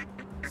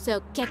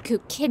 So Gekku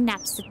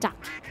kidnaps the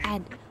duck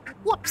and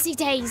whoopsie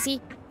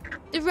daisy.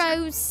 The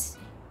rose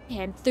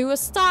and through a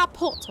star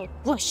portal.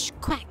 Whoosh,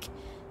 quack.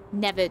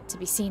 Never to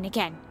be seen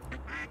again.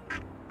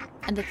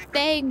 And the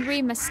thing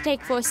we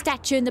mistake for a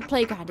statue in the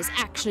playground is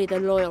actually the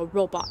loyal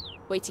robot,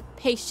 waiting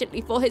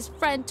patiently for his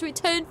friend to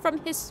return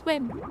from his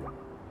swim.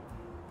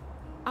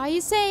 Are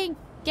you saying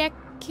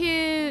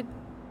Gekku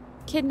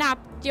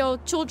kidnapped your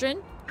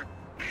children?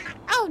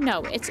 Oh,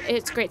 no, it's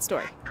a great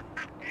story.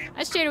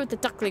 I shared it with the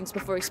ducklings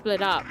before we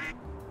split up.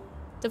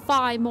 To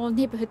find more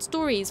neighborhood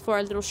stories for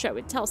our little show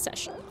and tell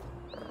session.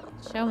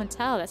 Show and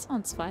tell, that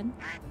sounds fun.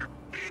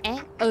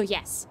 Eh? Oh,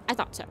 yes, I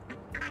thought so.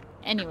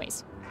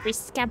 Anyways, we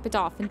scampered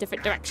off in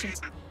different directions.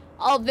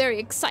 All very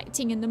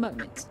exciting in the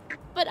moment.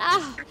 But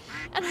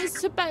and I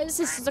suppose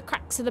this is the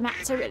crux of the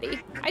matter, really.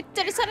 I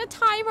didn't set a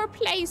time or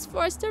place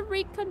for us to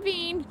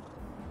reconvene.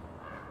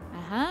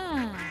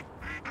 Aha.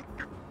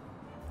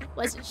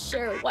 Wasn't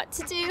sure what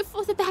to do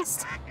for the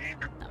best.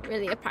 Not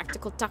really a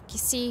practical duck, you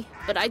see.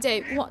 But I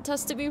don't want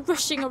us to be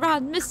rushing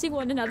around missing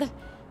one another.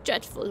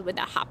 Dreadful when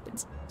that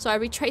happens. So I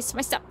retraced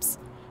my steps.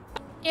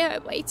 Yeah,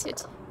 I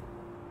waited.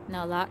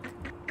 No luck.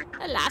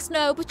 Alas,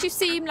 no, but you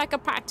seem like a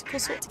practical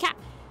sort of cat.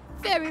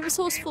 Very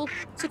resourceful.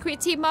 So can we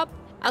team up?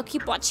 I'll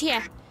keep watch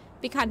here.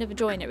 Be kind of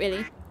enjoying it,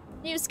 really.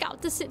 You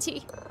scout the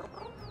city.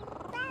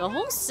 The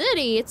whole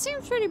city? It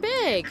seems pretty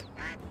big.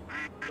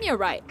 You're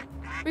right.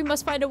 We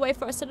must find a way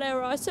for us to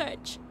narrow our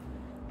search.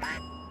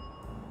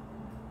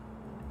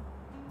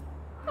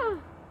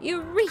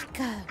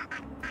 Eureka!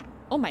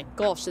 Oh my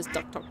gosh, this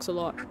duck talks a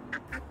lot.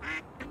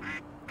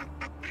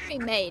 We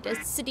made a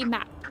city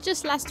map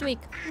just last week.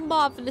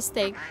 Marvelous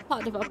thing.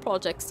 Part of our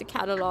projects to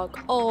catalogue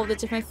all the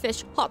different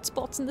fish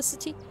hotspots in the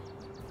city.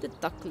 The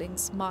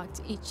ducklings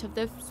marked each of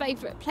their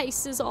favourite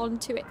places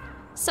onto it.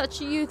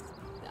 Such youth...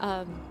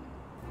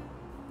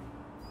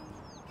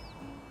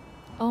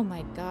 Oh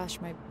my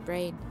gosh, my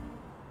brain.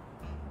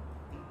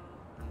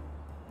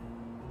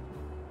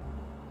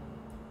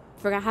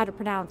 Forgot how to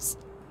pronounce.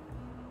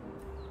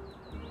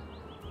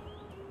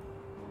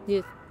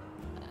 Youth.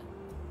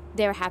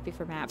 They were happy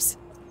for maps.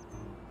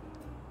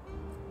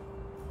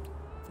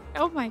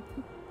 Oh my.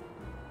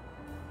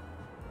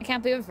 I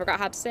can't believe I forgot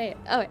how to say it.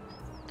 Oh,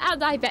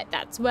 and I bet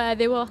that's where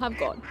they will have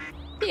gone.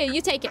 Here,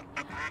 you take it.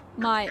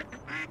 My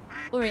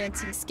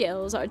orienting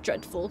skills are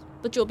dreadful,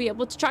 but you'll be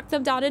able to track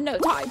them down in no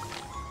time.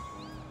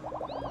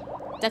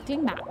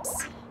 Duckling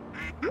maps.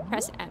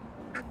 Press M.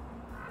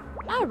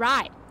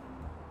 Alright.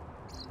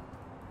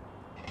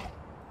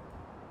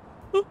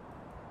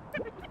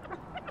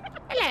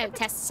 Hello,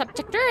 test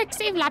subject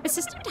Save lab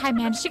assistant. I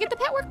managed to get the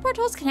pet work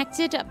portals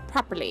connected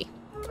properly.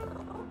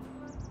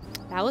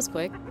 That was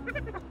quick.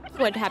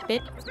 Would have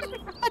been,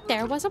 but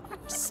there was a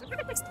worse.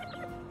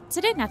 So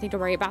did nothing to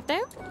worry about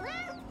though.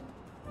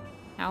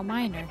 How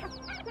minor.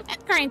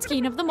 Grand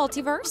scheme of the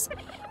multiverse.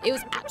 It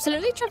was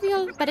absolutely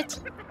trivial, but a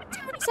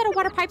tiny set of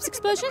water pipes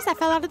explosions that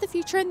fell out of the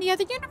future in the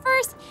other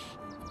universe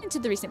into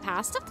the recent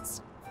past of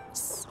this.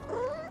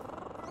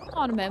 Hold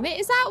on a moment,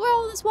 is that where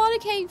all this water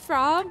came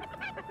from?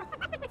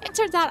 It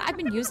turns out I've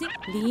been using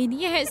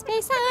linear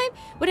space-time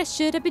when I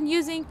should have been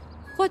using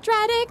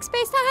quadratic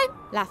space-time.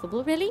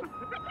 Laughable, really?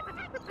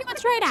 You want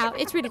to try it out?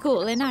 It's really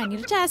cool, and I need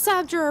a test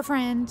subject,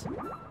 friend.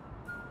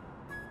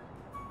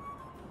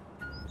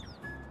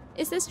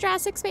 Is this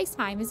Jurassic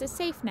space-time? Is it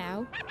safe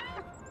now?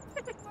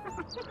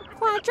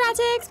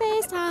 Quadratic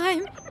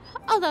space-time.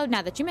 Although,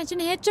 now that you mention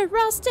it,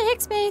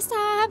 Jurassic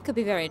space-time could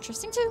be very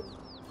interesting, too.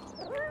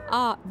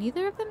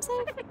 Neither of them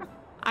safe?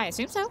 I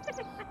assume so.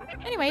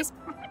 Anyways,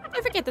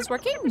 if we get this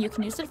working, you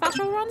can use it to fast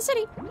travel around the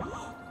city.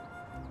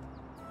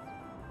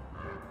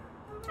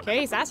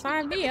 Okay, so that's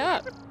firing me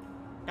up.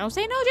 Don't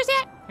say no just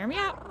yet. Hear me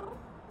out.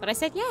 But I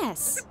said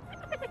yes.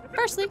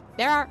 Firstly,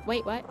 there are...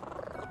 Wait, what?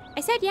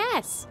 I said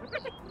yes.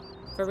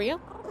 For real?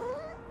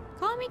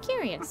 Call me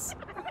curious.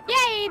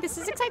 Yay, this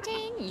is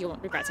exciting. You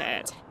won't regret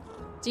it.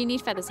 Do you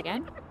need feathers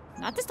again?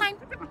 Not this time.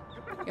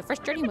 Your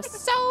first journey was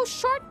so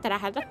short that I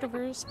had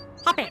leftovers.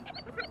 Hop in.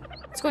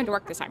 It's going to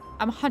work this time.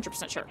 I'm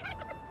 100% sure.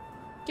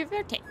 Give it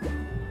a take.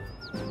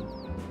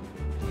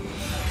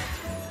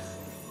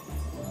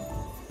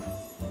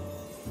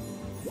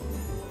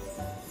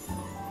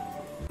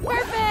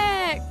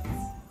 Perfect!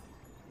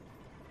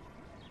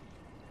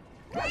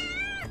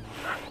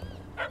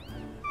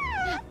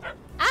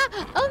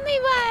 Only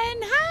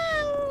one!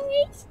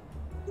 Hi!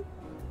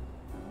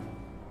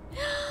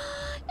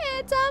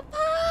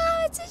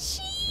 It's a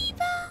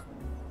Sheba!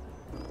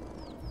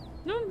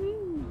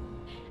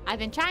 I've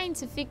been trying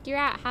to figure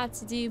out how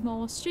to do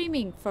more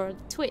streaming for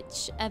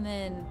Twitch and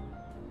then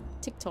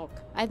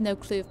TikTok. I have no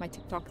clue if my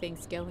TikTok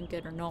thing's going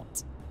good or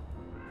not.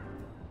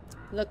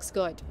 Looks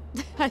good,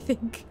 I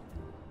think.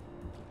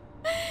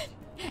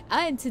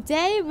 And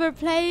today we're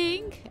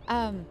playing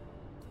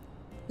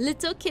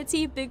Little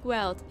Kitty Big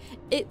World.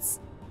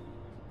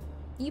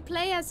 You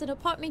play as an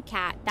apartment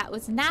cat that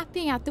was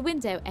napping out the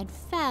window and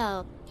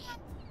fell.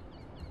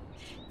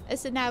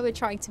 So now we're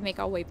trying to make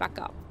our way back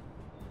up.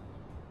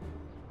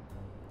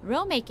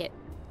 We'll make it.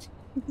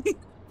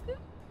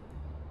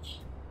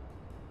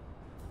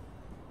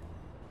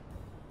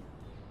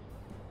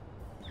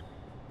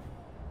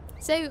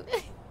 So,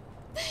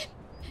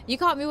 you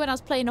caught me when I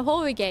was playing a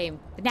horror game,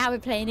 but now we're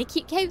playing a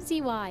cute cozy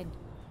one.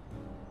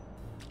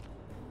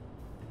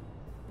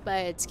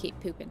 Birds keep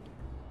pooping.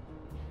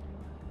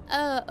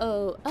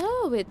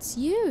 Oh, it's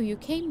you. You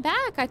came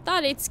back. I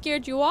thought it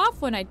scared you off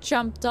when I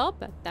jumped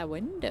up at that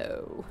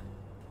window.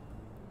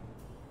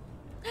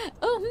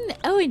 Oh,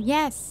 and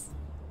yes.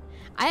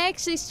 I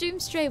actually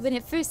streamed Stray when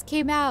it first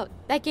came out.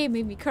 That game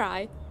made me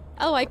cry.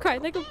 Oh, I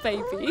cried like a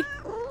baby.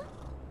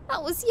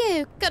 That was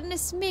you.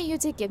 Goodness me, you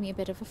did give me a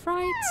bit of a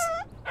fright.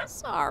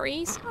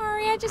 Sorry.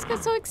 I just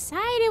got so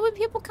excited when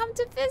people come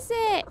to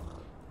visit.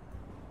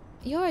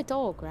 You're a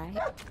dog, right?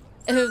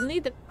 Only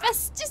the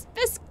bestest,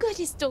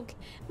 goodest dog.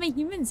 My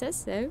human says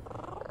so.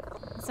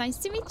 It's nice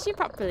to meet you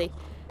properly.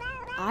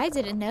 I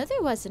didn't know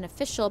there was an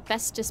official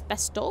bestest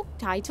best dog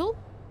title.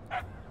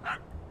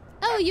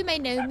 Oh, you may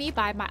know me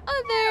by my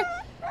other...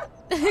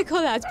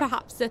 call out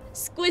perhaps the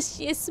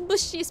squishiest,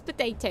 mushiest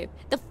potato.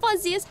 The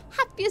fuzziest,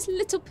 happiest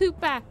little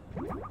pooper.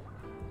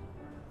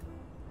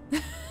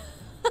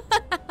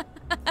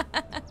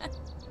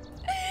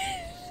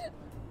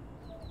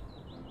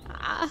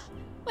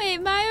 Wait,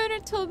 my owner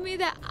told me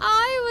that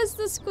I was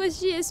the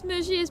squishiest,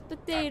 mushiest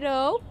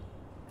potato.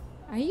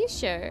 Are you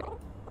sure?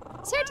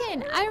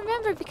 Certain. I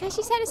remember because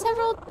she said it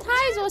several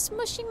times while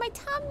smushing my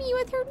tummy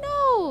with her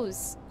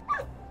nose.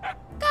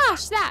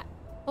 Gosh, that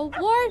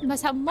award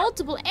must have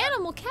multiple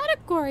animal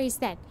categories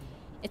then.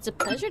 It's a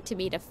pleasure to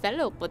meet a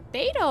fellow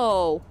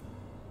potato.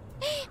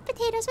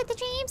 Potatoes with the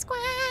Dream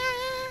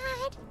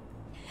Squad.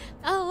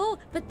 Oh,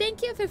 but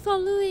thank you for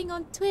following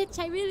on Twitch.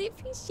 I really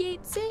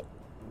appreciate it.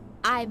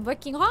 I'm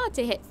working hard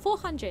to hit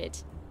 400.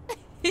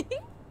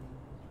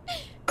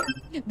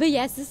 But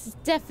yes, this is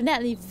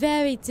definitely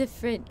very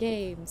different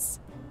games.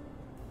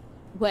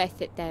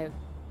 Worth it though.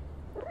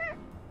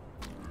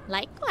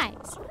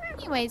 Likewise.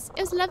 Anyways,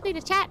 it was lovely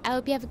to chat. I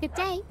hope you have a good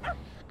day.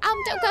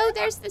 Don't go.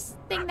 There's this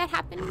thing that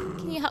happened.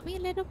 Can you help me,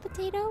 little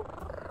potato?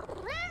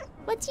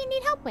 What do you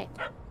need help with?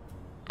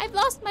 I've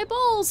lost my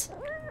balls.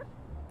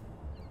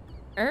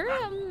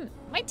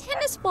 My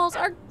tennis balls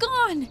are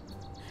gone.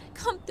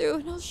 Come through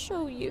and I'll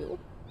show you.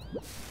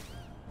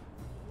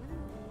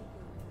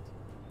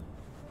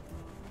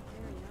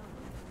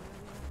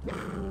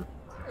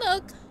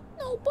 Look,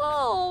 no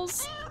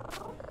balls.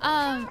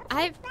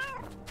 I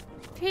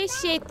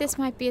appreciate this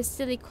might be a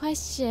silly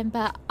question,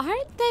 but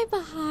aren't they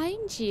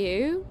behind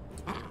you?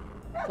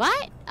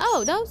 What?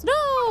 Oh, those?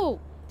 No!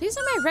 These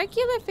are my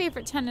regular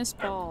favorite tennis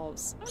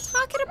balls. I'm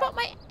talking about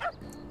my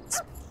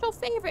special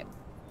favorite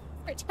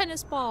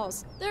tennis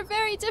balls. They're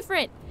very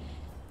different.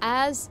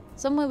 As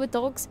someone with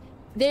dogs,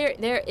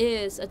 there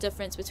is a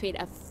difference between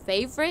a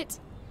favorite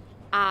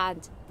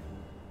and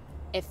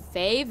a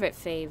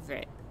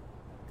favorite.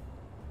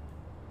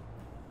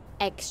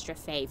 Extra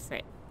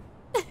favorite.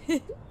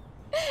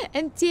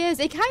 And yes,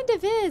 it kind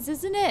of is,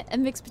 isn't it? A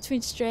mix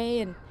between Stray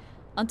and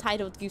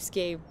Untitled Goose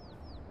Game.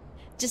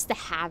 Just the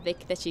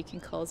havoc that you can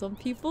cause on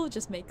people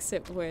just makes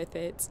it worth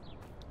it.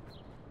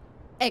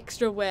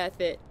 Extra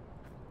worth it.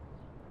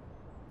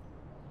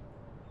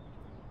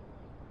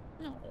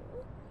 Oh.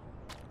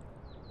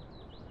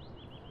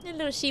 The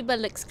little Shiba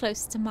looks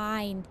close to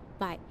mine,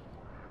 but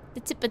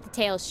the tip of the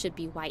tail should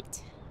be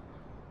white.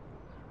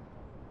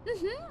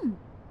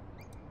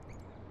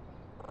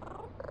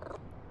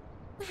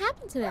 What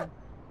happened to them?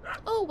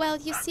 Oh, well,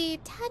 you see,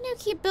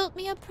 Tanuki built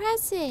me a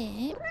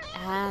present.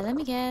 Let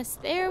me guess.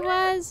 There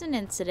was an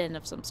incident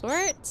of some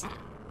sort.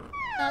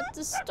 Not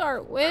to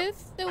start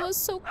with. It was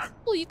so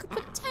cool. You could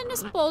put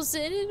tennis balls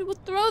in and it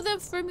would throw them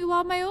for me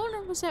while my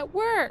owner was at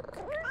work.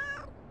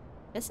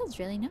 That sounds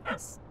really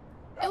nice.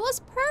 It was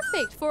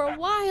perfect for a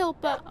while,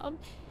 but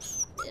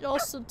it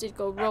also did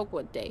go rogue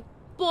one day.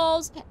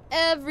 Balls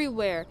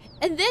everywhere.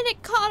 And then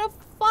it caught a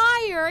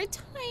fire a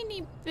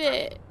tiny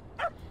bit.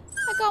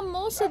 I got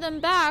most of them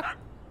back,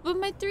 but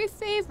my 3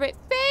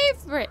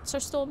 favorites are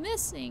still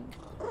missing.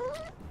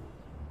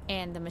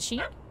 And the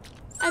machine?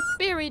 I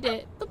buried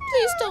it, but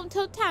please don't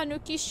tell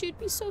Tanuki, she'd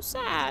be so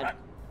sad.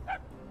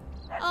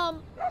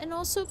 And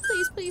also,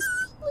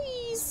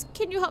 please,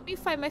 can you help me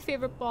find my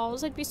favorite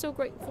balls? I'd be so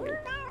grateful.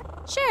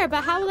 Sure,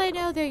 but how will I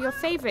know they're your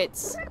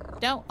favorites?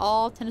 Don't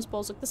all tennis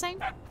balls look the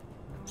same?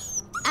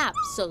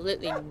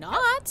 Absolutely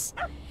not.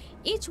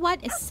 Each one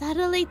is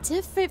subtly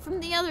different from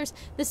the others.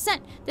 The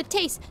scent, the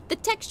taste, the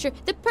texture,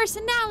 the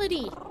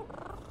personality.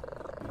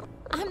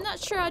 I'm not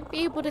sure I'd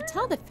be able to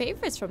tell the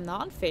favorites from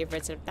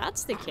non-favorites if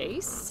that's the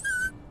case.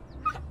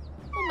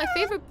 Well, my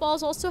favorite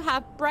balls also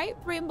have bright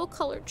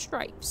rainbow-colored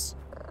stripes.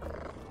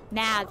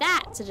 Now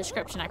that's a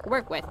description I can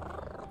work with.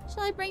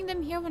 Shall I bring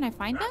them here when I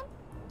find them?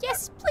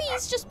 Yes,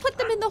 please. Just put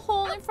them in the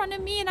hole in front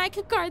of me and I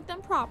could guard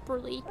them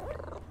properly.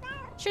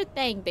 Sure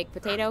thing, Big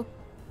Potato.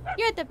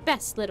 You're the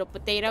best little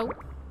potato.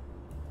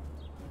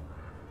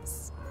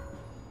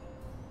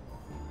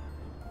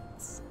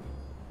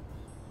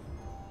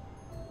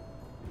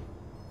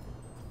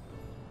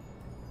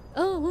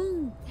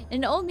 Oh,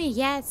 and only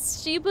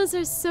yes, Shibas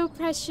are so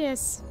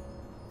precious.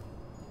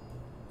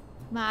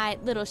 My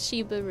little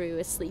Shibaroo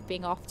is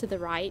sleeping off to the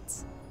right.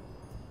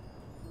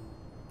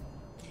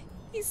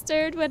 He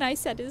stirred when I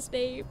said his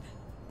name.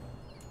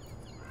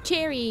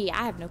 Cherry,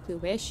 I have no clue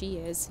where she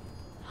is.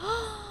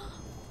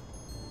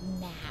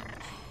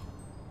 Nap.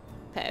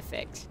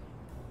 Perfect.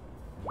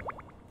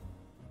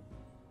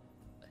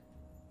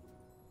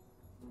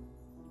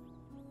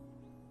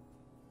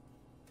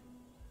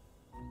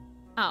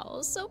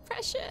 Oh, so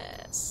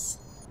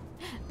precious.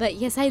 But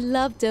yes, I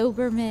love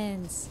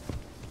Dobermans.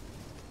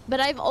 But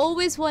I've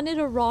always wanted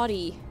a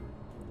Roddy.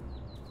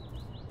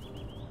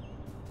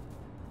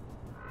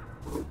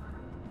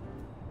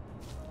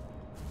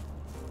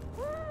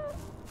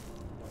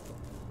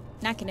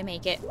 Not gonna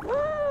make it.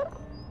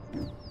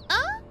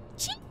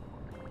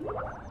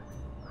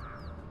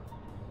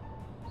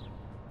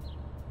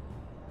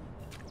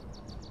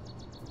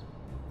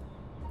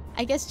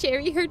 I guess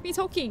Cherry heard me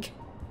talking.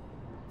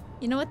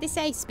 You know what they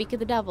say, speak of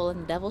the devil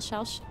and the devil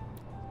shall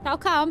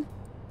come.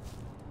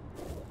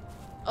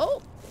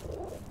 Oh!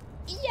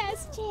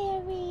 Yes,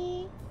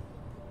 Cherry.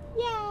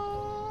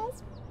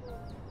 Yes.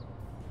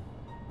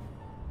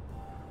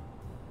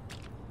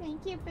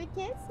 Thank you for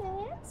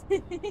kisses.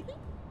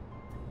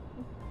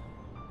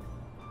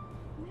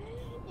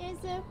 You're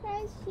so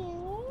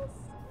precious.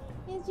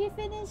 Did you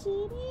finish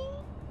eating?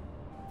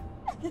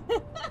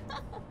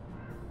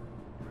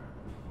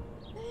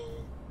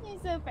 You're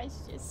so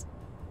precious.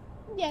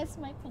 Yes,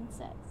 my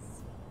princess.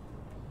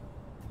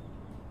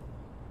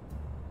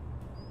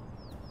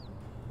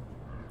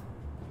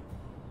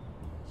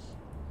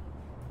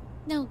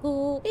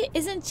 No,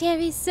 isn't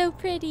Cherry so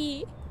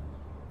pretty?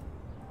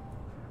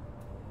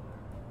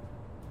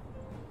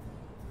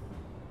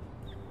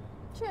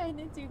 Trying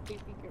to do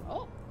baby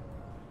girl.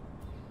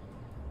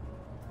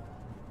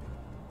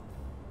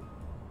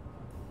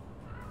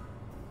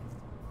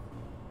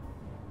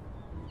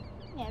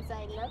 Yes,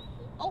 I love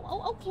you.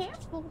 Oh,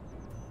 careful.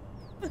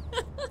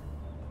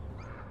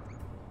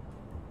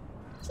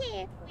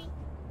 Cherry.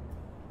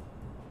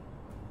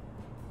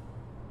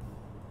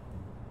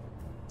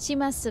 She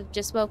must have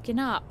just woken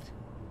up.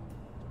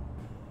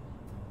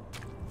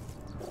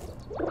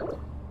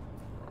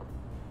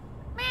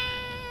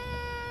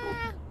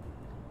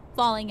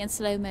 Falling in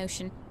slow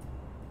motion.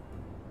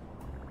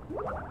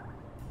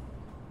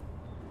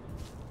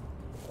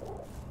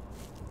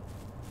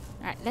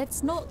 Alright,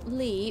 let's not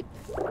leap.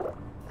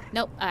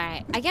 Nope,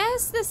 alright. I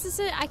guess this is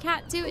it. I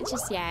can't do it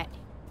just yet.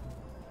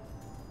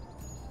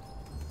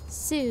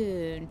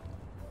 Soon.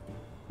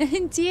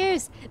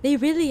 Tears, they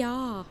really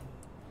are.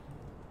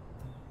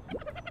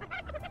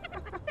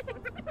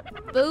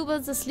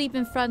 Boba's asleep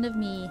in front of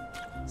me.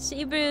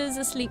 Shiba's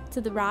asleep to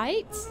the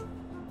right.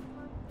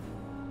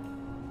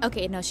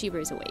 Okay, no,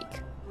 Shiba's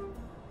awake.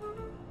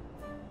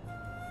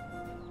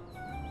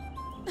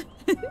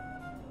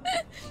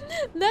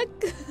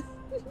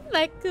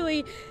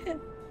 Luckily,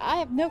 I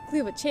have no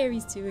clue what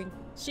Cherry's doing.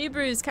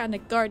 Shiba is kind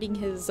of guarding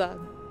his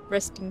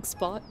resting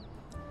spot.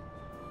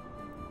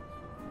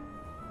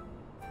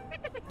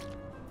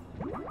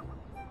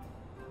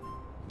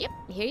 Yep,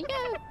 here you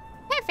go.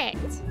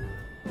 Perfect.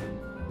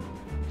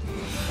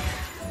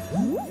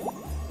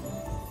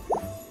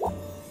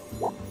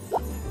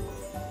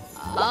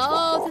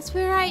 Oh, that's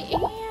where I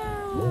am.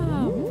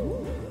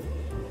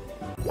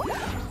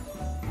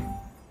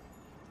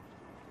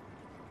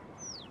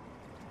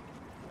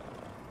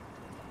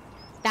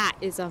 That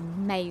is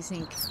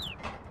amazing.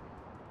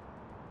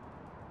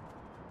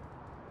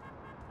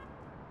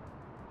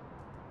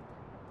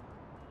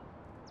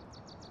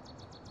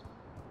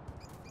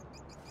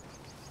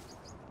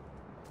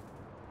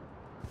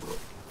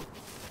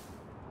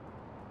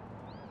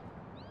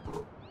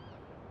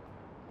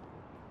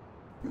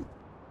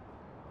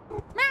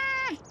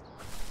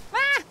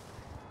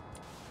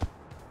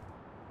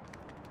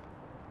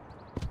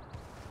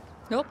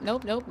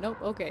 Nope.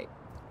 Okay.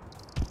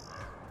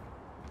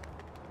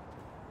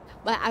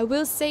 But I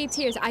will say,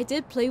 Tears, I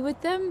did play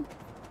with them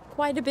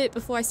quite a bit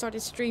before I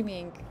started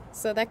streaming.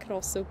 So that could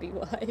also be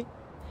why.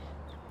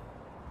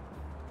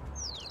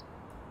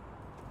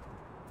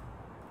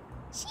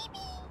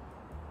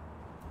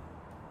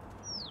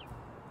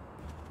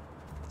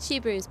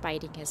 Shiba is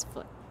biting his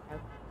foot.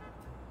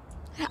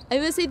 I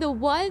will say the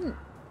one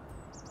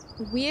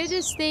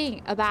weirdest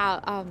thing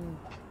about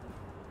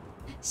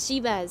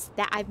Shiba's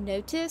that I've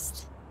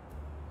noticed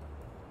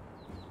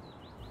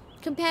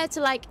compared to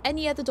like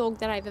any other dog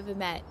that I've ever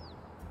met,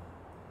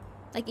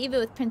 like even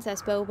with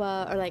Princess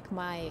Boba or like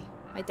my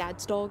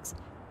dad's dogs,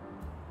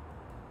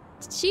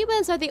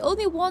 Shibas are the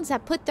only ones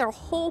that put their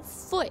whole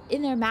foot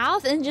in their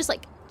mouth and just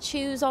like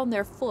chews on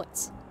their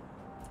foot.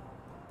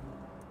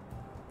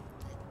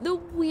 The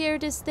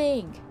weirdest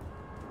thing.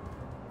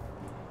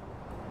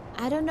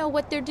 I don't know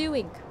what they're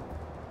doing.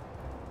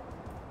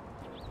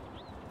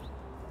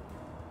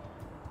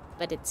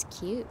 But it's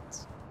cute.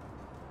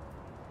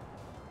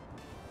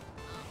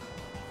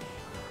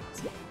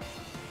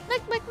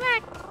 Look!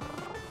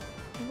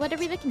 What are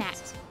we looking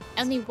at?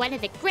 Only one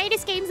of the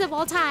greatest games of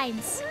all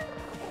times.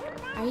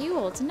 Are you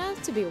old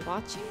enough to be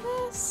watching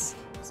this?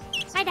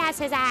 My dad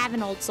says I have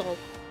an old soul.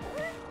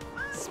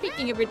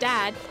 Speaking of your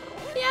dad,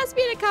 he asked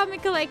me to come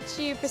and collect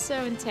you for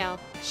show and tell.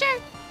 Sure.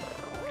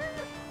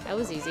 That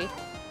was easy.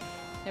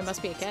 There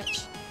must be a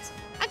catch.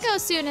 I'll go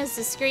as soon as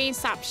the screen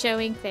stops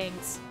showing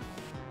things.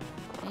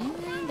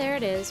 And there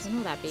it is. When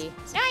will that be?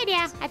 No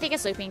idea. I think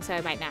it's looping, so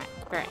it might not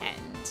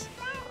end.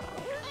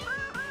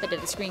 But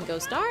if the screen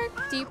goes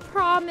dark, do you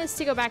promise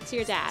to go back to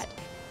your dad?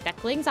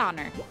 Duckling's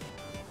honor.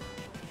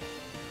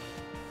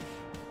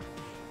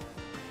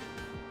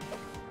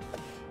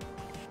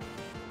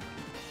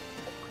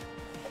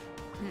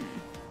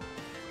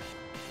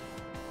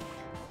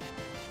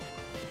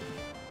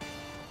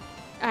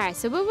 Alright,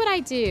 so what would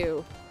I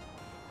do?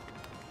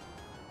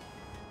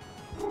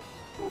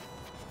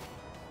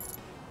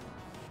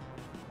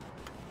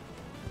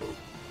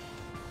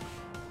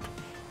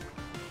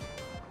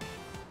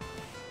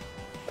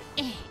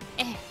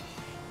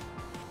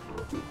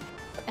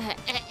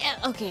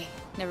 Okay,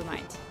 never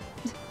mind.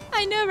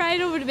 I know,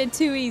 right? It would have been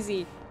too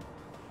easy.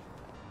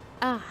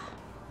 Couldn't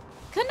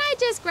I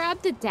just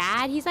grab the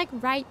dad? He's like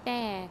right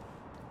there.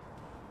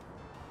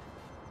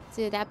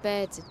 Dude, that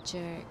bird's a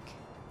jerk.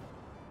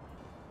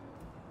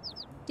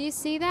 Do you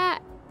see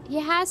that? He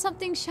has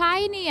something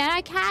shiny and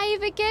I can't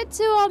even get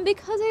to him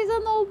because he's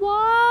in the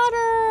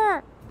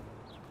water.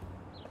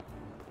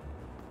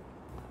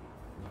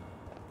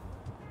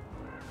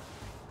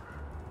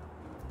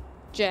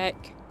 Jerk.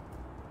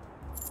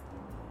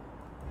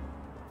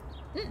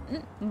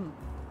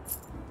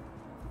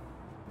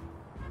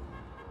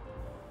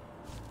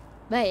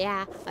 But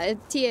yeah,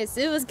 T.S.,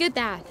 it was good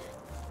that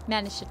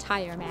managed to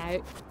tire him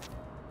out.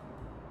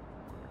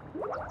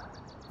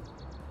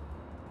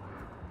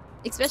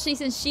 Especially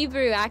since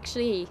Shibaru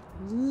actually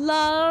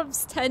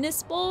loves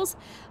tennis balls,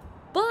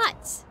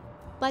 but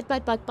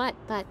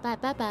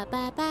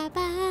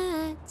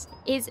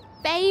his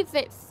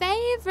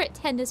favorite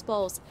tennis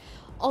balls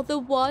are the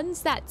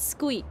ones that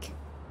squeak.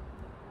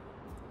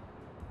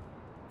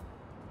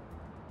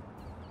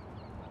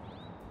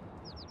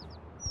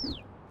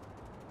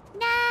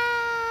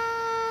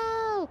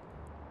 No!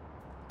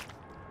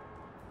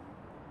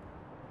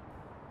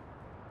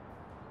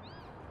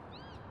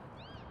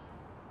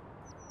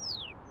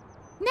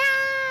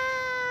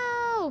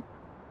 No!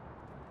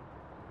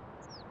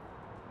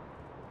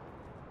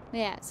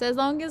 Yeah, so as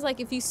long as,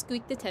 like, if you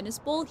squeak the tennis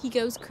ball, he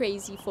goes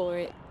crazy for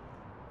it.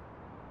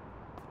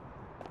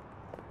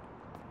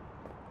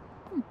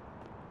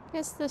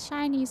 Guess the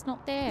shiny's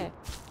not there.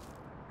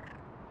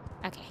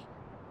 Okay.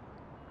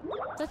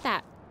 Look at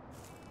that.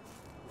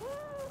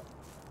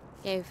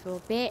 Go for a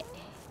bit.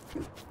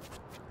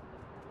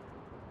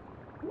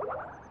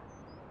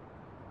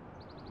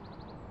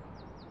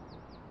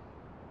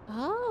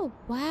 Oh,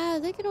 wow.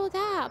 Look at all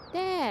that up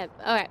there.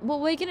 Alright,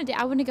 what we're gonna do...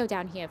 I want to go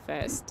down here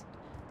first.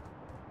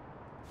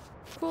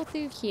 Crawl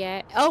through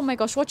here. Oh my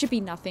gosh, watch it be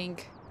nothing.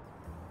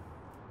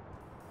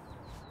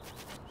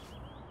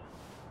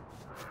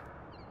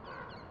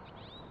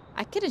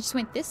 I could have just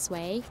went this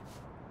way.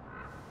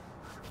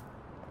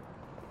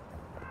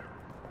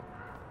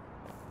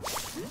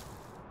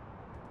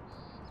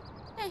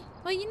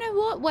 Well, you know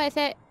what? Worth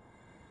it.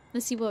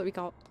 Let's see what we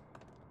got.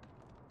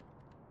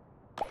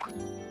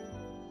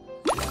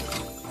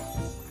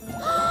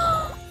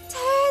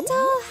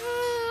 Turtle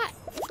hat!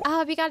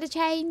 Oh, we gotta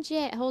change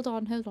it. Hold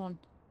on, hold on.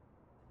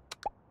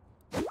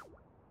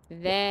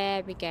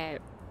 There we go.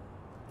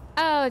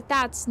 Oh,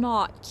 that's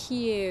not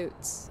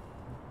cute.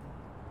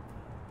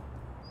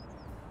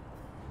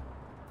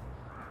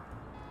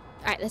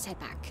 Alright, let's head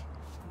back.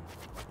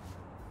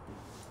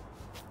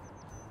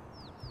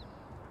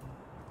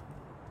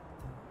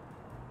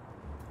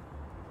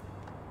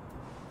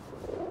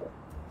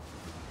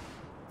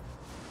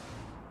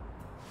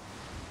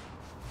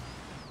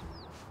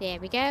 There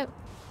we go.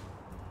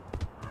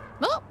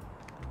 Oh!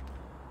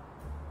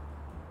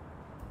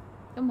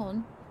 Come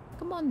on.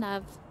 Come on,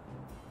 love.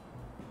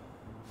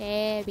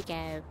 There we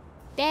go.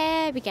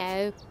 There we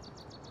go.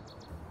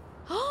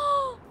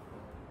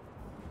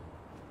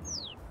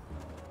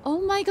 Oh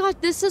my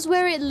god, this is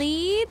where it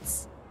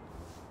leads?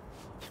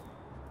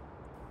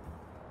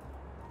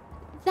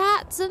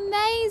 That's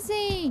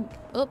amazing!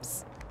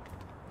 Oops.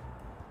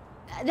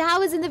 That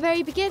was in the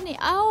very beginning.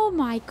 Oh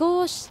my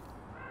gosh.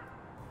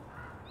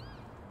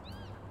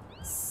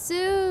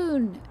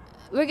 Soon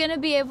we're gonna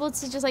be able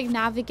to just like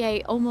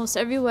navigate almost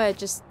everywhere,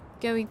 just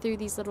going through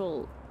these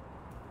little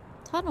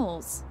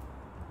tunnels.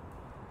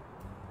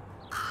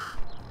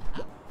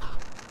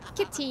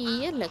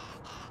 Kitty, look.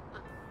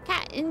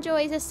 Cat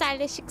enjoys a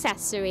stylish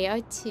accessory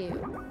or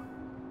two.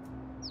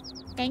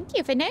 Thank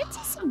you for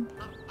noticing.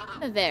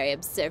 A very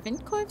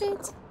observant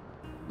Corvid.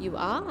 You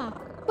are.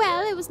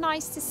 Well, it was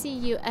nice to see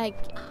you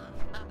again.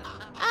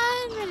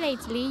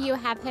 Unrelatedly, you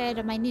have heard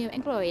of my new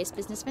and glorious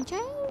business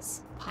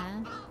ventures?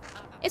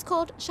 It's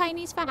called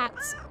Shinies for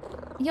Hats.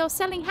 You're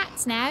selling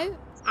hats now?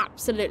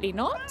 Absolutely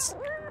not.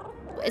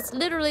 It's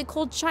literally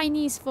called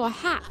Shinies for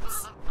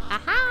Hats.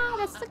 Aha,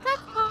 that's the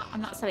clever part.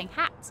 I'm not selling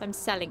hats, I'm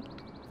selling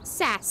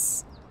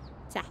sass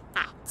to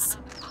hats.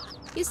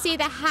 You see,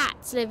 the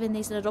hats live in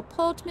these little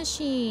pod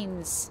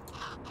machines.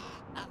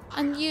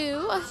 And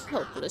you, a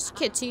helpless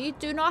kitty,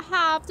 do not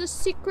have the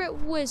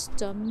secret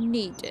wisdom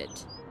needed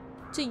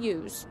to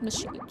use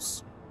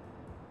machines.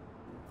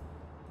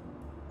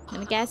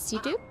 And I guess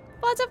you do?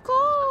 But of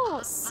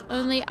course!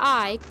 Only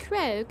I,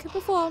 Crow, can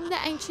perform the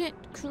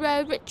ancient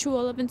Crow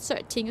ritual of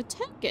inserting a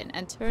token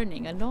and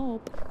turning a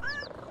knob.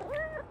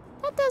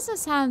 That doesn't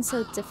sound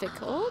so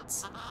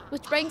difficult.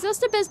 Which brings us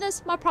to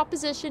business. My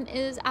proposition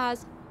is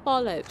as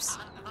follows.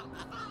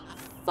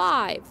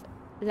 5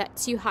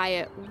 lets you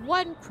hire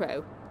 1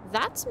 Crow,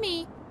 that's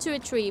me, to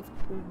retrieve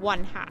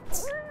 1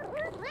 hat.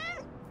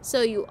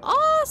 So you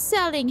are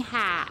selling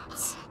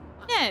hats?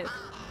 No,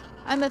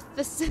 I'm a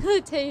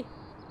facilitator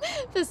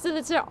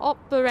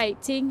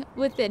operating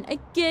within a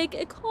gig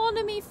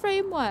economy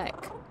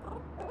framework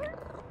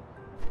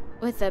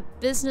with a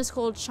business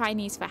called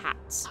Chinese for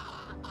Hats.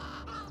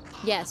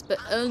 Yes, but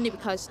only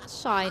because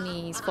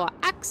Chinese for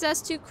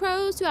access to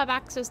crows who have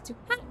access to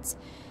hats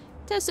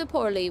does so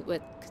poorly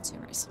with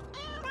consumers.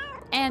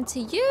 And to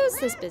use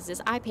this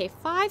business, I pay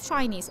 5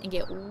 Chinese and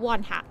get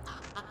 1 hat.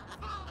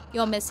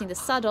 You're missing the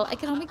subtle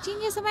economic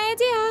genius of my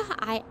idea.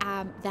 I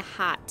am the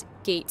hat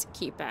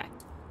gatekeeper.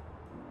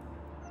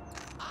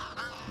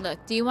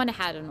 Look, do you want a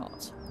hat or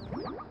not?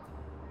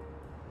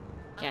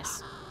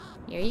 Yes.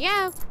 Here you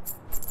go.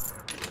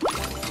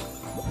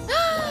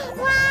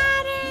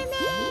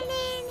 Watermelon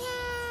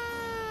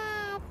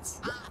hat!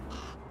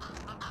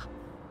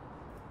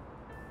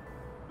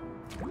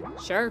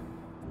 Sure.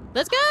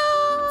 Let's go!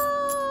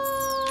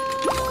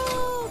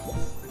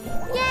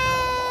 Yay!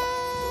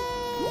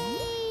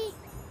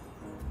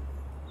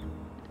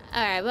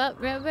 Alright, well,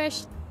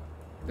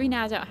 we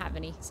now don't have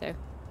any, so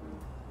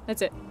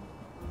that's it.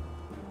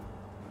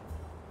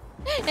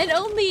 And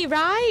only,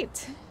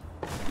 right?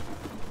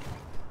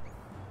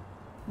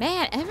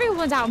 Man,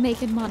 everyone's out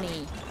making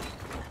money.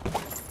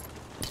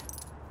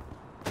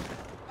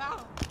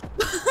 No!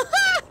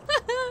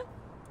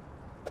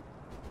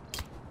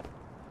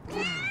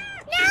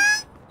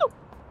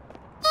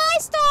 I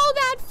stole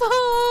that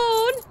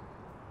phone!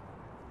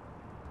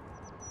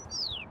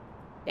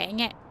 Dang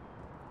it.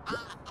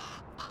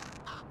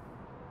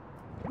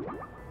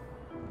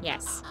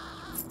 Yes.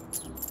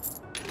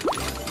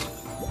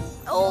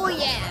 Oh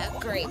yeah,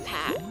 great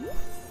pat.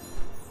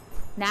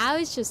 Now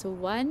it's just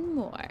one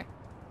more.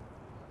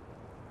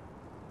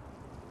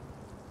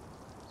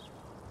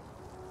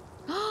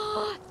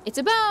 It's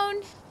a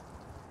bone.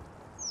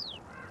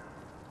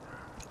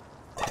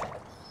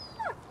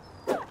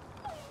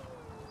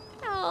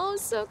 Oh,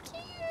 so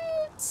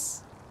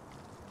cute.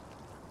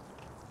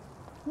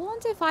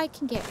 Wonder if I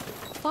can get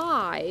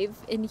 5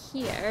 in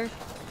here.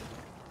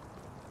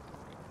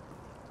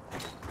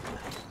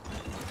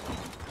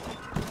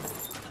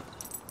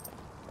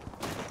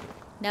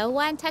 No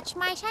one touched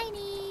my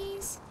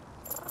shinies.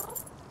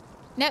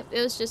 Nope,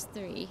 it was just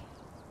 3.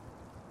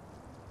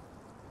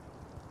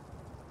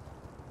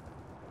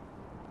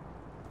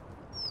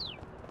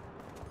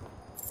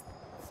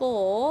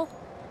 Four.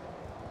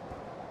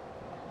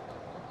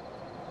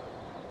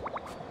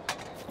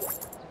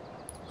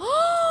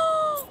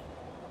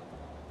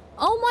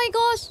 Oh my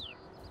gosh!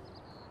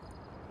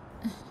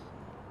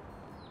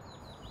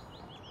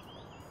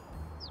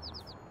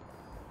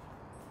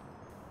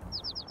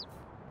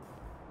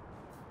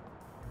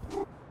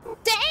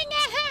 Dang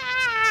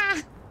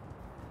it!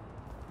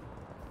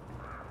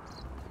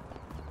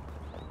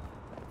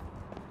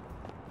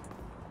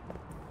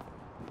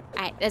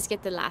 Alright, let's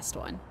get the last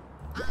one.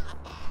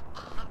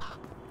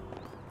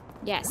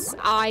 Yes,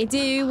 I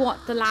do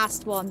want the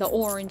last one, the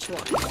orange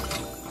one.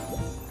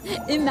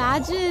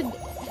 Imagine,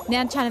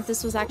 Nanchan, if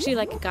this was actually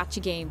like a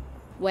gacha game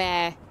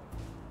where,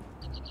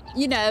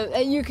 you know,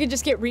 you could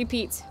just get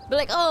repeats. But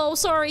like, oh,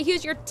 sorry,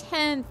 here's your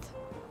 10th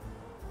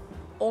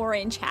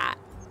orange hat.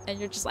 And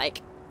you're just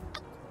like,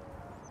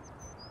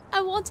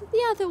 I wanted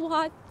the other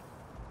one.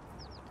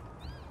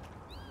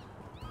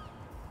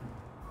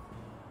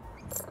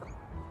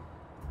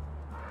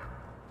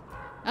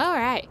 All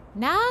right,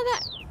 now that...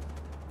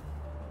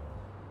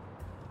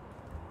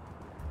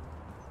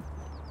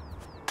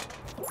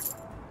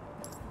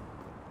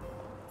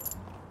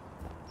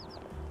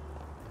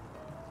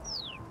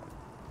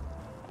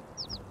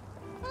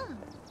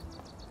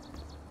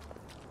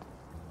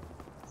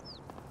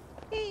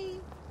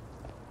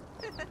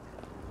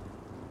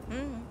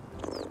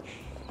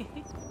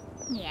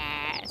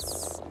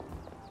 Yes.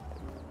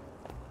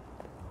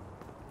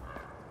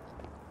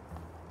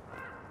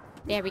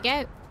 There we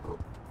go.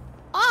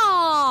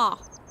 Oh!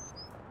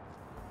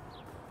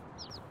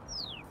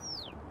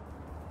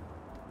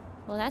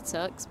 Well, that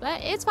sucks,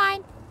 but it's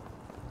fine.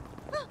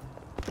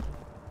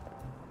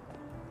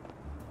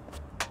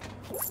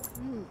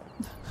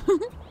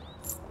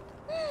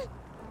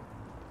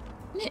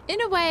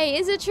 In a way,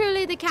 is it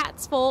truly the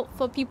cat's fault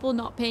for people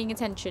not paying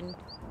attention?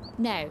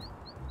 No.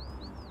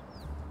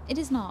 It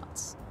is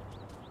not.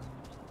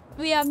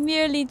 We are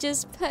merely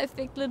just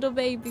perfect little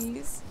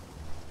babies.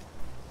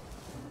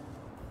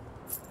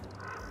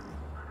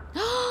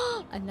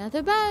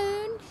 Another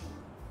bone.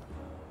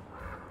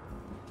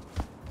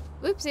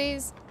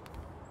 Whoopsies.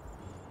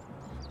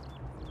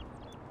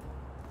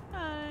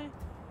 Hi.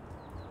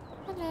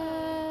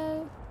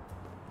 Hello.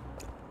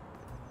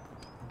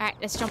 Alright,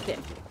 let's jump in.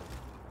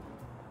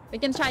 We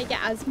can try to get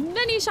as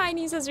many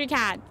shinies as we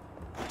can.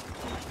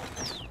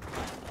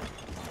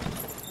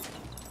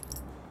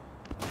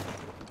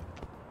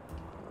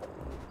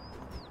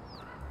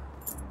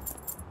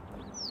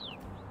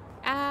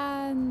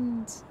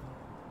 And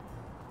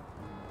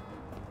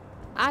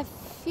I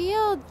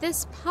feel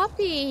this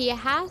puppy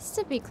has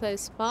to be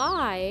close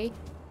by.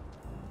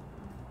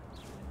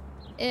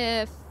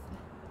 If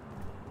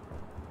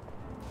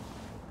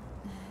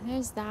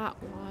there's that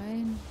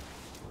one.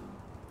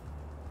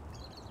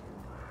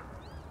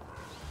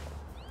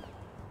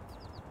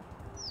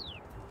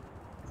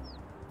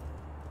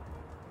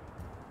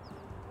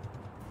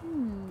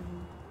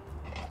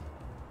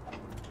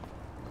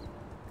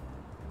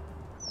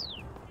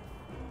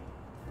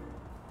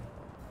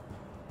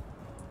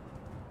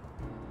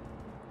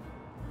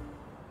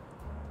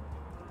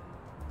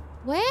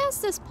 Where's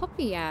this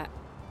puppy at?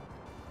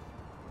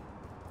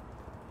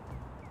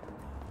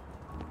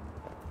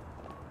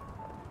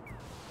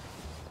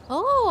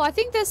 Oh, I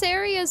think this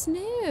area's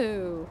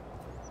new.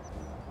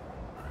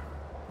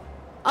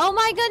 Oh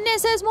my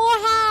goodness, there's more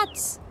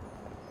hats!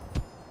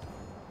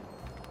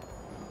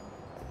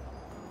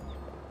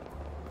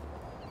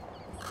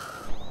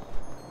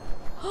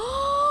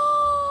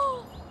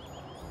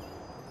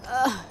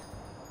 Ugh.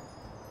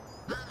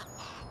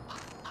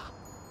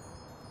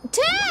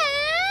 10?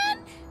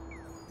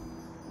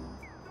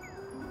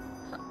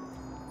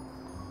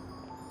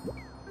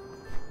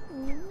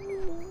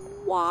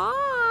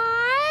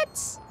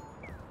 What?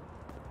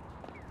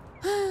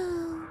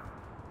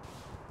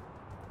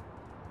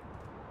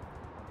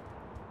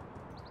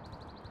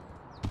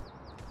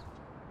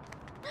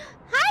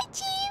 Hi,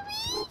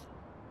 Cherry!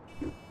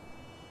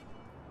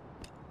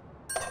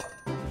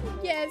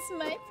 Yes,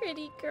 my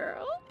pretty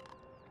girl.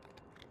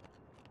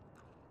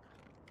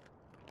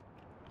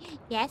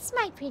 Yes,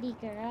 my pretty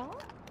girl.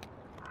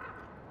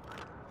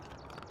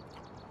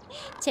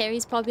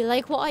 Terry's probably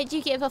like, why'd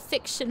you give a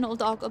fictional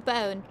dog a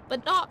bone,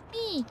 but not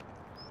me?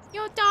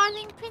 Your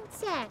darling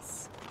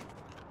princess.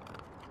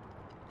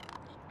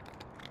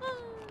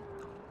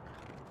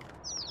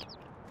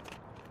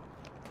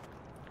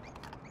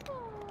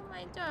 Oh,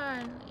 my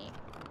darling.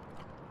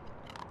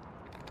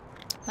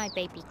 My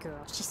baby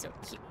girl, she's so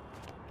cute.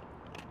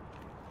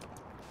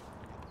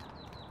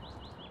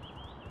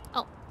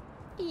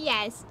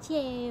 Yes,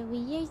 Cherry,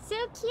 you're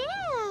so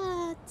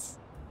cute.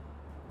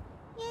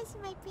 Yes,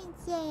 my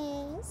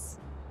princess.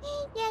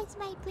 Yes,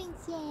 my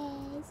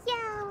princess.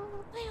 Yo,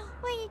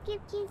 wanna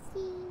give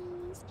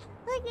kisses?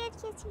 Who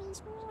gives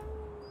kisses?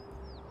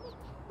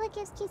 Who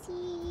gives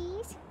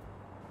kisses?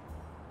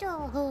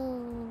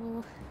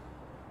 Oh.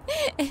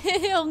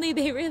 Only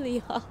they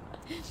really are.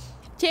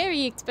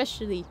 Terry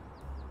especially.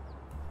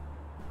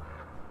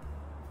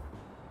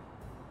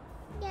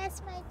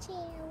 Yes, my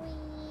Cherry.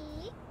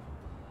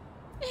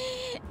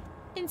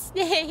 And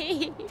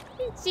Snape.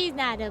 She's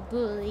not a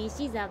bully,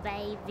 she's a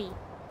baby.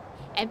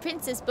 And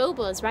Princess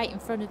Bobo is right in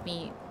front of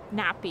me,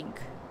 napping.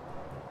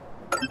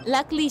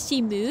 Luckily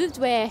she moved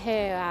where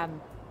her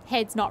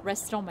head's not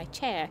rested on my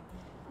chair.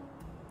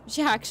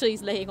 She actually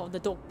is laying on the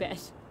dog bed.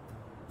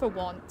 For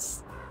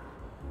once.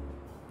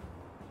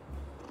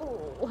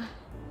 Oh.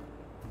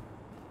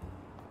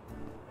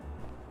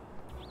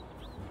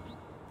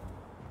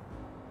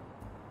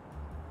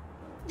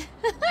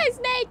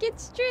 Snake,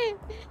 it's true.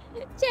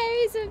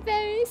 Cherry's a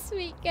very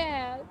sweet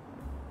girl.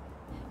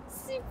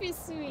 Super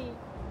sweet.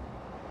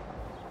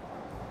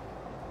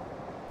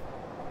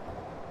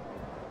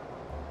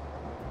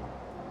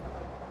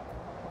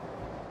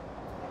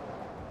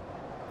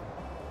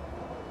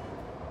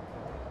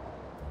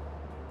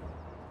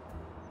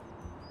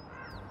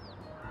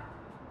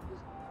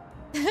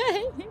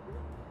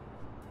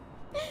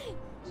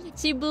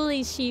 She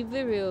bullies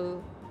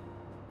Shibiru.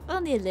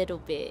 Only a little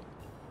bit.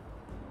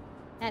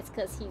 That's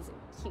because he's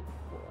a cute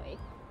boy.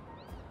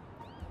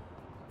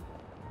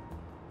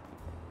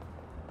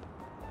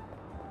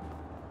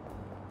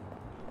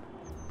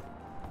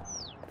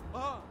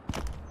 Oh.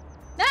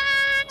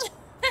 Ah!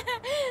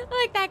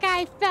 Look, that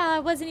guy fell. I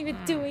wasn't even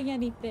doing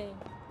anything.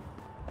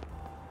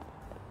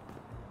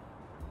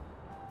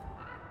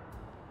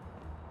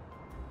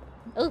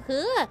 Oh,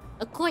 huh.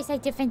 Of course I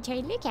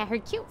differentiate. Look at her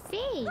cute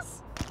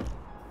face.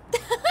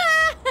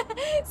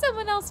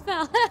 Someone else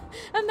fell.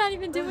 I'm not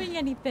even doing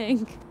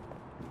anything.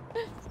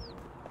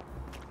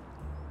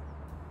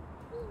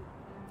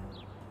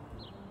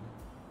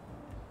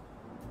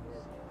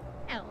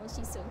 Oh,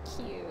 she's so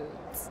cute.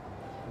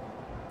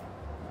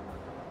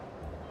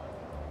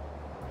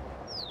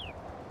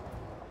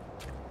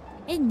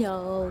 And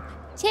no,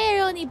 Cherry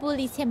only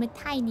bullies him a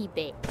tiny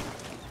bit.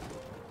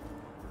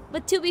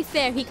 But to be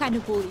fair, he kind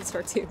of bullies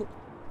her too.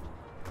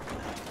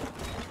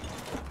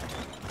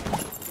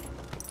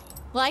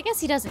 Well, I guess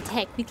he doesn't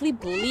technically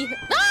bully her.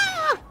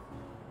 Ah!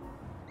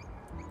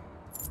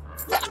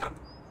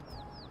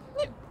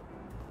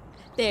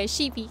 There,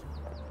 Sheepy.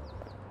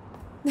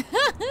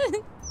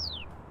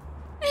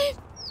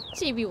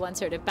 Sheepy wants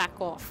her to back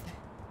off.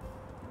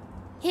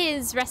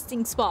 His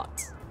resting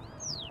spot.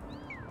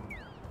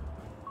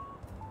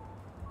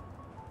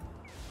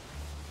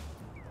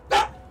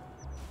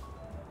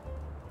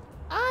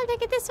 Oh,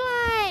 look at this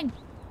one.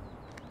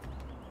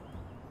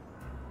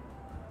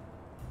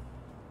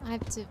 I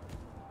have to...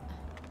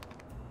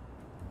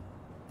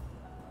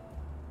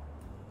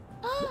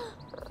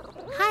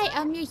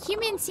 Hi, your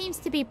human seems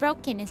to be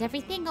broken. Is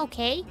everything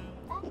okay?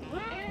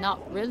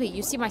 Not really.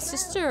 You see, my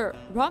sister,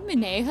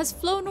 Ramune, has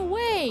flown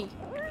away.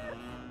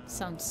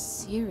 Sounds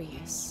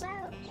serious.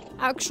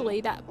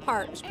 Actually, that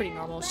part is pretty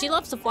normal. She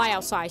loves to fly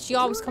outside. She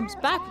always comes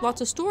back with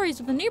lots of stories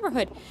of the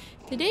neighborhood.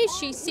 Today,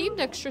 she seemed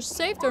extra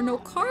safe. There are no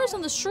cars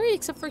on the street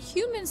except for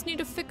humans need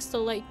to fix the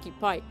leaky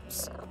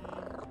pipes.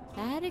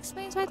 That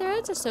explains why the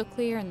roads are so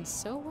clear and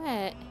so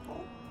wet.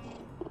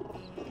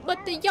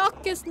 But the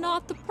yuck is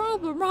not the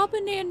problem.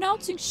 Ramune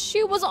announcing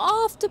she was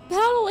off to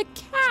paddle a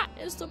cat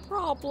is the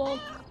problem.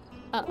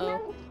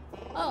 Uh-oh.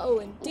 Oh,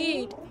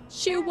 indeed.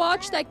 She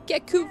watched that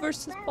Geku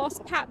versus Boss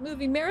Cat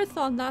movie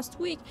marathon last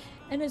week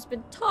and has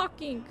been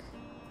talking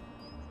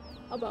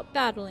about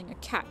battling a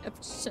cat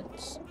ever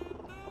since.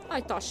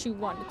 I thought she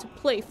wanted to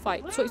play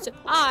fight, so I said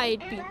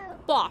I'd be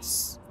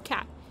Boss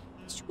Cat.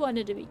 She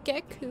wanted to be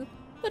Geku,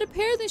 but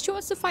apparently she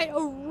wants to fight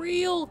a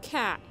real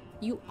cat.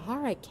 You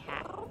are a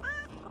cat.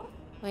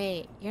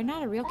 Wait, you're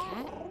not a real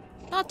cat?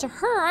 Not to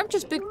her, I'm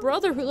just Big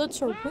Brother who lets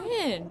her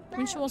win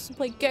when she wants to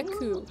play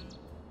Geku.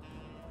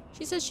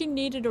 She said she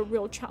needed a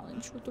real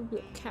challenge with a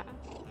real cat.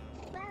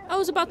 I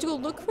was about to go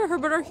look for her,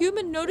 but our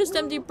human noticed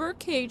empty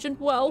birdcage and,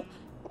 well,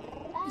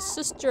 my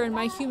sister and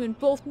my human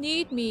both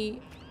need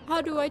me.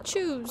 How do I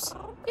choose?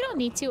 You don't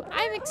need to.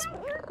 I'm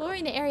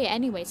exploring the area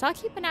anyway, so I'll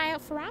keep an eye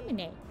out for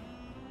Ramune.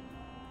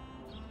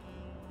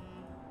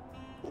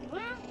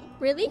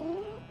 Really?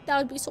 That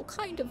would be so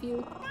kind of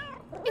you.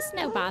 It's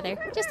no bother.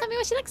 Just tell me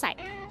what she looks like.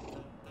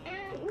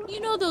 You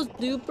know those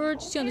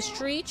bluebirds you see on the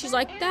street? She's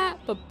like that,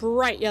 but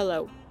bright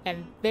yellow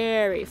and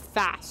very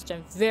fast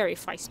and very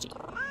feisty.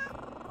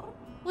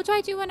 What do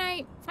I do when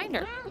I find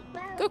her?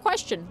 Good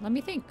question. Let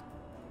me think.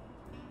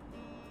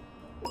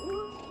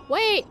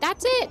 Wait,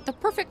 that's it. The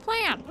perfect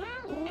plan.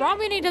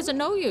 Ramune doesn't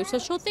know you, so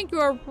she'll think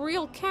you're a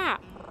real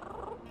cat.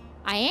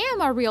 I am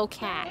a real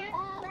cat.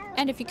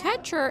 And if you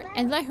catch her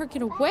and let her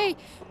get away,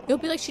 it'll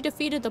be like she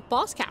defeated the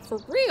boss cat for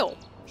real.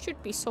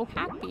 Should be so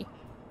happy.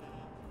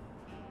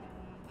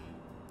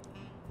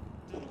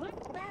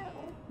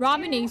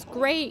 Ramine's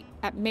great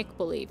at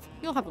make-believe.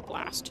 You'll have a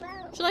blast.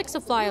 She likes to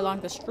fly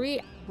along the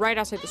street right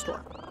outside the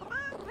store.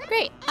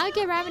 Great. I'll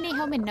get Ramune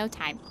home in no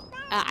time.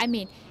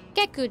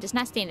 Geku does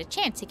not stand a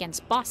chance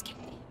against Boss Cat.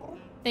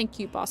 Thank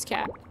you, Boss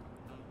Cat.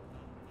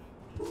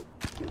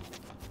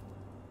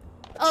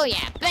 Oh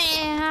yeah.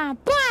 Bam!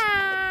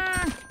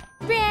 Bang!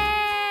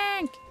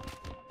 Bang!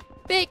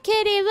 Big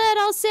Kitty,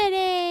 Little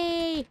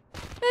City!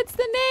 That's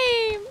the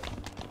name!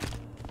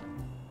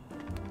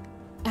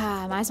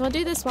 Might as well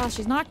do this while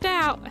she's knocked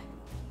out.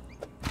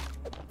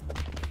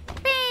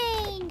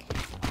 Bang!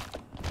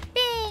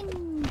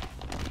 Bang!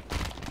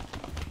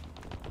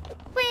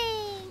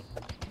 Bang!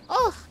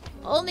 Oh,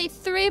 Only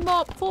 3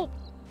 more full.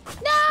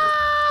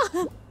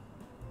 no!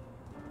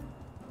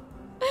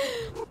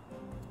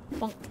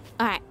 Bonk.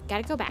 Alright,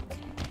 gotta go back.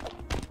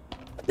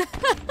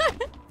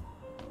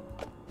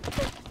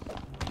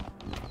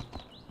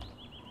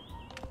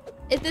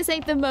 If this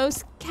ain't the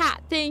most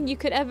cat thing you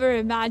could ever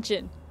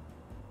imagine.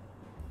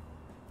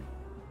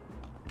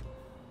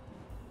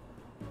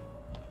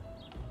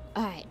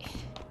 Alright.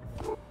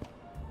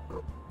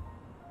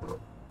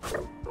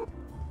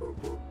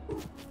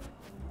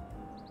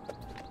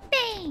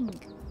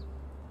 Bang!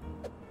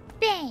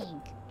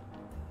 Bang!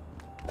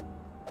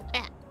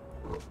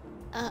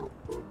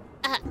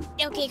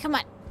 Okay, come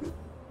on.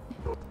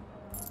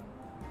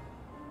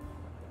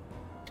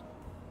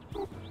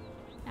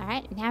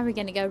 Alright, now we're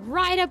gonna go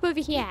right up over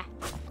here.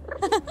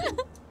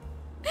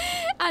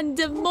 And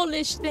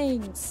demolish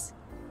things.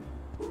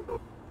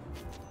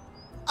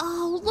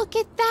 Oh, look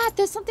at that!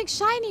 There's something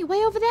shiny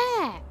way over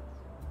there!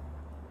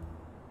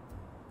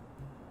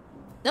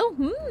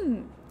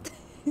 Oh,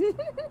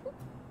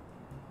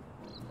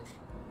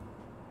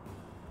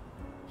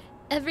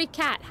 Every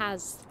cat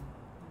has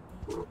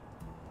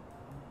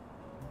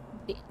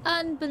the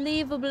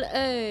unbelievable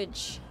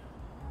urge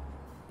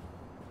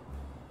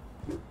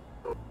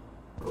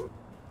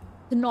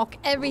to knock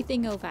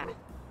everything over.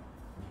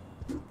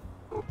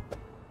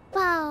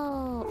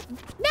 Whoa!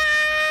 No!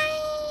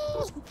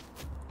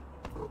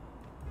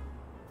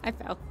 I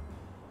fell.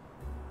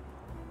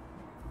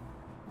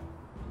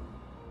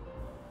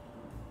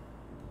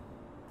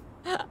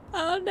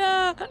 Oh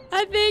no!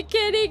 I think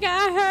Kitty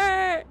got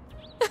hurt!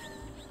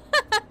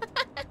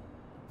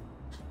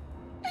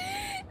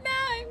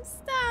 Now I'm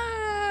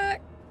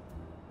stuck!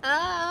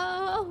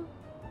 Oh!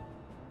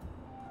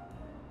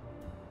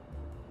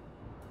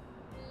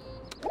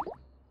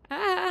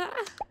 Ah!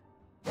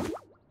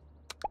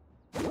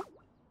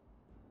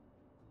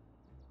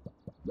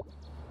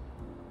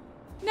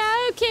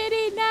 No,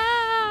 Kitty,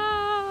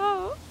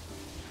 no!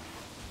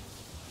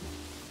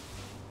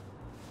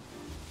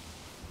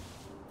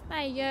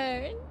 My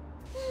yarn.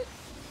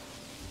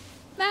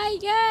 My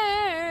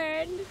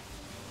yarn.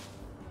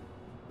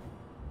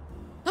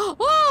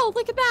 Oh,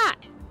 look at that.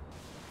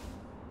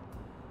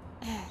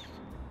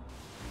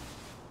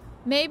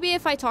 Maybe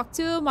if I talk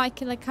to him, I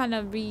can like kind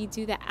of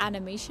redo the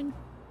animation.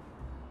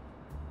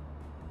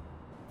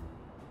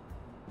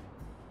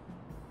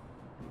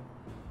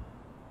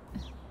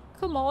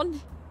 Come on. Do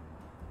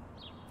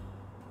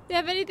you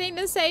have anything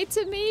to say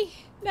to me?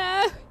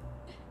 No.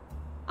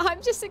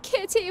 I'm just a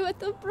kitty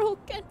with a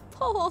broken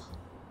paw.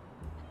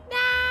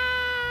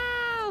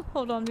 No!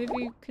 Hold on, maybe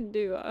you can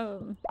do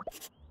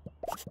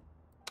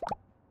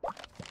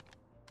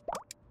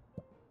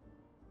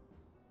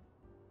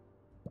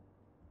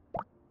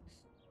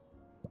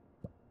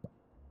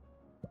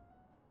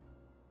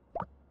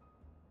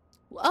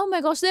Oh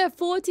my gosh, there are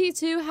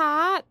 42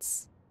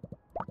 hats.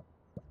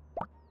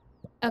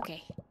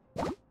 Okay.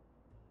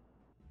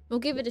 We'll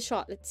give it a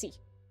shot. Let's see.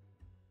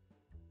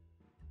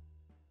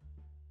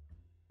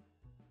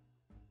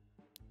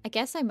 I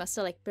guess I must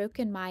have like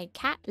broken my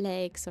cat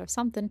legs or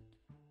something.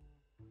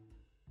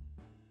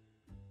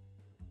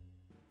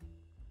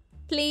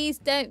 Please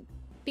don't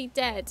be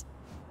dead.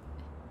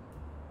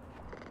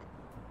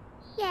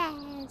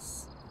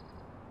 Yes.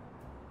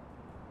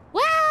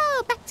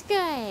 Wow, back to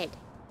good.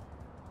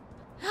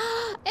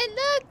 And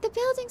look, the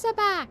buildings are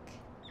back.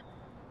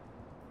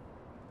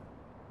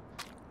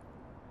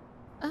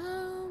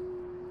 All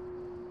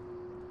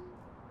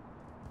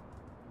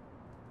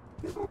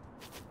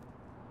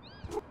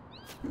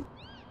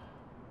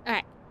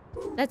right,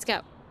 let's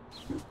go.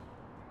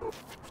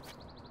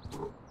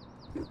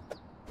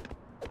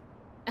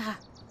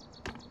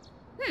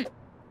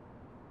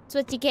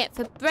 That's what you get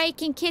for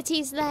breaking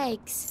Kitty's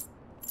legs.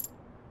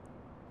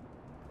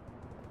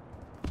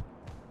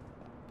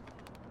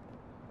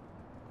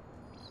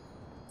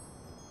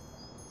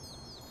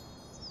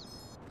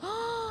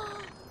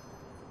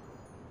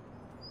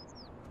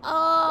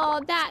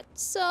 Oh,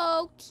 that's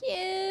so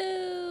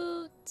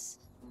cute.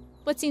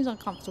 But seems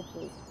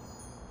uncomfortable.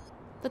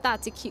 But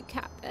that's a cute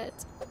cat bed.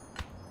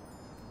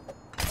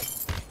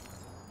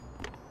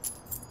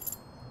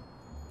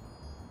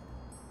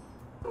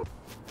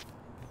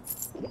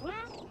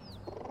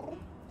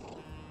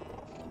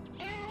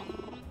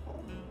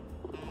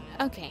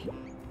 Okay.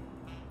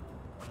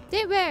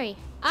 Don't worry,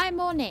 I'm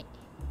on it.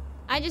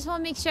 I just want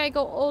to make sure I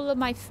got all of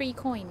my free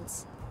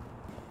coins.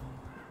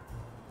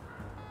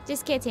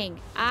 Just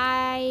kidding.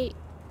 I'll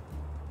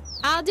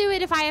do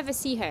it if I ever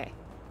see her.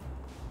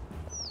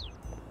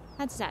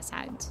 How does that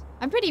sound?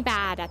 I'm pretty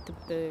bad at the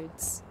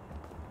birds.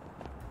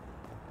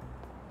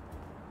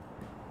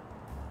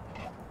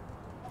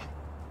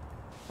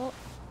 Oh.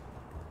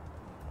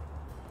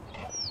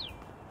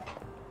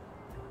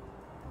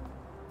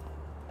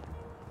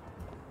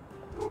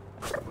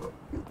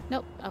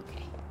 Nope.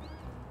 Okay.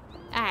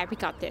 Alright, we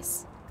got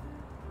this.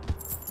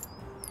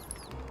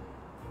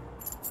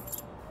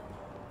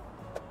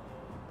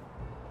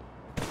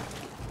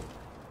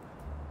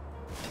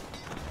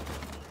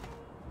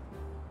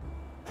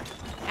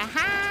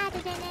 Aha!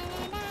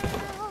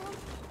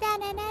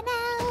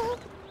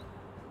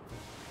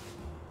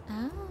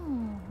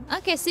 Oh.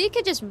 Okay, so you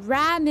could just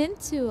ram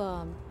into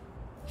them.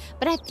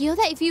 But I feel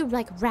that if you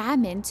like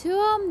ram into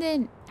them,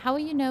 then how will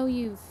you know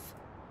you've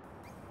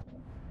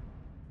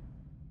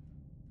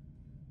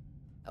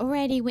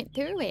already went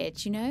through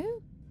it, you know?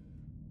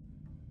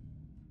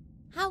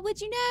 How would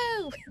you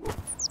know?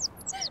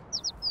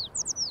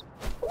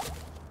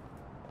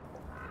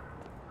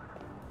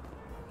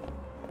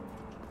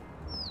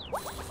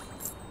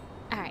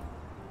 Alright.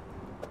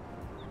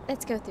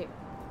 Let's go through.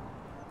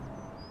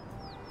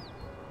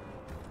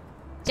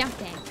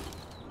 Jump in.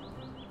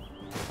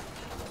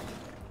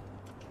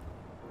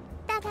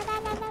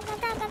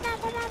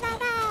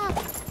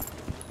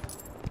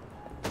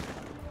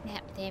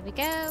 Yep, there we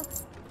go.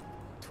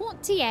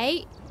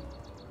 28.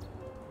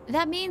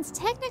 That means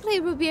technically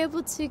we'll be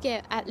able to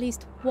get at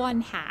least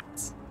one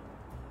hat.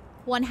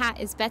 One hat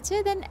is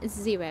better than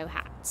 0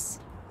 hats.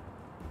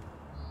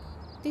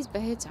 These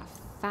birds are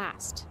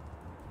fast.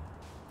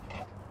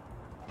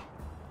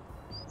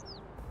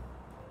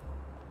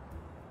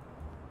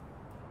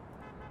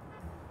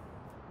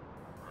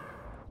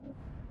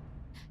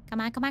 Come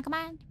on, come on, come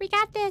on. We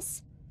got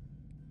this.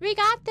 We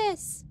got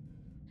this.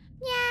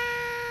 Yeah.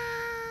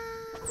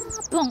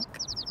 Bonk.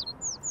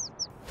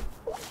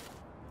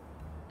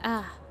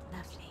 Ah,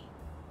 lovely.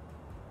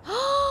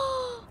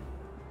 Oh!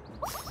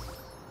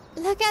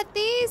 Look at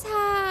these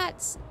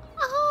hats.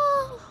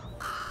 Oh!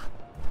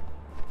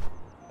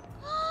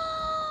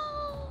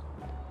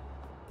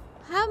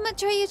 How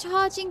much are you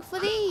charging for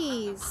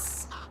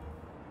these?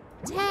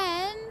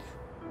 10?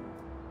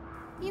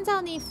 Means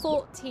I'll need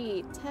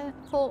 40.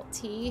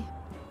 40.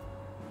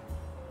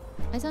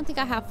 I don't think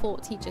I have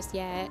 40 just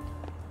yet.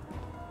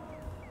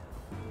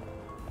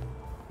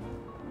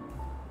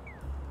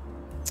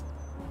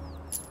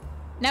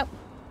 Nope.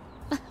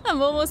 I'm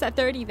almost at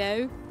 30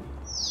 though.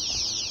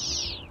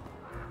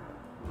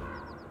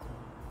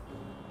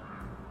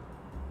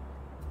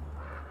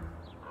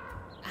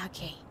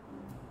 Okay.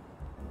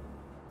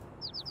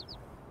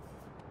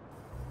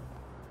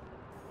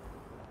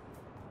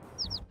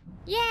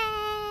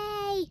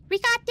 Yay! We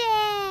got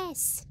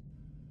this!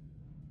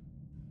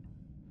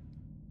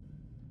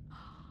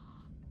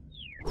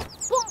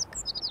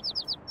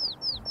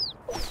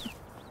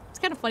 It's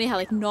kind of funny how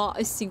like not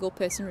a single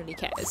person really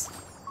cares.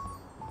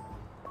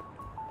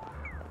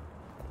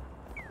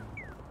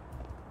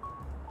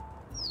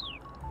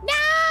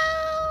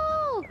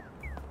 No!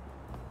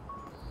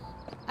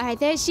 Alright,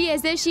 there she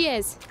is, there she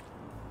is.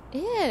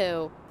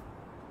 Ew.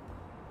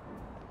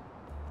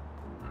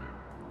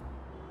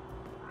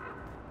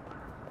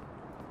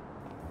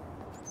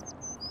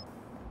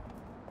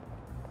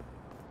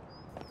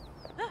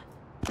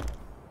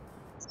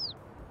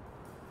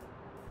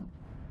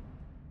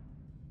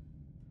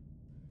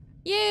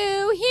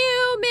 You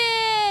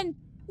human!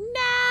 No!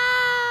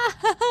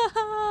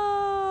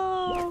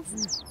 Oh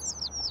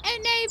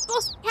no,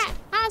 Boss Cat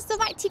has the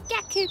mighty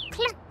Gaku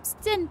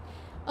collapsed and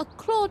a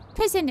clawed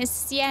prison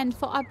is the end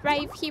for our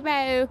brave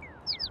hero.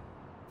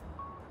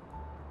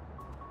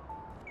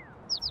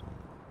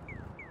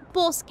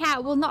 boss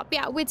cat will not be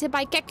outwitted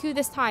by Geku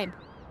this time.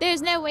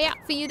 There's no way out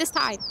for you this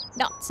time.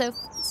 Not so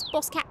fast,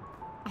 boss cat.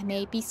 I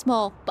may be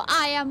small, but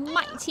I am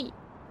mighty.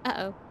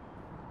 Uh-oh.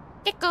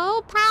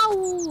 Gecko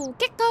pow!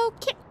 Gecko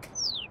kick!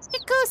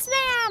 Gecko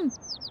slam!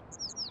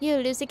 You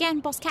lose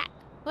again, boss cat.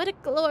 What a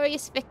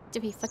glorious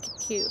victory for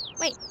Geku.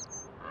 Wait.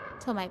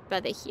 Tell my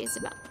brother hears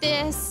about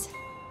this.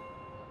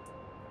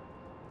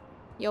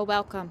 You're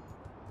welcome.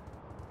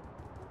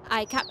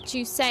 I kept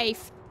you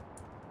safe.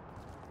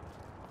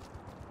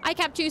 I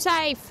kept you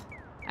safe.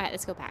 Alright,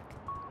 let's go back.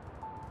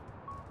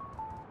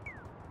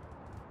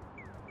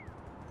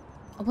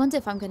 I wonder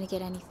if I'm going to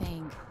get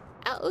anything.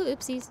 Oh,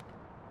 oopsies.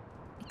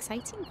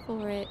 Exciting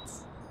for it.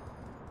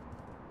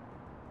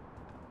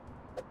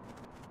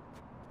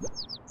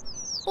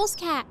 Boss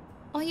cat,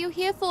 are you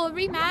here for a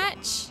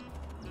rematch?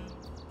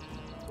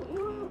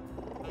 Oh,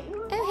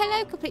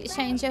 hello, complete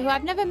stranger who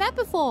I've never met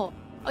before.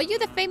 Are you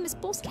the famous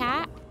boss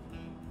cat?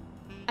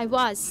 I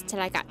was,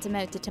 till I got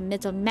demoted to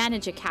middle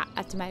manager cat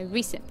after my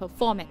recent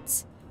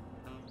performance.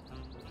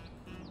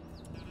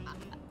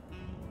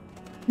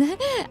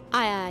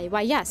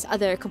 Why yes,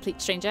 other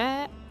complete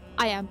stranger.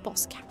 I am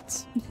boss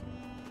cat.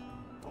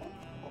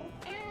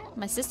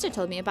 My sister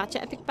told me about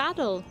your epic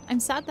battle. I'm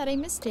sad that I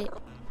missed it.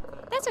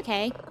 That's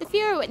okay. The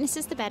fewer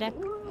witnesses, the better.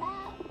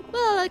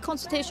 Well, a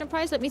consultation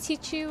prize, let me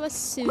teach you a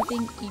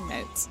soothing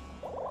emote.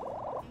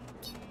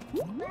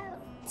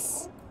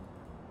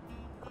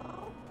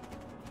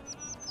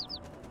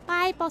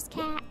 Bye, boss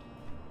cat.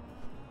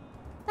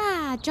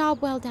 Ah,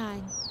 job well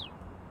done.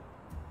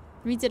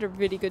 We did a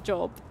really good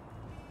job.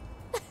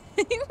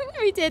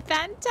 We did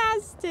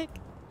fantastic.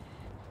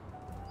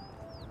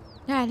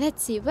 Alright,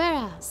 let's see, where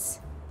else?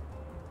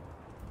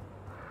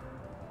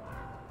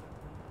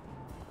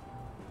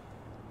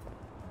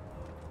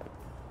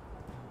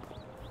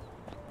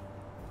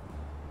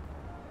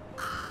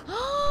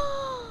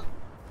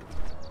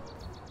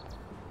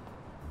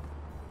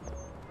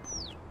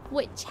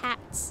 Witch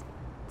hats.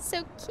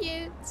 So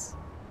cute.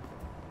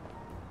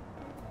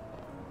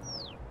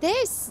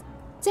 There's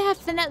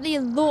definitely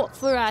a lot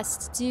for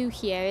us to do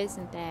here,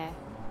 isn't there?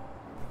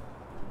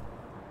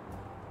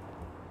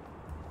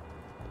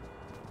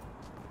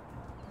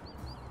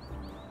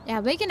 Yeah,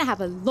 we're gonna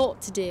have a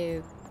lot to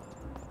do.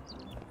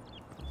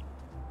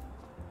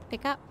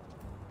 Pick up.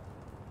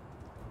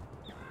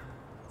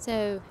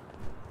 So,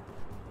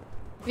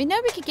 we know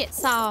we could get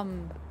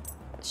some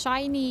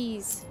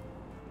shinies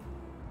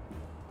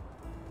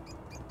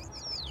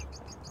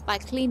by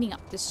cleaning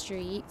up the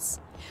streets,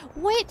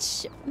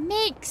 which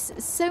makes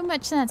so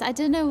much sense. I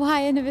don't know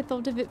why I never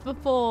thought of it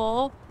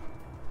before.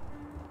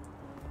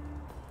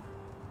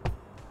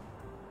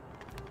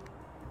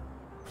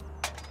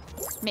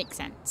 Makes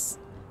sense.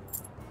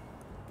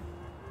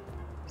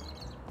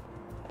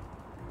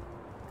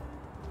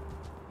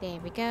 There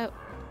we go.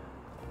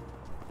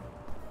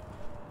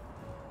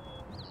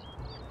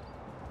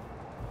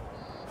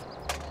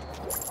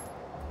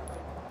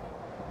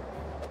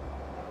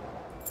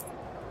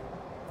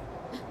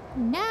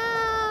 No!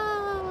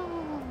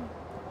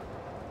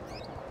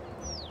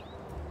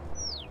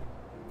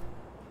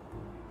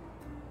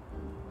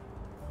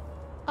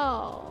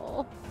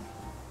 Oh.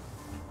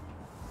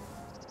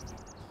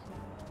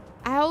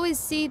 I always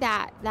see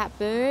that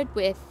bird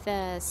with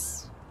the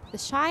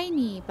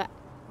shiny, but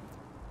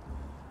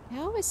I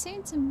always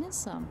seem to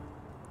miss them.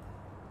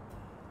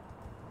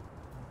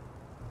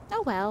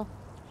 Oh well.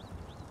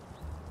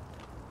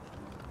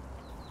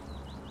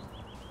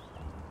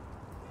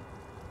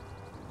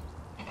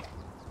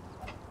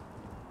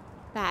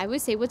 But I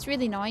would say what's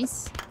really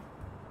nice.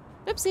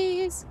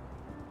 Oopsies.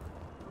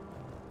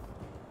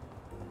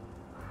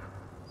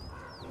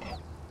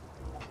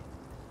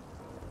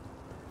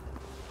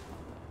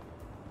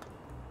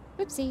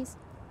 Oopsies.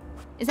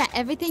 Is that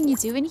everything you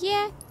do in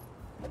here?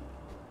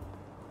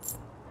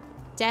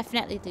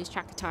 Definitely lose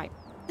track of time.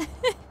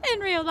 In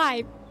real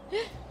life.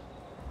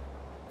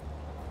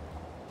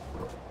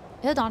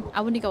 Hold on,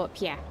 I want to go up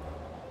here.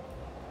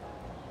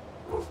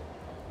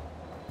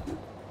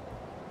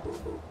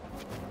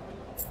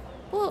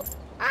 Oh,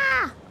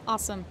 ah!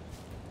 Awesome.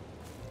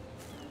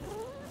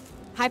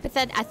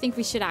 Hypothet, I think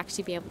we should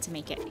actually be able to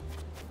make it.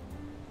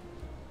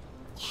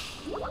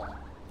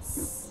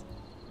 Yes.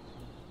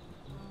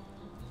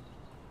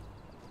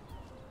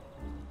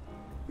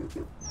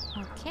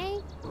 Okay.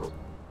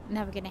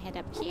 Now we're gonna head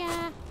up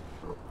here.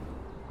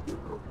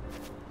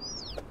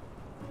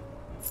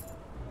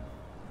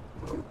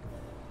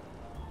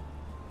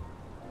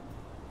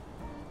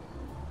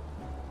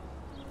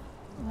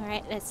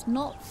 Alright, let's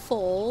not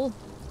fall.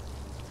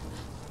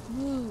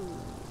 Ooh.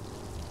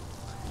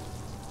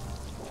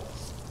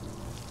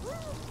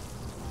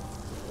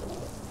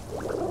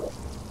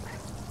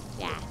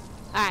 Yeah.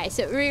 Alright,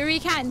 so we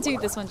can't do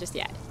this one just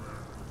yet.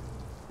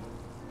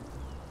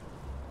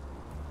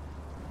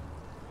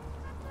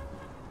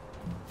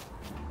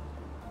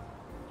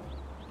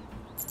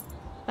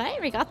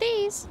 But we got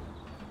these.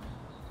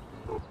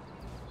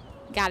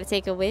 Gotta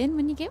take a win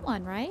when you get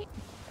one, right?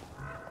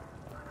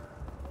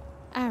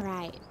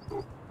 Alright.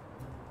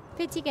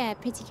 Pretty good,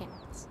 pretty good.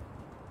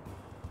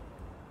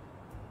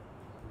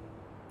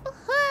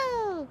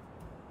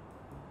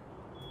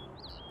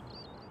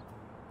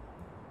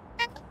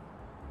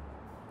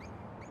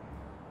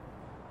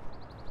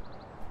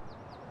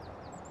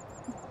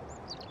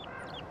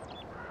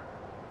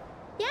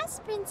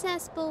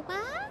 Princess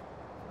Boba.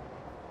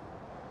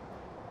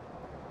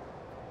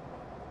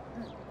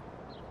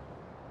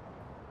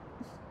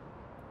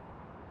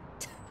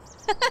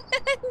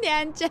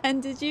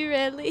 Nyan-chan, did you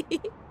really?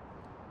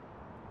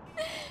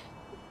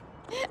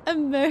 A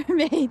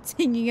mermaid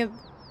singing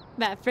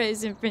about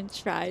frozen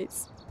french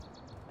fries.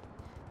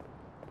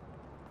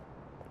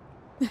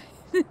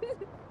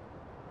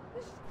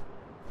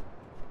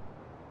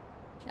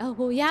 Oh,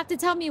 well, you have to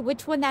tell me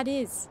which one that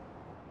is.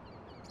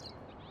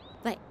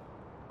 But,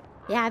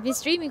 yeah, I've been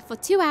streaming for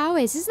 2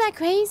 hours. Isn't that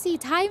crazy?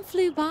 Time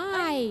flew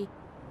by.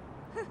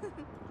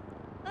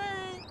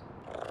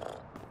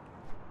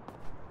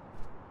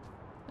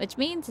 Which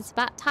means it's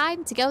about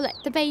time to go let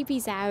the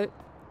babies out.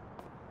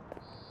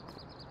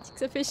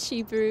 Except for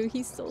Shibaru,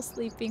 he's still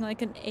sleeping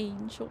like an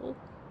angel.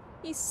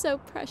 He's so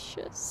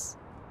precious.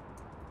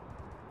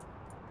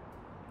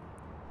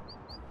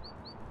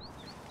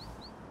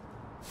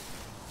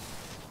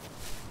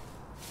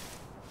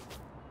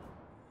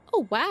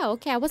 Oh, wow.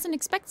 Okay, I wasn't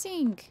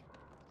expecting.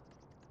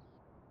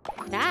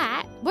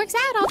 That works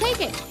out. I'll take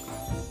it.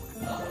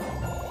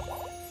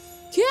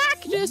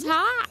 Cactus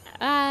hot.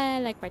 I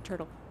like my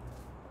turtle.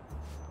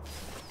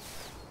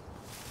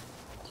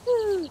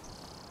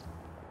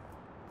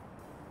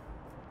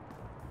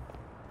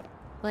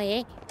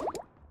 Wait.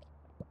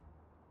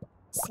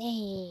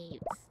 Save.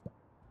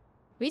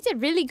 We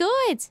did really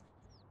good.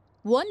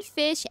 1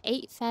 fish,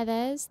 8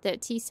 feathers,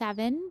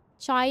 37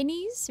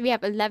 shinies. We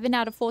have 11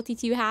 out of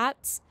 42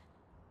 hats.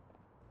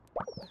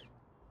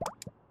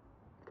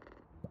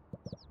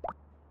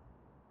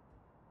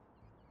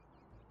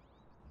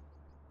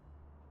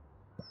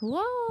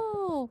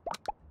 Whoa.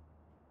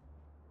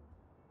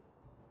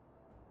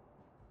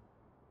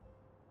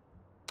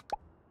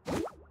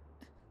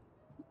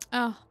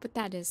 Oh, but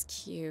that is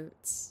cute.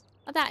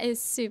 Oh, that is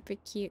super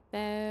cute,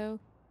 though.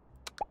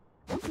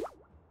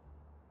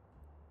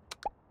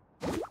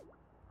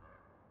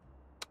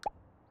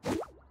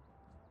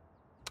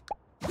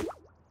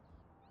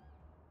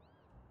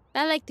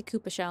 I like the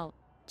Koopa shell.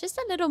 Just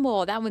a little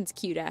more. That one's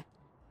cuter.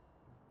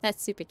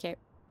 That's super cute.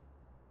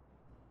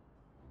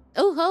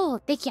 Oh,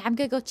 thank you. I'm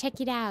gonna go check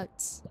it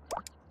out.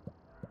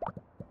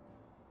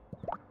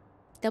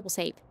 Double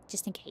save,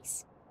 just in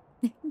case.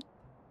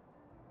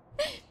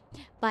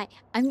 But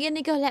I'm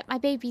gonna go let my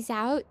babies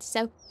out.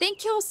 So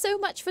thank y'all so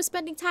much for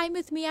spending time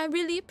with me. I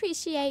really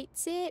appreciate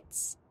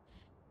it.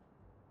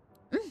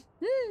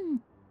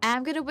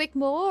 I'm gonna work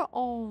more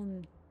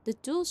on the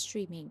dual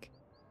streaming.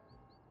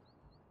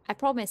 I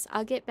promise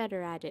I'll get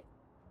better at it.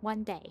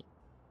 One day.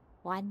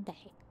 One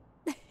day.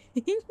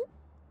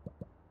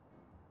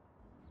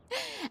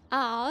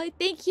 Oh,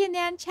 thank you,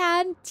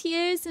 Nan-chan.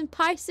 Tears and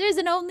parsers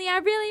and only. I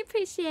really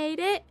appreciate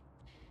it.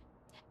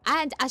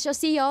 And I shall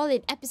see y'all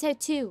in episode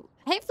 2.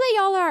 Hopefully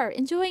y'all are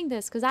enjoying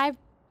this because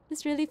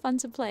it's really fun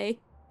to play.